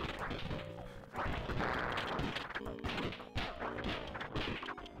 run!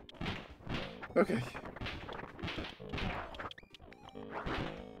 Okay.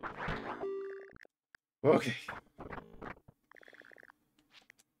 Okay.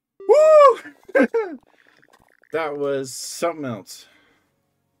 Woo! That was something else.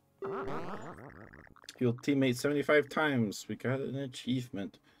 Healed teammate 75 times. We got an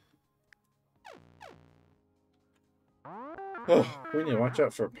achievement. Oh, we need to watch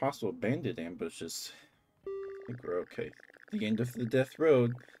out for possible bandit ambushes. I think we're okay. The end of the death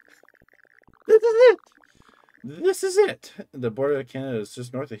road. This is it! This is it! The border of Canada is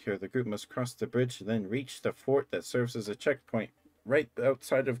just north of here. The group must cross the bridge, then reach the fort that serves as a checkpoint right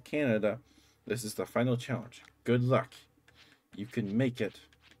outside of Canada. This is the final challenge. Good luck. You can make it.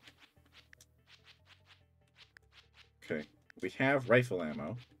 Okay. We have rifle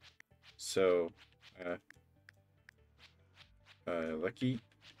ammo. So, Lucky.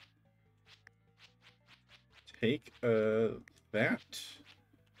 Take, that.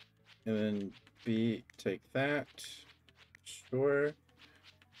 And then B, take that. Sure.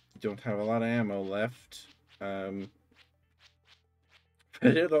 Don't have a lot of ammo left. But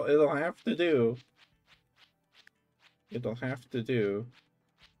it'll have to do. It'll have to do.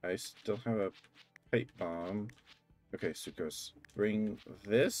 I still have a pipe bomb. Okay, Sucrose, bring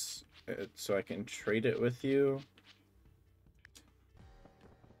this so I can trade it with you.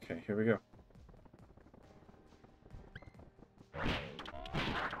 Okay, here we go.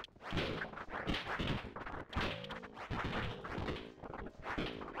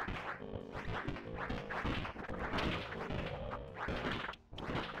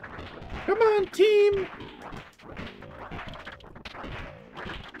 Come on, team!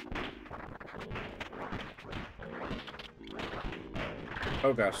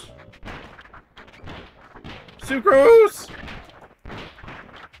 Oh gosh. Sucrose!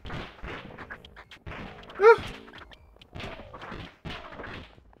 Ah.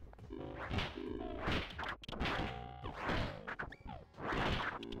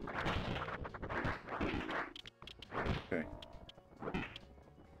 Okay.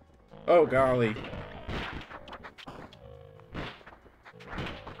 Oh golly.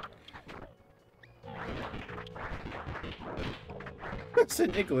 That's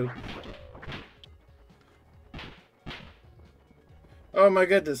an igloo. Oh my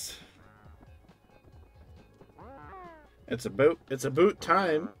goodness. It's a boot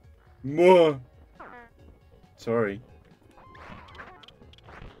time. More. Sorry.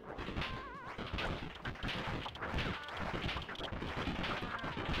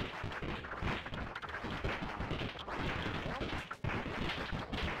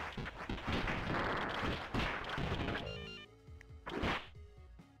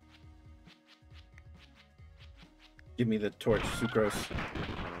 Give me the torch, Sucrose.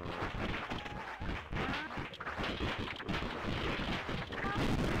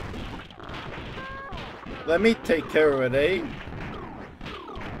 Let me take care of it, eh?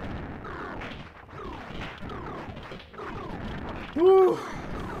 Woo!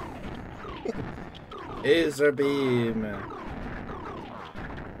 Laser beam.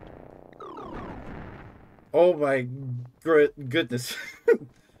 Oh my goodness.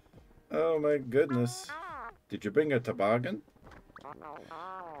 Oh my goodness. Did you bring a toboggan?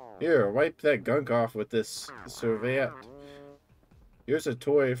 Here, wipe that gunk off with this serviette. Here's a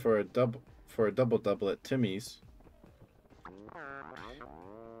toy for a double double at Timmy's.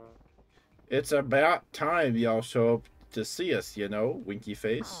 It's about time y'all show up to see us, you know, winky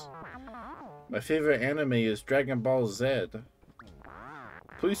face. My favorite anime is Dragon Ball Z.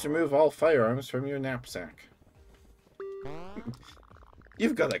 Please remove all firearms from your knapsack.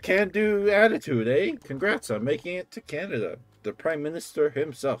 You've got a can-do attitude, eh? Congrats on making it to Canada. The Prime Minister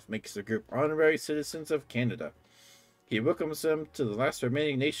himself makes the group honorary citizens of Canada. He welcomes them to the last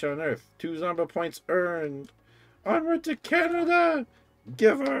remaining nation on Earth. 2 Zomba points earned. Onward to Canada!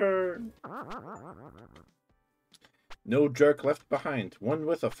 Giver! No jerk left behind. One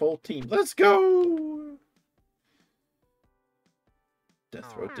with a full team. Let's go!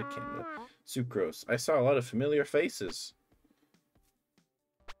 Death Road to Canada. Sucrose. I saw a lot of familiar faces.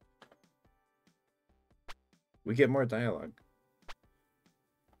 We get more dialogue.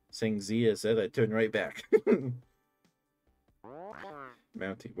 Saying Zia said I turn right back.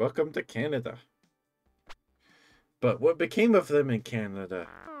 Mountie. Welcome to Canada. But what became of them in Canada?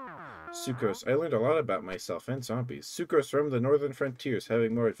 Sucrose. I learned a lot about myself and zombies. Sucrose roamed the northern frontiers,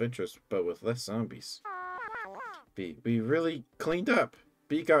 having more adventures, but with less zombies. B. We really cleaned up.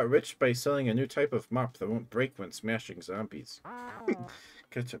 B got rich by selling a new type of mop that won't break when smashing zombies.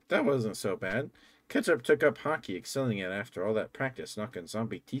 Ketchup. That wasn't so bad. Ketchup took up hockey, excelling at after all that practice, knocking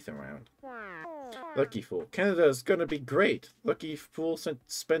zombie teeth around. Lucky Fool. Canada is gonna be great. Lucky Fool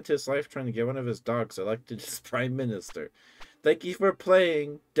spent his life trying to get one of his dogs elected as Prime Minister. Thank you for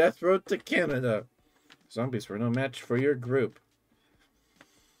playing Death Road to Canada. Zombies were no match for your group.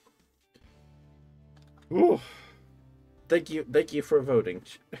 Ooh. Thank you for voting.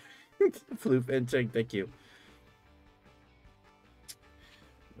 Floof and Cheng, thank you.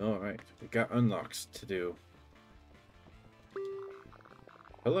 Alright, we got unlocks to do.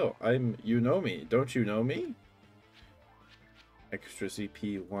 Hello, I'm You Know Me. Don't you know me? Extra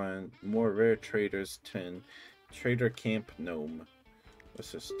ZP 1, more rare traders 10, trader camp gnome.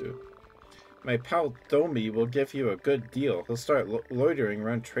 What's this do? My pal Domi will give you a good deal. He'll start loitering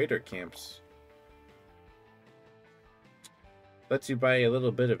around trader camps. Lets you buy a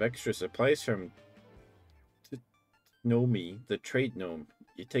little bit of extra supplies from Nomi, the trade gnome.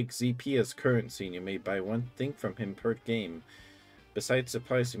 You take ZP as currency and you may buy one thing from him per game. Besides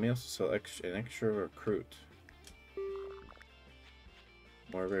supplies, you may also sell an extra recruit.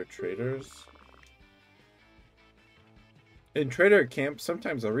 More rare traders. In trader camp,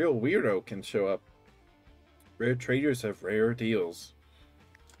 sometimes a real weirdo can show up. Rare traders have rare deals.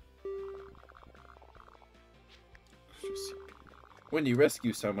 When you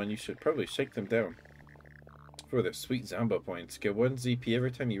rescue someone, you should probably shake them down for their sweet Zomba points. Get 1 ZP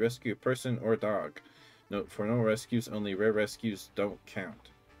every time you rescue a person or dog. Note, for no rescues, only rare rescues don't count.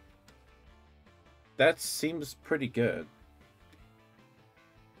 That seems pretty good.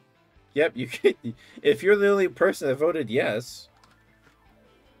 Yep, you can. If you're the only person that voted yes,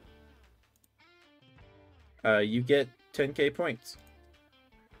 you get 10k points.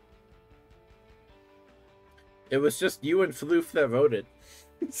 It was just you and Floof that voted.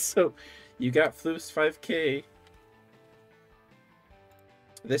 So, you got Floof's 5k.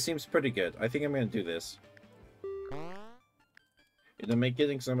 This seems pretty good. I think I'm going to do this. It'll make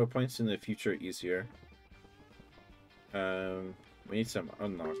getting some points in the future easier. We need some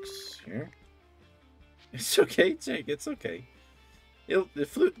unlocks here. It's okay, Jake. It's okay. The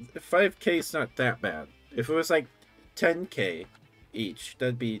 5k is not that bad. If it was like 10k each,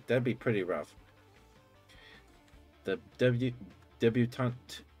 that'd be pretty rough. The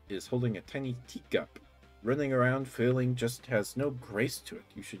debutante is holding a tiny teacup. Running around feeling just has no grace to it.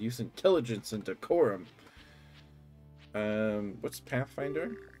 You should use intelligence and decorum. What's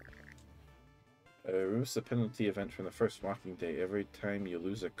Pathfinder? Removes the penalty event from the first walking day every time you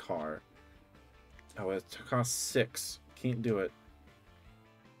lose a car. Oh, it costs 6. Can't do it.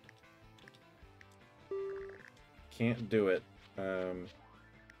 Can't do it.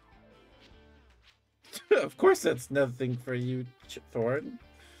 Of course that's nothing for you, Thorn.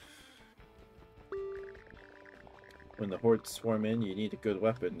 When the hordes swarm in, you need a good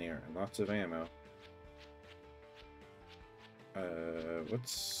weapon there and lots of ammo.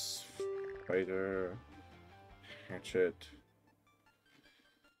 What's fighter? Hatchet.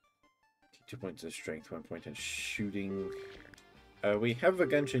 2 points of strength, 1 point in shooting. We have a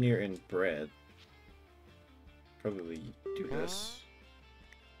Gungeoneer in bread. Probably do this.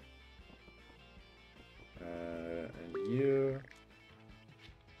 And you.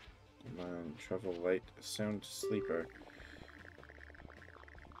 Come on, travel light, sound sleeper.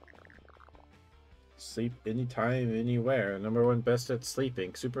 Sleep anytime, anywhere. Number 1 best at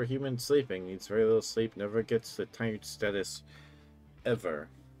sleeping. Superhuman sleeping. Needs very little sleep. Never gets the tired status. Ever.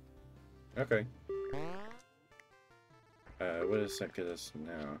 Okay. What does that get us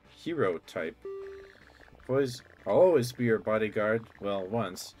now? Hero type. Boys, I'll always be your bodyguard. Well,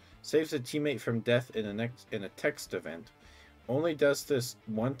 once. Saves a teammate from death in a text event. Only does this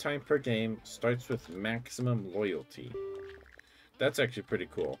 1 time per game. Starts with maximum loyalty. That's actually pretty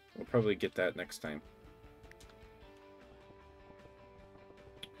cool. We'll probably get that next time.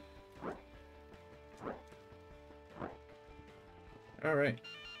 All right.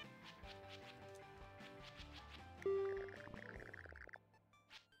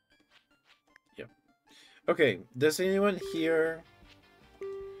 Yep. Okay, does anyone here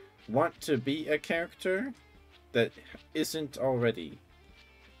want to be a character that isn't already?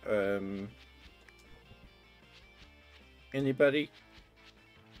 Anybody?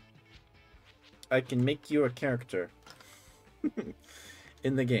 I can make you a character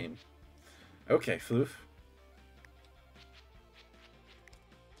in the game. Okay, Floof.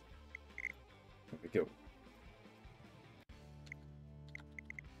 There we go.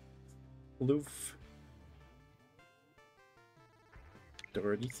 Floof.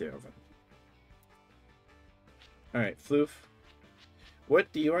 37. Alright, Floof.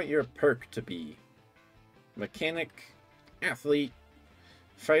 What do you want your perk to be? Mechanic, athlete,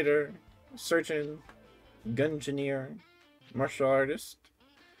 fighter, surgeon, gungineer, martial artist,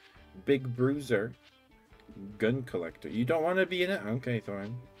 big bruiser, gun collector. You don't want to be in it? Okay,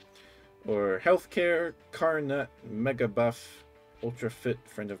 Thorn. Or healthcare, car nut, mega buff, ultra fit,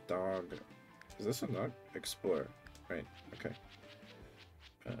 friend of dog. Is this a dog? Explorer. Right, okay.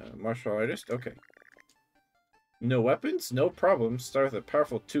 Martial artist? Okay. No weapons? No problem. Start with a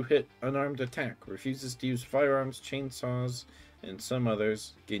powerful 2-hit unarmed attack. Refuses to use firearms, chainsaws, and some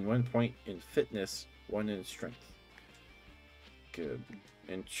others. Gain 1 point in fitness, 1 in strength. Good.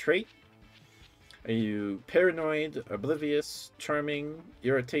 And trait? Are you paranoid, oblivious, charming,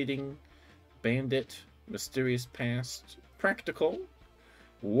 irritating, bandit, mysterious past, practical,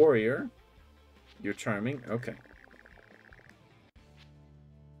 warrior? You're charming? Okay.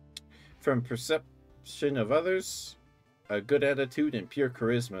 From perception of others, a good attitude and pure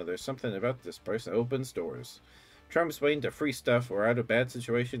charisma. There's something about this person that opens doors. Charms way into free stuff or out of bad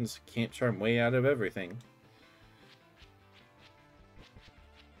situations. Can't charm way out of everything.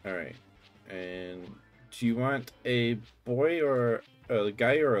 Alright. And do you want a boy or a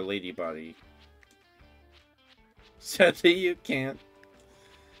guy or a lady body? Sadly, you can't.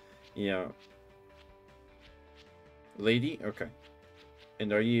 Yeah. Lady? Okay.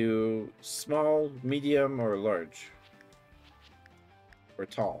 And are you small, medium, or large? Or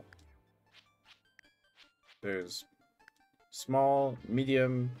tall? There's small,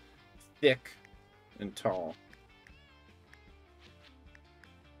 medium, thick, and tall.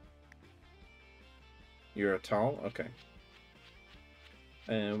 You're a tall? Okay.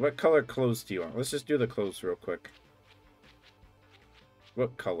 And what color clothes do you want? Let's just do the clothes real quick.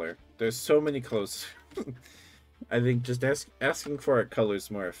 What color? There's so many clothes. I think just asking for a color is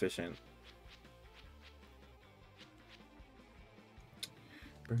more efficient.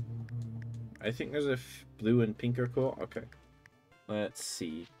 I think there's a blue and pink are cool. Okay. Let's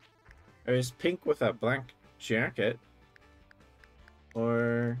see. There's pink with a black jacket.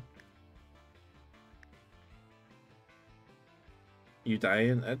 Or... You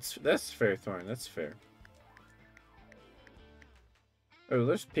dying? That's fair, Thorn. That's fair. Oh,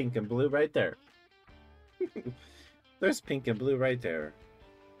 there's pink and blue right there. There's pink and blue right there.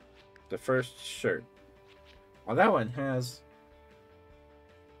 The first shirt. Oh, that one has...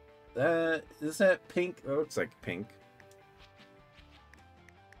 Is that pink? That looks like pink.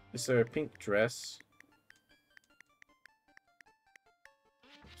 Is there a pink dress?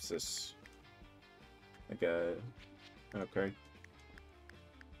 What's this? Like a... Okay.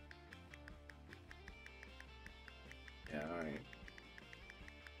 Yeah, alright.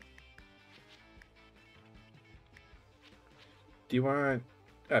 Do you want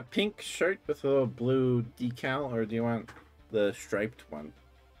a pink shirt with a little blue decal, or do you want the striped one?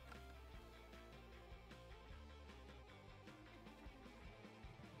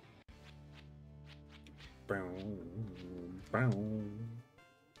 Brown, brown.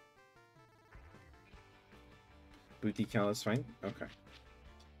 Blue decal is fine? Okay.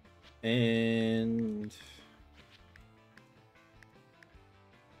 And...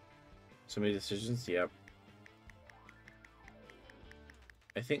 So many decisions? Yep.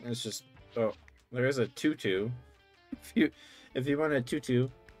 I think it's just... Oh, there is a tutu. If you want a tutu...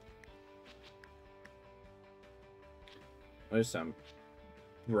 There's some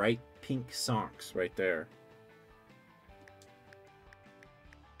bright pink socks right there.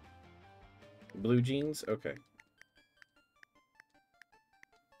 Blue jeans? Okay.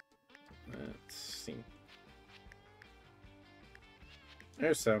 Let's see.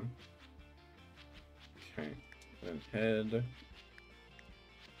 There's some. Okay. And head.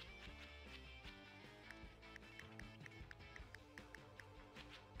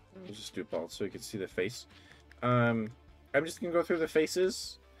 We'll just do bald so you can see the face. I'm just gonna go through the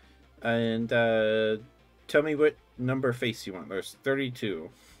faces and tell me what number face you want. There's 32.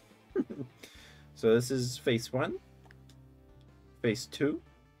 So this is face 1, Phase 2.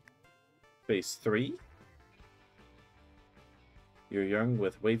 Phase 3. You're young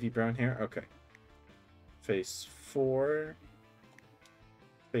with wavy brown hair. Okay. Phase 4.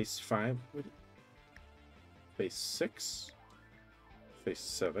 Phase 5. Phase 6. Phase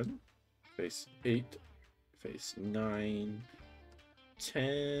 7. Phase 8. Phase 9.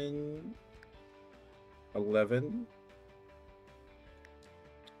 10. 11.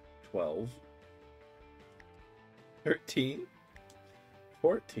 12. 13.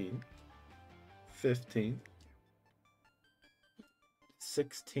 14. 15.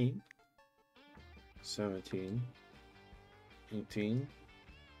 16. 17. 18.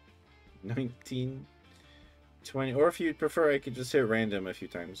 19. 20. Or if you'd prefer, I could just hit random a few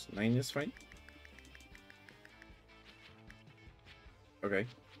times. 9 is fine. Okay.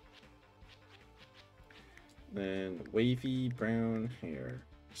 Then wavy brown hair.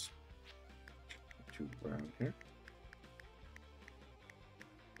 Two brown hair.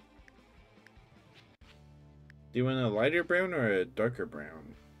 Do you want a lighter brown or a darker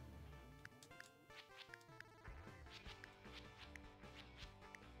brown?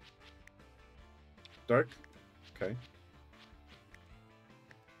 Dark? Okay.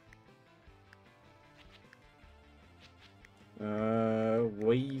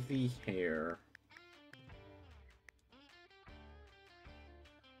 Wavy hair.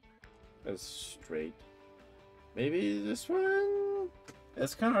 That's straight. Maybe this one?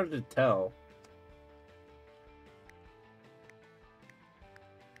 It's kind of hard to tell.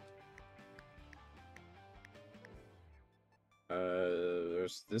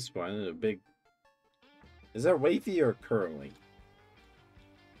 There's this one, a big... Is that wavy or curly?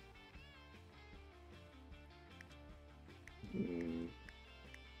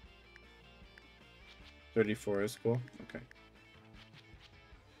 34 is cool. Okay.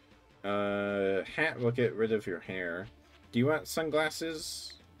 Hat will get rid of your hair. Do you want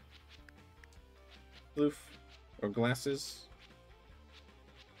sunglasses? Floof? Or glasses?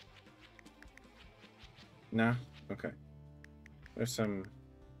 Nah? Okay. There's some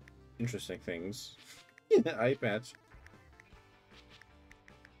interesting things. Eye patch.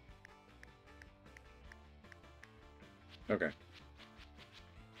 Okay.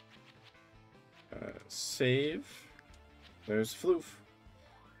 Save. There's Floof.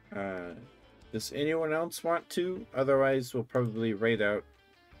 Does anyone else want to? Otherwise, we'll probably raid out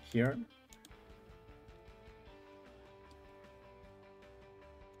here.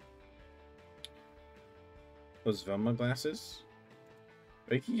 Those Velma glasses?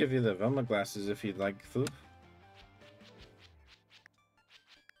 I can give you the Velma glasses if you'd like, Floof.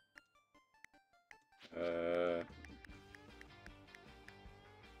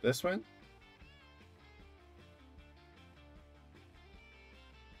 This one?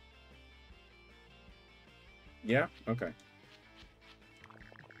 Yeah? Okay.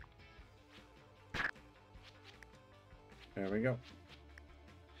 There we go.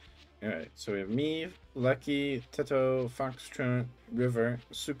 Alright, so we have me, Lucky, Teto, Foxtrot, River,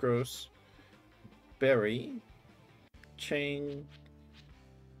 Sucrose, Berry, Chain,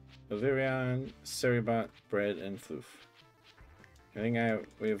 Ovarian, Ceribot, Bread, and Floof. I think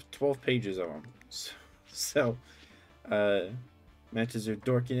we have 12 pages of them. So matches your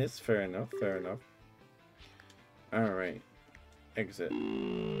dorkiness. Fair enough, fair enough. Alright. Exit.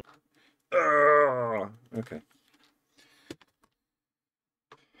 Okay.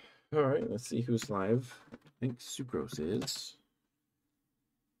 Alright, let's see who's live. I think Sucrose is.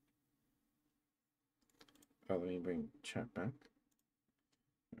 Oh, let me bring chat back.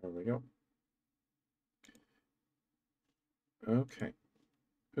 There we go. Okay.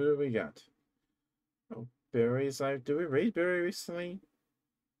 Who do we got? Oh, Barry's live. Did we raid Barry recently?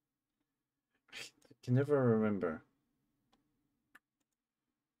 I can never remember.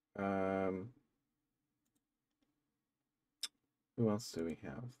 Who else do we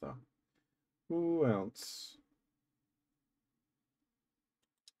have, though? Who else?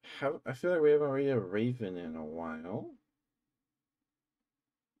 I feel like we haven't raided a Raven in a while.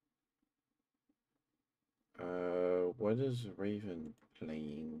 What is Raven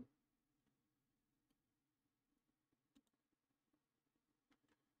playing?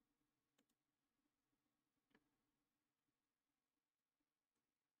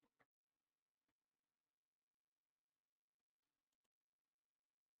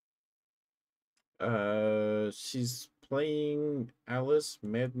 She's playing Alice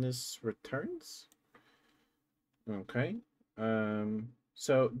Madness Returns. Okay.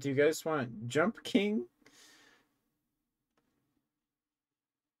 So do you guys want Jump King?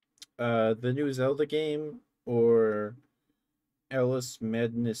 The new Zelda game, or Alice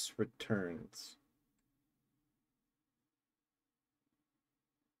Madness Returns?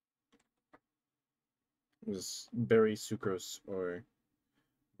 was Berry, Sucrose, or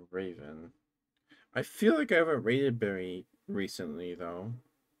Raven. I feel like I haven't rated Berry recently, though.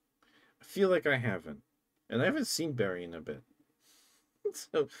 I feel like I haven't. And I haven't seen Berry in a bit.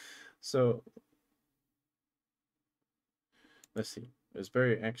 so, so, let's see. Is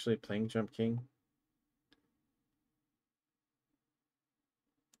Berry actually playing Jump King?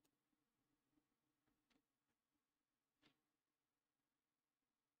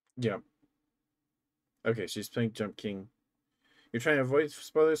 Yeah. Okay, she's playing Jump King. You're trying to avoid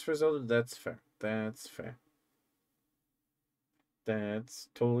spoilers for Zelda? That's fair. That's fair. That's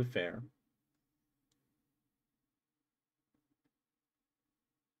totally fair.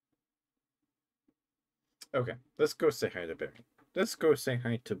 Okay, let's go say hi to Barry. Let's go say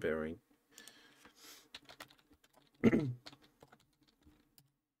hi to Barry.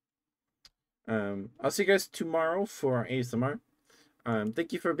 I'll see you guys tomorrow for ASMR.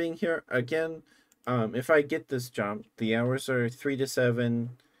 Thank you for being here again. If I get this job, the hours are 3 to 7,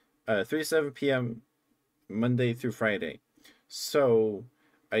 3 to 7 p.m. Monday through Friday. So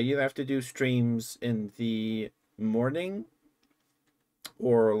I either have to do streams in the morning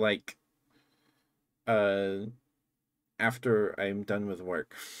or like after I'm done with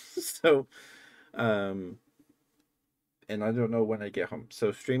work. So and I don't know when I get home.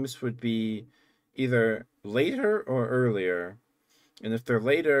 So streams would be either later or earlier. And if they're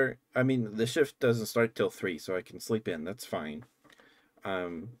later, I mean the shift doesn't start till 3, so I can sleep in. That's fine.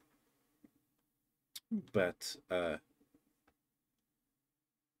 But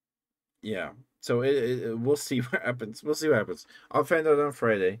yeah. So we'll see what happens. We'll see what happens. I'll find out on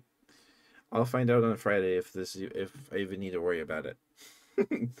Friday. If I even need to worry about it.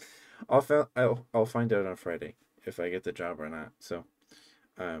 I'll find out on Friday if I get the job or not. So,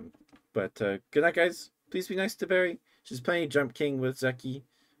 but good night, guys. Please be nice to Barry. She's playing Jump King with Zeki.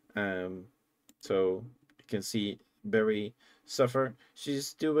 So you can see Barry suffer.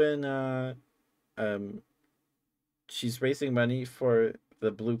 She's doing she's raising money for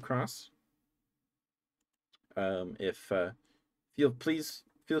the Blue Cross. If please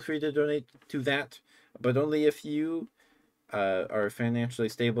feel free to donate to that, but only if you are financially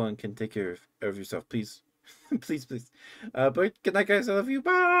stable and can take care of yourself. Please, please, please. But good night, guys. I love you.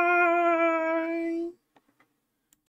 Bye.